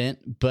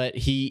competent, but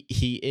he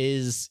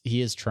is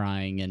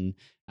trying. And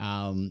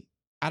I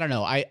don't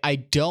know. I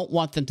don't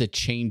want them to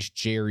change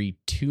Jerry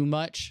too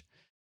much.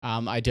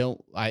 The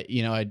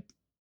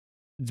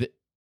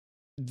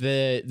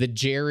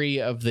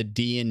Jerry of the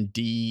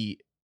D&D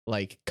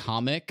like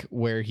comic,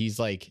 where he's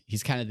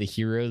kind of the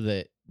hero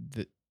that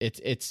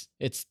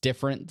it's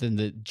different than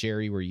the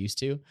Jerry we're used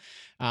to.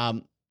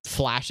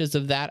 Flashes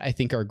of that I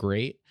think are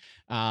great.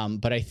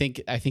 But I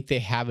think they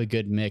have a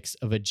good mix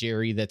of a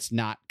Jerry that's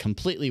not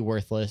completely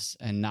worthless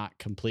and not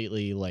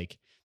completely like,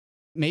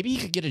 maybe he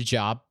could get a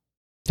job.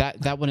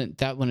 That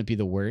wouldn't be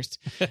the worst.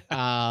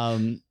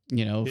 Find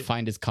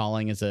his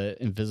calling as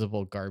a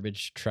invisible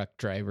garbage truck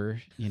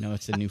driver.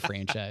 It's a new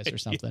franchise or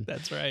something.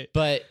 That's right.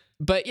 But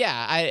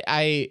yeah,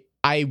 I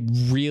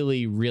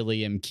really,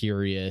 really am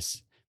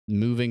curious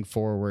moving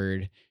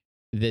forward,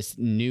 this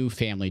new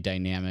family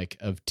dynamic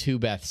of two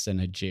Beths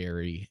and a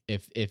Jerry.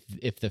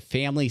 If the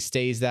family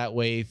stays that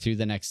way through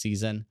the next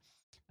season,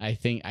 I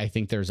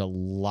think there's a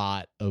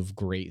lot of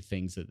great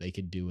things that they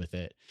could do with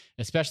it,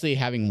 especially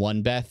having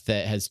one Beth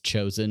that has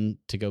chosen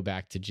to go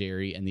back to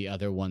Jerry, and the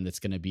other one that's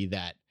going to be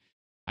that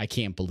I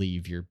can't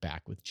believe you're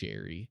back with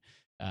Jerry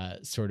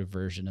sort of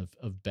version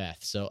of Beth.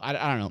 So I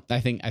don't know.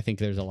 I think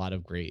there's a lot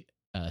of great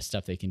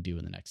stuff they can do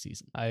in the next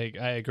season. I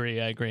agree.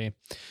 Yeah.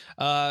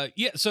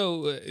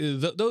 So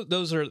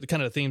those are the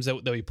kind of themes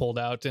that we pulled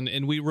out,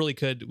 and we really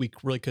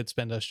could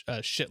spend a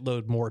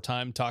shitload more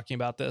time talking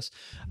about this.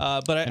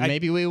 But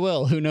maybe we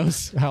will. Who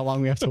knows how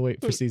long we have to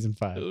wait for season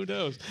 5? Who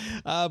knows?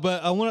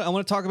 But I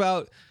want to talk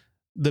about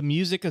the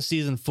music of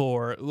season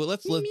 4. Well,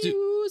 let's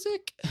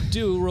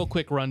do a real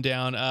quick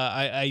rundown.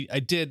 I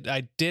did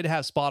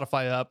have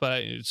Spotify up,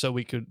 so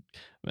we could.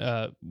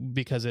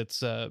 Because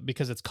it's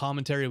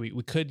commentary,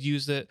 we could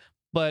use it,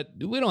 but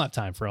we don't have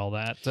time for all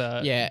that.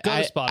 Go to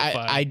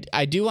Spotify.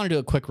 I do want to do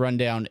a quick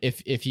rundown.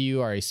 If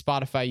you are a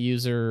Spotify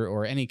user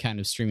or any kind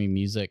of streaming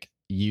music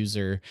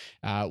user,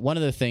 one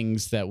of the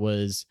things that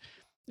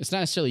it's not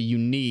necessarily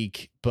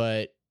unique,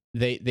 but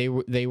they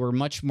were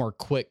much more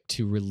quick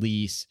to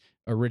release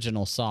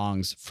original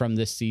songs from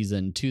this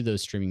season to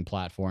those streaming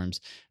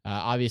platforms.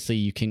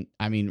 Obviously,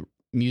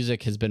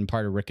 music has been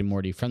part of Rick and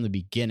Morty from the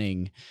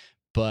beginning.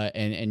 But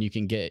and you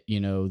can get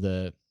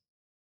the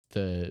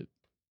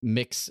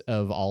mix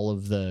of all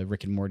of the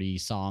Rick and Morty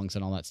songs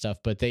and all that stuff,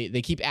 but they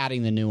keep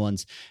adding the new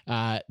ones.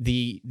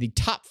 The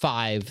top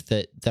 5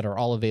 that are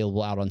all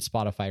available out on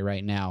Spotify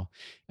right now: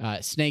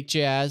 Snake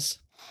Jazz,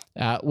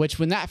 which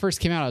when that first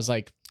came out, I was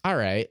like, all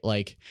right,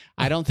 like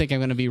I don't think I'm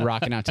going to be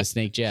rocking out to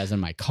Snake Jazz in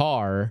my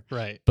car,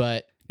 right?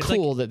 But it's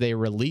cool that they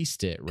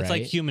released it, right? It's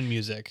like human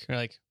music,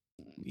 like.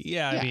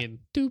 Yeah, I mean,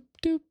 doop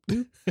doop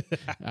doop,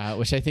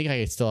 which I think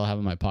I still have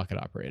in my pocket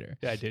operator.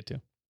 Yeah, I did too.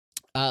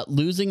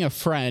 Losing a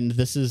friend.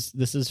 This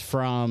is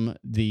from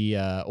the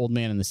Old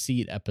Man in the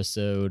Seat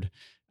episode.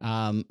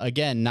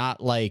 Again,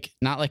 not like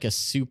a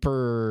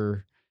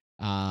super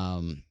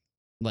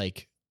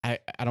like I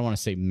don't want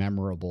to say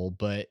memorable,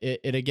 but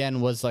it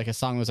again was like a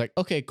song that was like,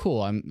 okay,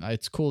 cool.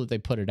 It's cool that they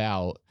put it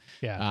out.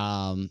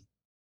 Yeah.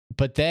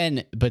 But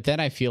then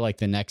I feel like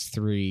the next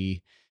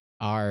 3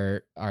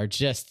 are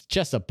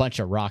just a bunch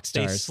of rock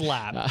stars. They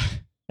slap,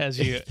 as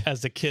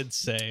the kids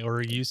say,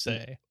 or you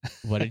say.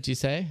 What did you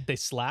say? They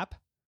slap?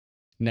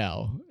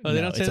 No. Oh,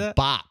 they don't say it's that? a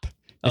bop.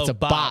 It's a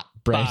bop,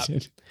 Brendan.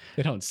 Bop.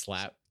 They don't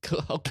slap.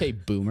 Okay,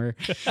 boomer.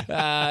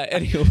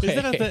 Anyway.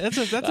 That's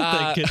a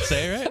thing kids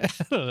say, right?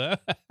 I don't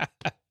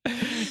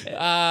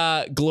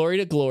know. Glory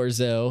to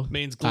Glorzo.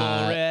 Means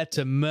glory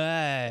to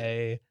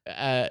me.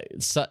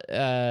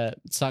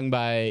 Sung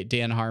by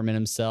Dan Harmon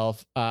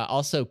himself.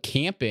 Also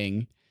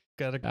Camping.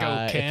 Gotta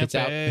go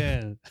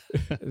camping.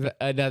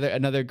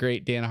 another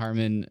great Dan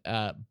Harmon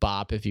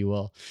bop, if you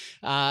will.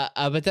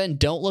 But then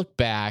Don't Look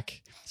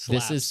Back.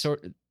 Slaps.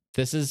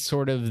 This is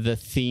sort of the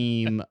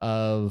theme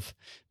of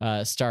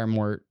Star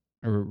Mort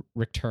or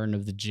Return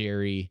of the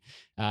Jerry.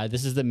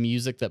 This is the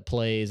music that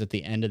plays at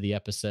the end of the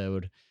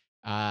episode.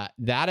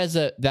 That is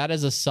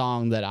a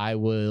song that I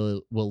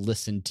will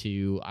listen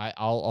to.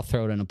 I'll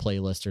throw it in a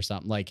playlist or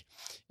something. Like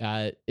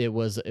it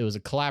was a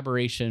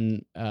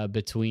collaboration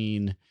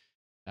between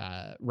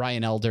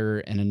Ryan Elder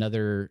and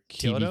another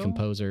Kyoto? TV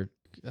composer.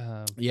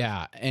 Uh,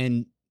 Yeah,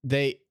 and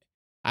I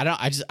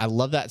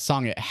love that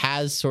song. It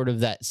has sort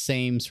of that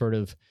same sort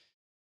of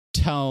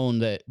tone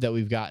that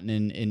we've gotten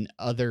in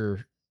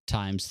other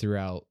times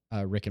throughout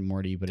Rick and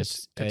Morty, but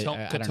it's I don't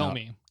know.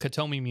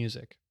 Katomi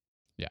music.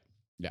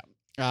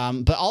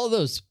 But all of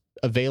those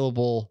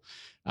available,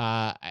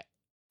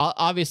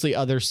 obviously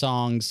other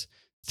songs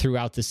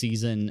throughout the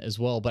season as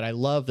well. But I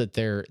love that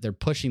they're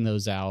pushing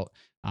those out,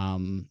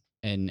 and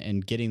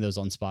getting those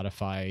on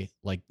Spotify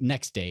like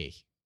next day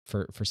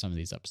for some of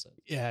these episodes.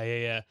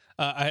 Yeah.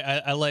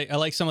 I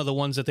like some of the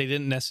ones that they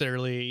didn't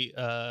necessarily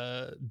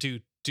do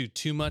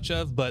too much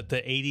of, but the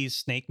 80s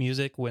Snake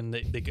music when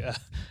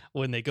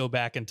they go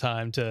back in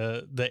time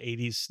to the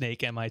 80s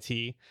Snake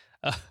MIT.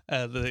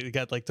 They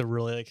got like the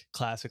really like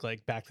classic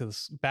like back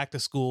to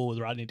school with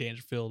Rodney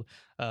Dangerfield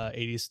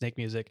 80s Snake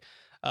music.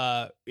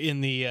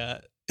 In the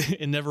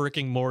in Never Rick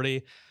and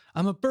Morty,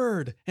 I'm a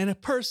bird and a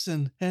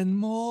person and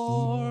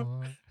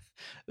more.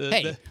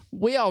 Hey,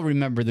 we all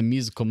remember the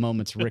musical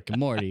moments of Rick and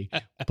Morty,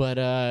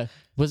 but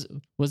was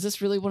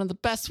this really one of the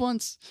best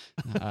ones?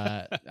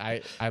 I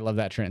love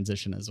that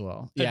transition as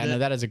well. Yeah, no,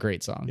 that is a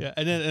great song. Yeah,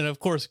 and of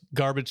course,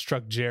 Garbage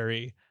Truck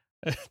Jerry.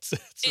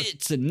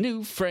 It's a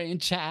new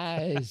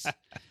franchise.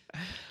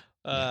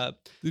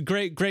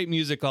 Great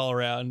music all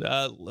around.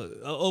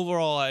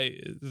 Overall,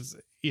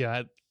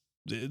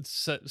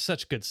 it's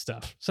such good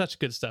stuff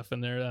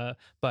in there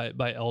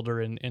by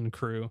Elder and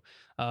crew,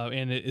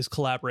 and it is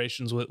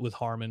collaborations with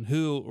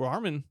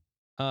Harmon,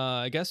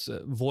 I guess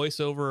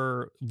voice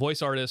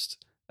artist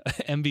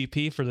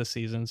MVP for the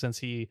season, since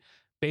he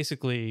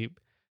basically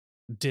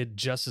did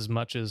just as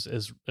much as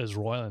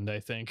Roiland,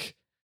 I think.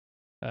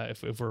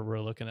 If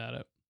we're looking at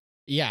it,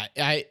 yeah,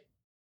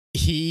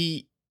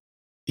 he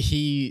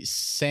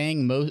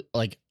sang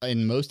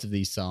in most of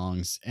these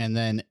songs, and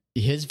then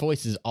his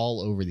voice is all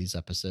over these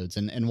episodes.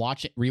 And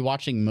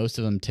rewatching most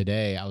of them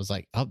today, I was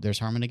like, oh, there's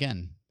Harmon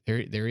again. There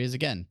he is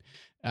again.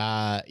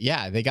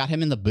 Yeah, they got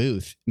him in the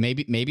booth.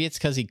 Maybe it's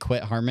because he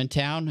quit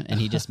Harmontown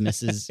and he just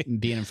misses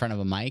being in front of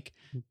a mic.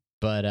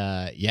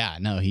 But yeah,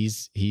 no,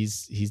 he's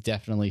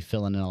definitely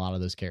filling in a lot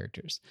of those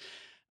characters.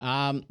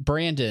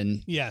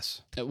 Brandon,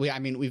 yes,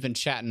 we've been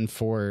chatting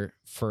for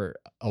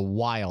a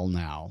while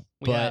now,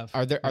 but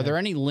are there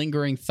any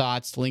lingering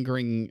thoughts,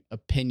 lingering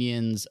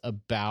opinions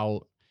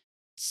about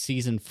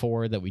season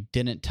 4 that we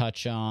didn't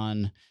touch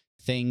on,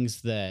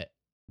 things that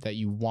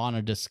you want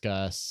to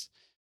discuss?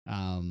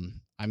 I'm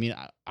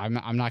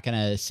not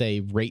going to say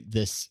rate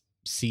this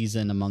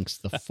season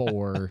amongst the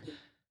 4,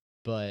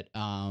 but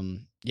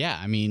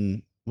yeah,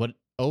 what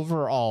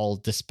overall,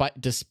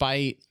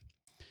 despite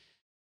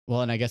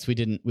well, and I guess we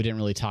didn't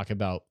really talk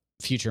about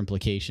future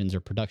implications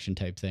or production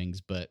type things,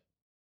 but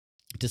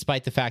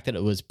despite the fact that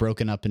it was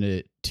broken up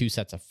into 2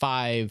 sets of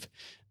 5,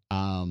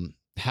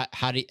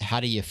 how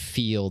do you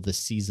feel the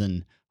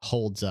season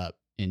holds up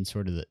in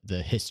sort of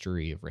the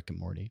history of Rick and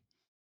Morty?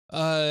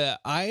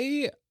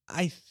 I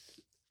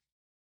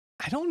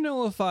don't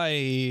know if I'm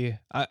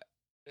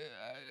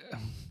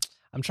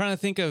trying to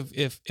think of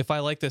if I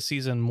like this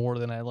season more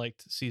than I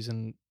liked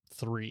season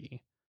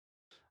 3.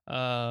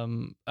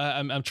 I'm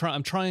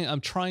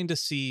trying to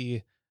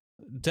see,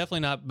 definitely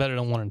not better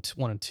than 1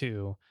 and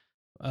 2.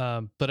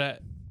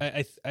 But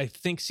I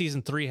think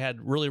season 3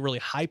 had really, really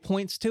high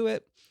points to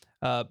it.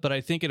 But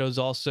I think it was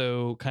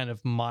also kind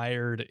of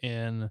mired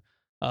in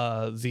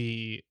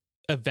the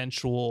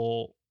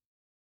eventual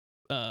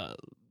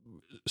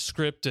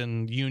script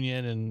and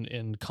union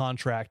and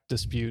contract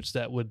disputes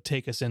that would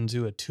take us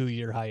into a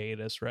 2-year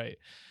hiatus, right?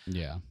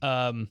 Yeah.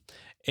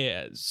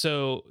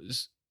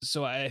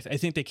 So I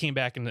think they came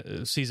back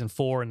in season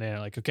 4 and they're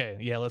like, okay,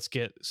 yeah, let's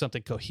get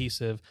something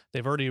cohesive.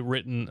 They've already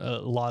written a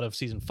lot of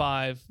season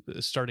 5,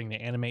 starting to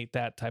animate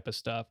that type of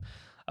stuff.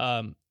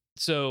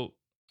 So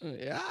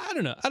I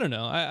don't know.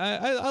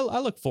 I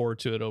look forward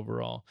to it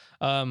overall.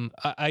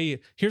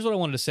 Here's what I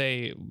wanted to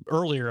say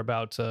earlier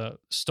about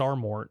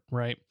Starmort,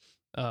 right?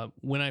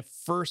 When I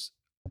first,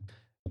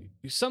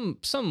 some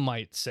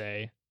might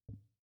say,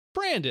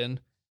 Brandon,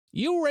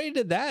 you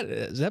rated that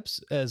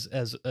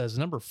as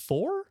number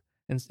 4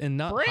 and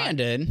not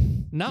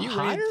Brandon, not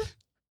higher.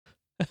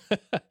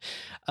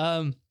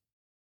 And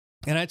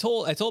I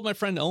told my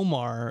friend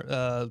Omar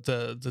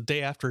the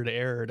day after it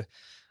aired.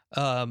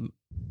 And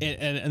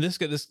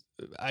this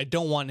I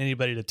don't want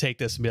anybody to take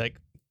this and be like,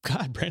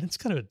 God, Brandon's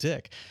kind of a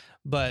dick.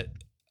 But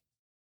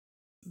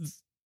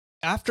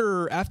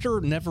after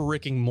Never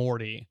Rick and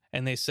Morty,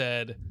 and they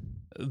said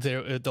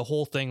the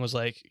whole thing was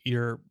like,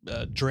 you're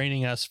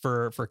draining us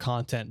for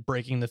content,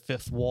 breaking the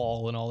 5th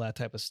wall and all that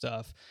type of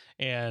stuff.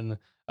 And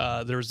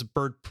there was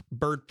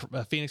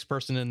a Phoenix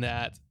person in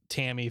that,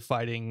 Tammy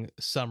fighting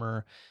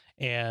Summer,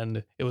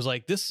 and it was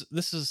like, this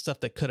is stuff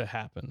that could have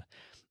happened.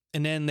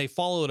 And then they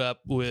followed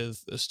up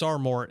with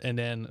Starmort, and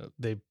then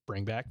they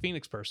bring back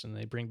Phoenix person,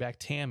 they bring back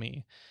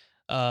Tammy.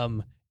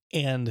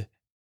 And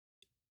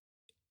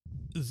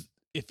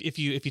if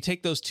you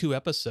take those 2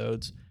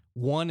 episodes,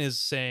 one is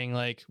saying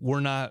like, we're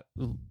not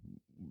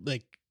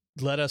like,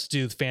 let us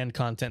do fan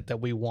content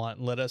that we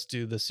want, let us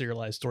do the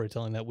serialized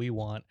storytelling that we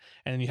want.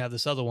 And then you have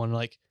this other one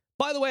like,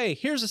 by the way,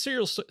 here's a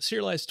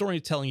serialized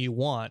storytelling you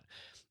want.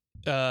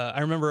 I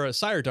remember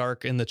Sire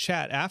Dark in the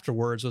chat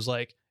afterwards was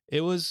like,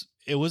 it was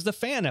the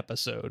fan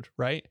episode,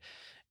 right?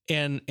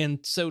 And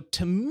so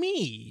to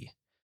me,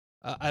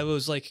 I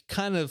was like,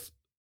 kind of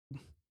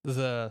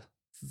the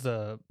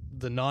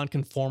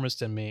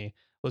nonconformist in me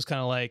was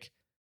kind of like,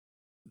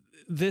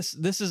 this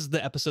is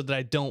the episode that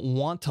I don't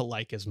want to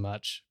like as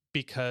much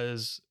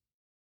because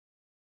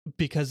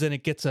then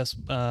it gets us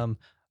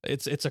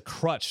it's a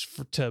crutch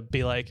to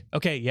be like,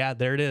 okay, yeah,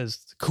 there it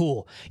is,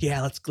 cool,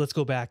 yeah, let's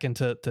go back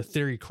into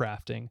theory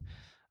crafting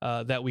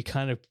that we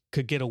kind of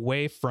could get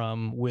away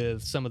from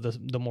with some of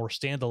the more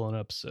standalone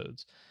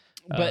episodes.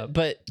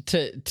 But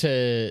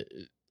to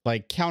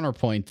like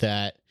counterpoint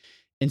that,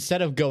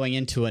 instead of going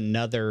into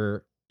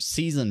another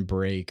season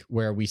break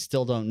where we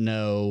still don't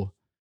know,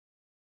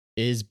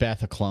 is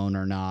Beth a clone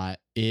or not?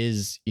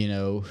 Is, you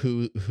know,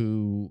 who's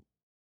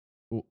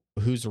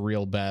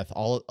real Beth?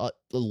 All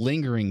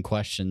lingering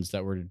questions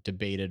that were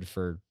debated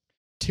for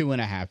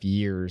 2.5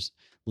 years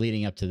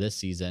leading up to this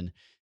season.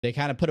 They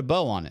kind of put a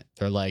bow on it.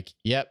 They're like,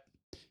 yep,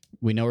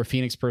 we know where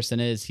Phoenix Person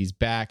is. He's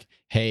back.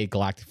 Hey,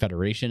 Galactic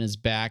Federation is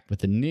back with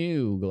the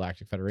new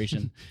Galactic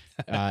Federation.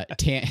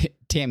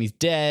 Tammy's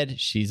dead.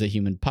 She's a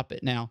human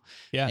puppet now.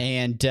 Yeah.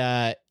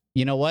 And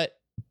you know what?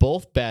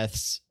 Both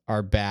Beths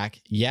are back.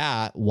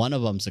 Yeah, one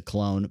of them's a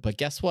clone, but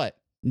guess what?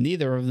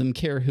 Neither of them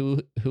care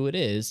who it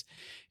is.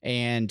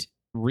 And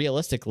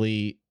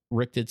realistically,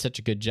 Rick did such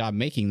a good job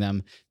making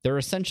them. They're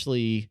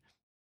essentially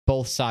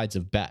both sides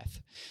of Beth.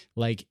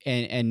 Like,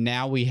 and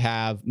now we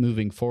have,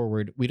 moving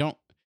forward, we don't,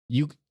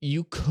 you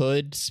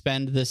could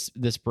spend this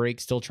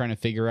break still trying to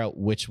figure out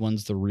which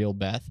one's the real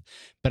Beth,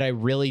 but I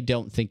really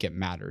don't think it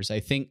matters. I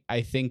think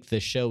the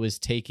show is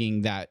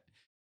taking that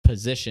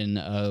position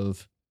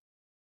of,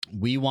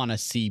 we want to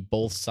see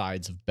both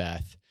sides of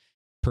Beth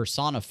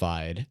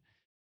personified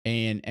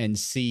and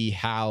see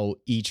how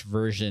each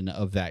version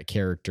of that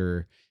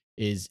character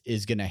is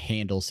going to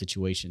handle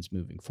situations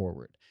moving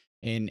forward,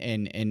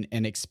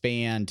 and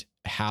expand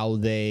how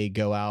they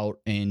go out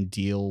and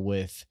deal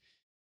with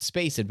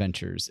space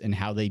adventures and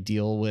how they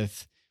deal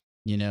with,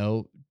 you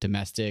know,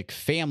 domestic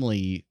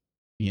family,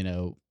 you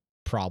know,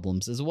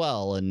 problems as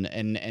well.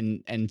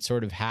 And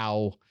sort of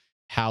how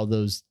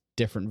those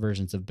different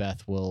versions of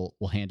Beth will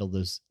handle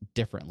those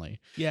differently.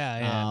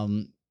 Yeah.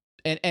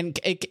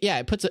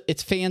 It puts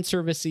it's fan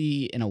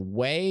servicey in a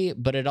way,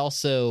 but it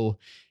also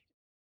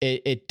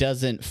it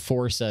doesn't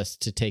force us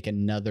to take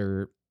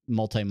another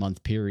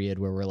multi-month period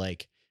where we're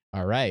like,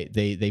 all right,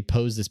 they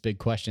pose this big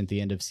question at the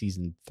end of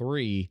season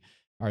 3.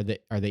 Are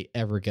they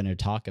ever going to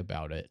talk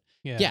about it?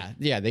 Yeah,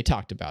 they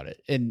talked about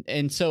it.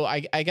 And so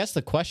I guess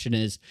the question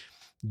is,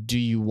 do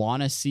you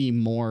want to see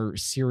more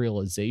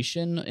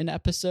serialization in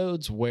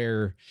episodes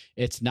where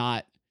it's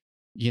not,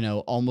 you know,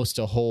 almost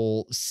a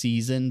whole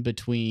season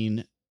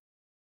between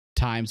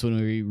times when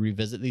we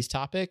revisit these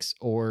topics,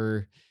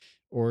 or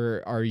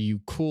are you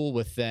cool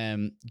with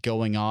them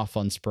going off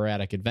on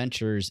sporadic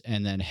adventures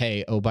and then,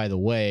 hey, oh, by the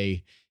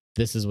way,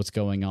 this is what's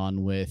going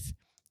on with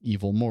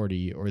Evil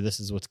Morty, or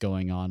this is what's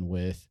going on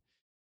with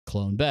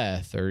Clone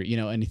Beth, or, you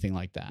know, anything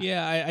like that?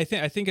 Yeah, I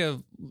think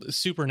of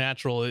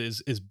Supernatural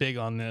is big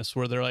on this,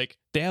 where they're like,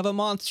 they have a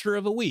monster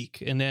of a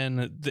week, and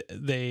then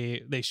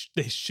they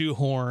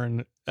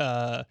shoehorn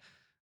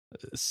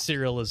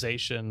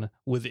serialization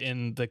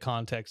within the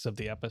context of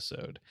the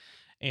episode.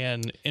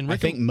 And I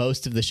think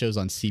most of the shows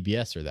on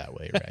CBS are that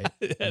way,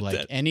 right?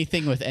 Like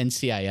anything with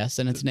NCIS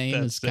in its name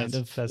is kind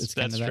of that's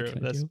true.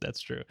 That's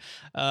true.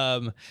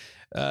 So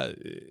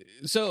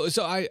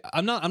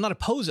I'm not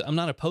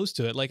opposed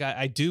to it. Like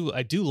I do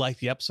like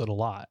the episode a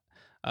lot.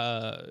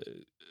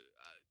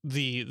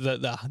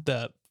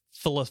 The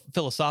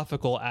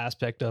philosophical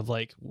aspect of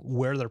like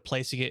where they're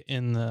placing it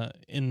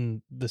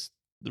in this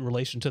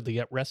relation to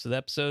the rest of the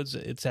episodes.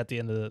 It's at the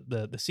end of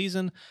the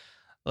season.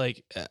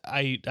 Like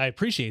I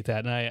appreciate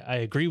that, and I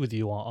agree with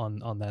you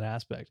on that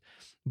aspect.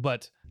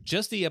 But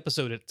just the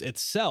episode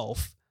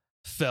itself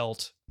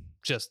felt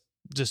just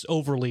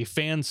overly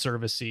fan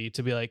servicey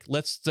to be like,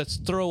 let's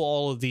throw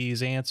all of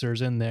these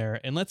answers in there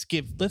and let's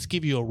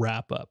give you a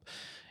wrap up.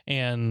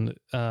 And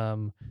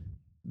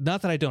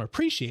not that I don't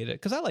appreciate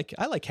it, because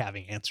I like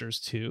having answers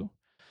too.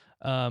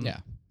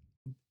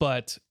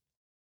 But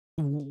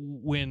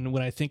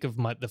when I think of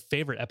the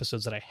favorite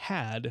episodes that I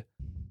had,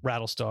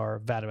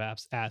 Rattlestar, Vat of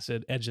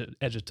Acid, Edge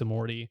of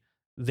Tomorty,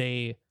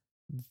 they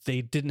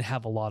didn't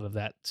have a lot of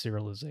that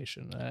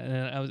serialization,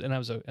 and I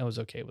was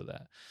okay with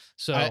that.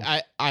 So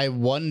I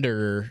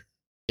wonder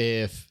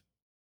if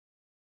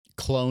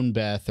Clone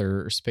Beth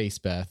or Space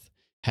Beth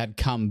had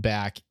come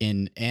back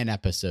in an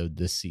episode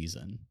this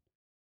season,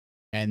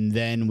 and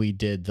then we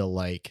did the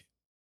like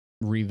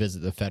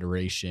revisit the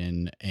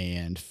Federation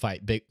and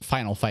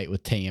final fight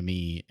with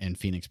Tammy and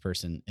Phoenix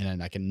Person in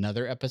like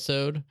another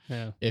episode.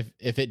 Yeah.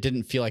 If it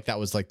didn't feel like that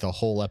was like the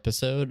whole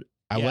episode,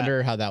 I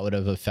wonder how that would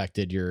have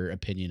affected your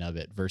opinion of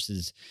it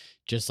versus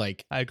just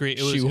like I agree.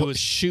 It was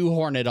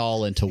shoehorn it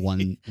all into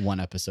one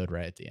episode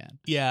right at the end.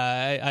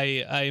 Yeah,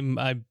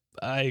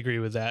 I agree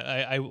with that.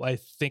 I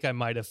think I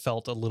might have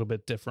felt a little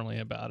bit differently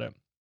about it.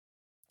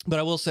 But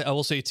I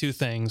will say two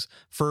things.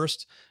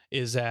 First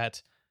is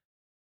that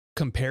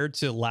compared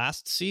to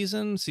last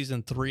season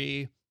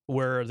 3,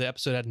 where the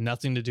episode had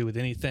nothing to do with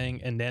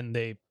anything, and then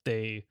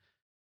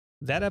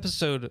that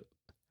episode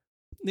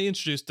they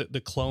introduced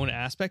the clone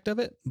aspect of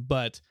it,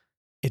 but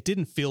it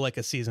didn't feel like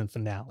a season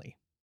finale.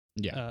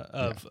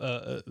 Yeah,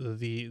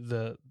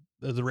 the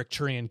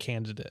Ricturian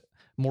candidate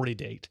Morty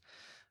date.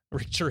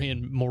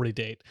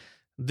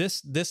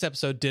 This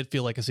episode did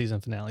feel like a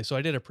season finale, so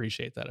I did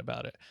appreciate that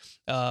about it.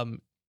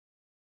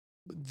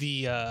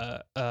 The other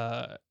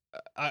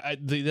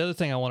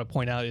thing I want to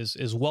point out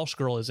is Welsh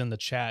Girl is in the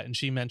chat, and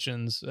she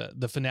mentions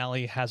the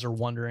finale has her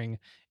wondering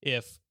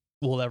if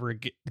we'll ever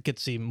get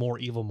to see more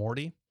Evil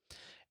Morty.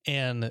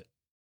 And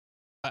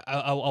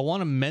I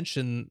want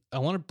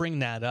to bring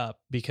that up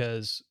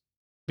because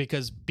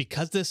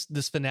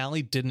this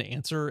finale didn't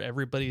answer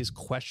everybody's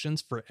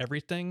questions for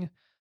everything.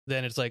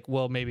 Then it's like,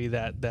 well, maybe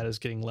that is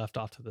getting left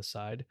off to the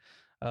side.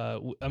 I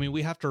mean,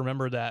 we have to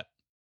remember that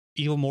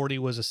Evil Morty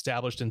was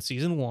established in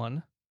season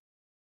 1.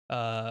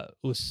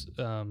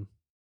 Season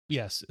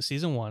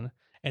 1,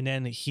 and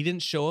then he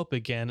didn't show up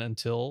again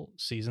until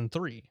season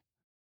 3.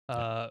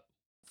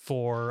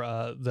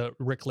 For the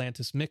Rick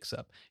Lantis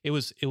mix-up. It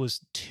was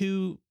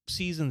 2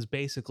 seasons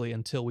basically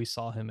until we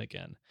saw him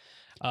again.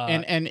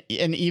 And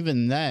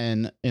even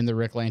then, in the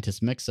Rick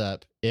Lantis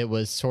mix-up, it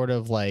was sort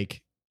of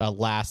like a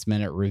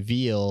last-minute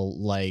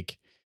reveal. Like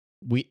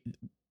we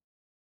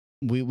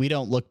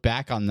don't look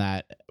back on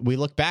that. We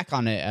look back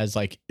on it as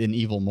like an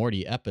Evil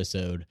Morty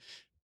episode,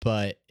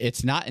 but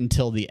it's not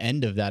until the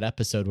end of that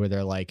episode where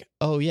they're like,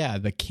 "Oh yeah,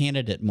 the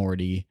candidate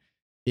Morty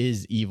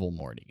is Evil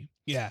Morty."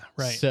 Yeah,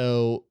 right.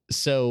 So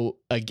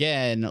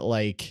again,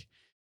 like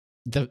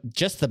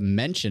the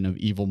mention of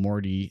Evil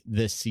Morty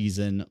this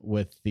season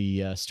with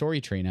the Story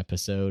Train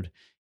episode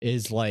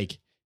is like,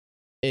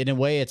 in a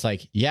way, it's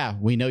like, yeah,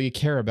 we know you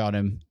care about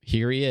him.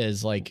 Here he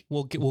is. Like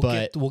we'll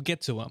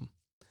get to him,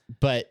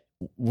 but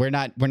we're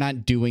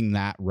not doing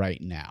that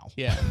right now.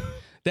 Yeah,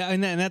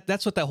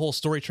 that's what that whole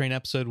Story Train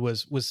episode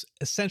was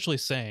essentially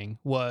saying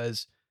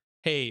was,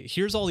 hey,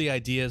 here's all the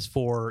ideas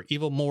for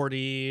Evil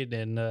Morty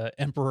and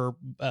Emperor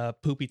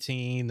Poopy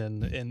Teen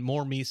and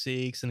more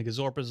Meeseeks and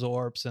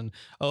Gazorpazorps and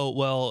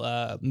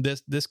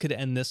this could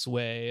end this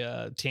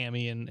way,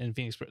 Tammy and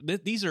Phoenix.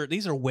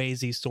 These are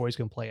ways these stories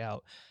can play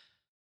out.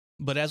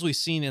 But as we've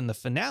seen in the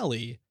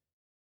finale,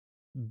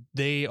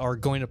 they are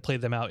going to play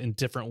them out in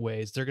different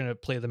ways. They're going to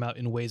play them out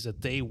in ways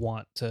that they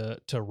want to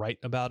write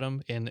about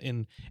them, and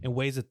in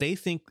ways that they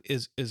think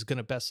is going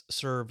to best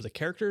serve the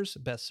characters,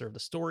 best serve the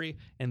story,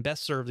 and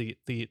best serve the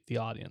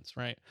audience,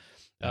 right?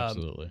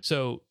 Absolutely.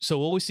 So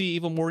will we see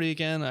Evil Morty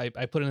again?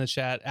 I put in the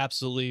chat.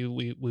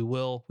 Absolutely, we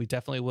will. We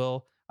definitely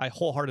will. I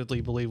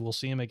wholeheartedly believe we'll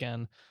see him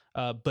again.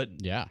 But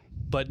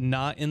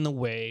not in the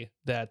way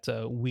that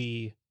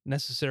we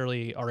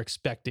necessarily are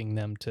expecting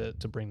them to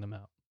bring them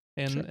out.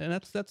 And Sure. and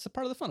that's a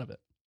part of the fun of it.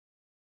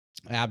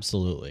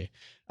 Absolutely.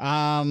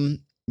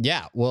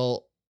 Yeah.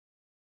 Well,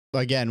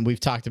 again,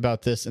 we've talked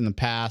about this in the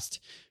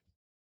past.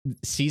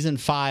 Season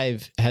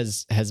 5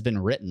 has been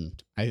written.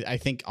 I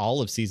think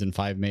all of season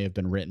 5 may have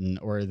been written,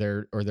 or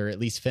they're at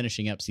least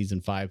finishing up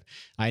season 5.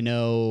 I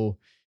know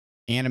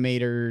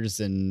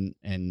animators and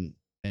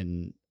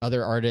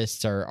other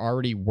artists are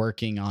already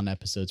working on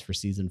episodes for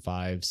season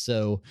 5.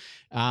 So,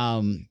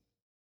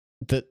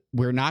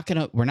 we're not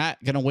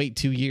gonna wait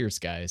 2 years,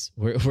 guys.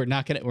 We're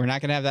not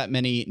gonna have that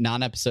many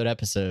non-episode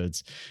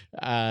episodes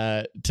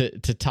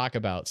to talk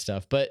about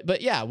stuff.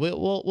 But yeah,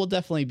 we'll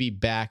definitely be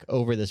back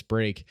over this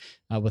break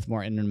with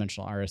more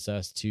interdimensional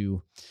RSS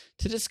to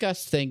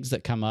discuss things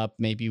that come up.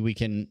 Maybe we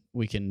can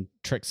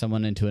trick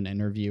someone into an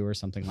interview or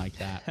something like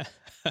that.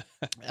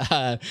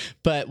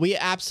 But we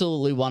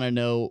absolutely want to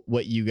know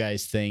what you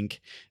guys think.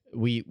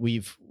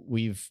 We've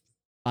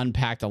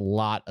unpacked a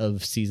lot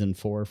of season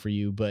 4 for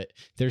you, but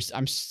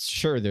I'm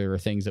sure there are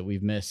things that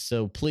we've missed.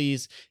 So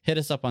please hit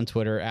us up on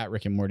Twitter at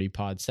Rick and Morty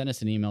Pod. Send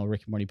us an email,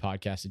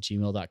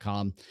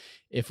 rickandmortypodcast@gmail.com.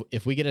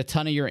 If we get a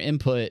ton of your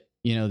input,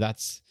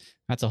 that's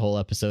a whole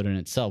episode in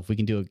itself. We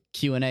can do a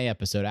Q&A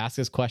episode. Ask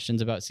us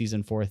questions about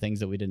season 4,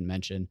 things that we didn't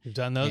mention. We've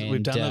done those.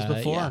 We've done those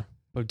before. Yeah.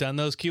 We've done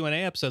those Q&A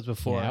episodes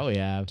before. Yeah, we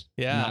have.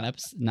 Yeah.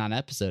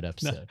 Non-episode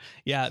episode. No.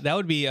 Yeah, that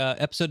would be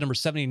episode number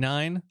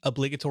 79,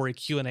 obligatory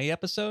Q&A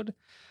episode.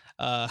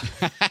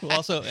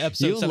 Also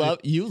episode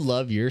you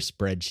love your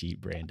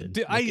spreadsheet, Brandon.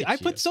 Dude, I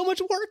put so much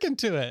work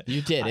into it.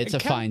 You did. It's a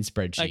fine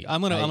spreadsheet.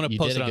 I'm gonna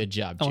post it. A good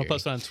job. I'm gonna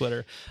post it on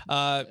Twitter.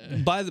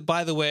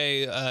 By the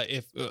way,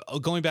 if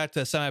going back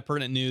to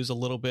semi-pertinent news a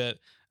little bit,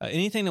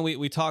 anything that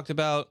we talked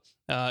about,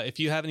 if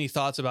you have any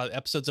thoughts about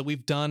episodes that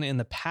we've done in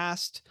the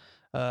past,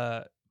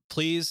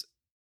 please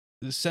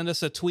send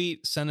us a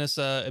tweet, send us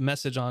a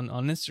message on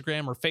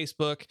Instagram or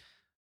Facebook,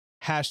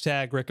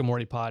 hashtag Rick and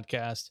Morty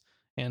podcast.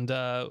 And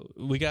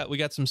we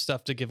got some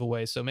stuff to give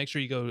away. So make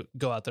sure you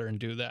go out there and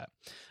do that.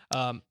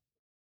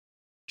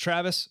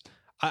 Travis,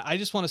 I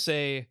just want to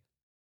say,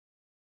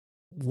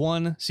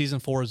 1, season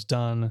 4 is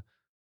done.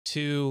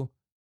 2,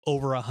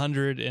 over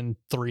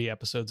 103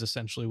 episodes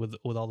essentially with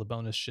all the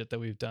bonus shit that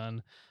we've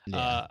done.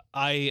 Yeah.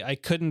 I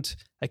couldn't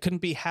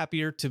be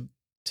happier to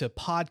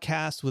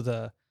podcast with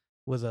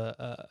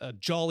a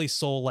jolly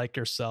soul like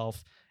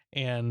yourself,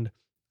 and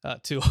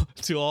to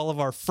all of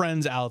our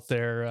friends out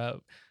there,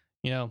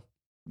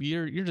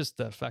 you're just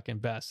the fucking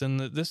best. And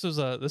this is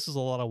a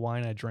lot of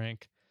wine I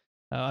drank.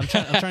 I'm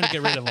trying to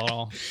get rid of it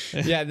all.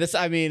 Yeah,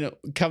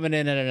 coming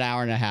in at an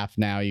hour and a half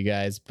now, you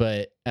guys,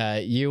 but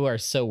you are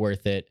so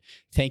worth it.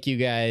 Thank you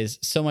guys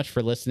so much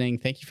for listening.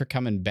 Thank you for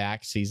coming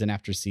back season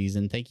after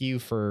season. Thank you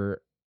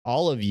for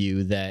all of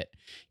you that,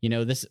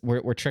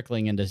 we're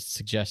trickling into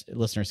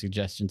listener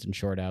suggestions and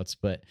short outs,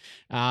 but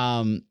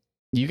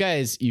you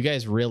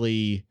guys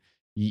really,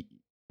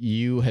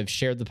 you have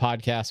shared the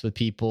podcast with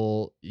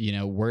people.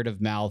 Word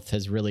of mouth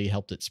has really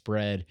helped it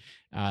spread.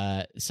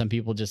 Some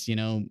people just,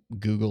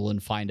 Google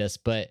and find us.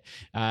 But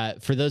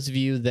for those of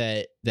you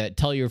that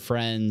tell your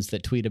friends,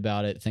 that tweet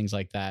about it, things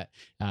like that,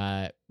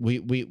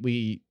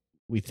 we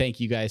thank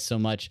you guys so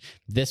much.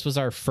 This was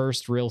our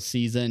first real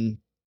season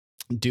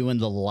doing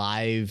the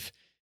live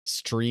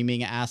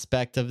streaming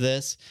aspect of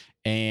this,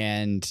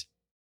 and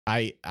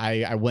I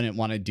wouldn't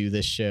want to do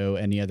this show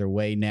any other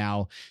way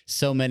now.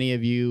 So many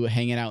of you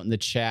hanging out in the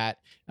chat.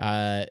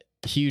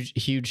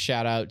 Huge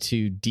shout out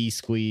to D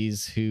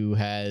Squeeze, who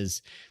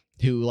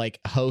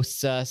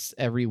hosts us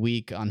every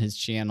week on his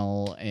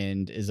channel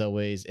and is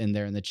always in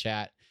there in the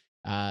chat.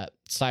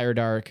 Sire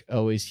Dark,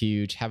 always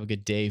huge. Have a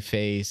good day,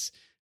 Face.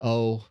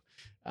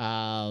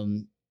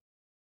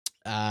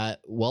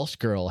 Welsh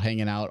Girl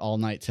hanging out all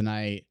night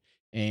tonight,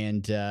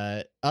 and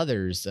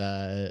others.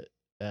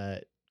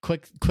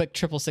 Quick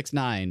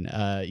 66669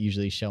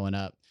 usually showing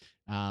up.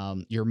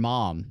 Your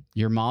mom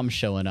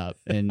showing up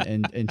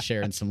and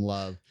sharing some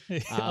love.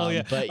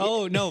 But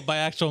no, by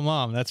actual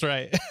mom. That's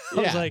right. I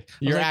was like,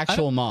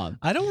 actual mom.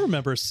 I don't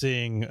remember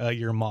seeing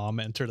your mom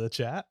enter the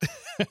chat.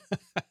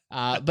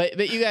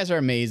 But you guys are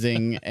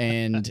amazing,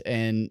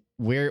 and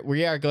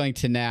we are going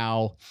to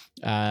now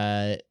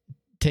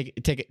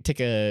take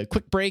a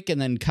quick break and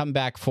then come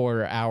back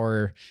for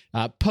our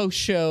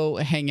post-show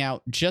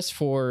hangout just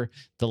for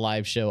the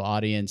live show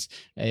audience.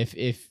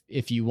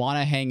 If you want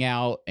to hang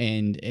out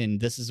and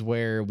this is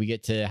where we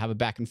get to have a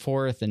back and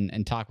forth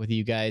and talk with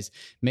you guys,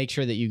 make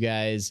sure that you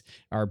guys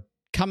are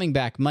coming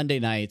back Monday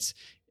nights,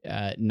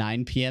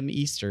 9 p.m.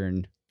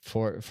 Eastern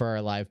for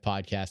our live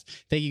podcast.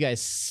 Thank you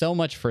guys so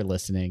much for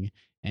listening.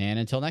 And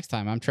until next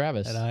time, I'm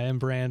Travis. And I am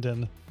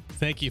Brandon.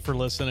 Thank you for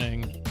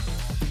listening.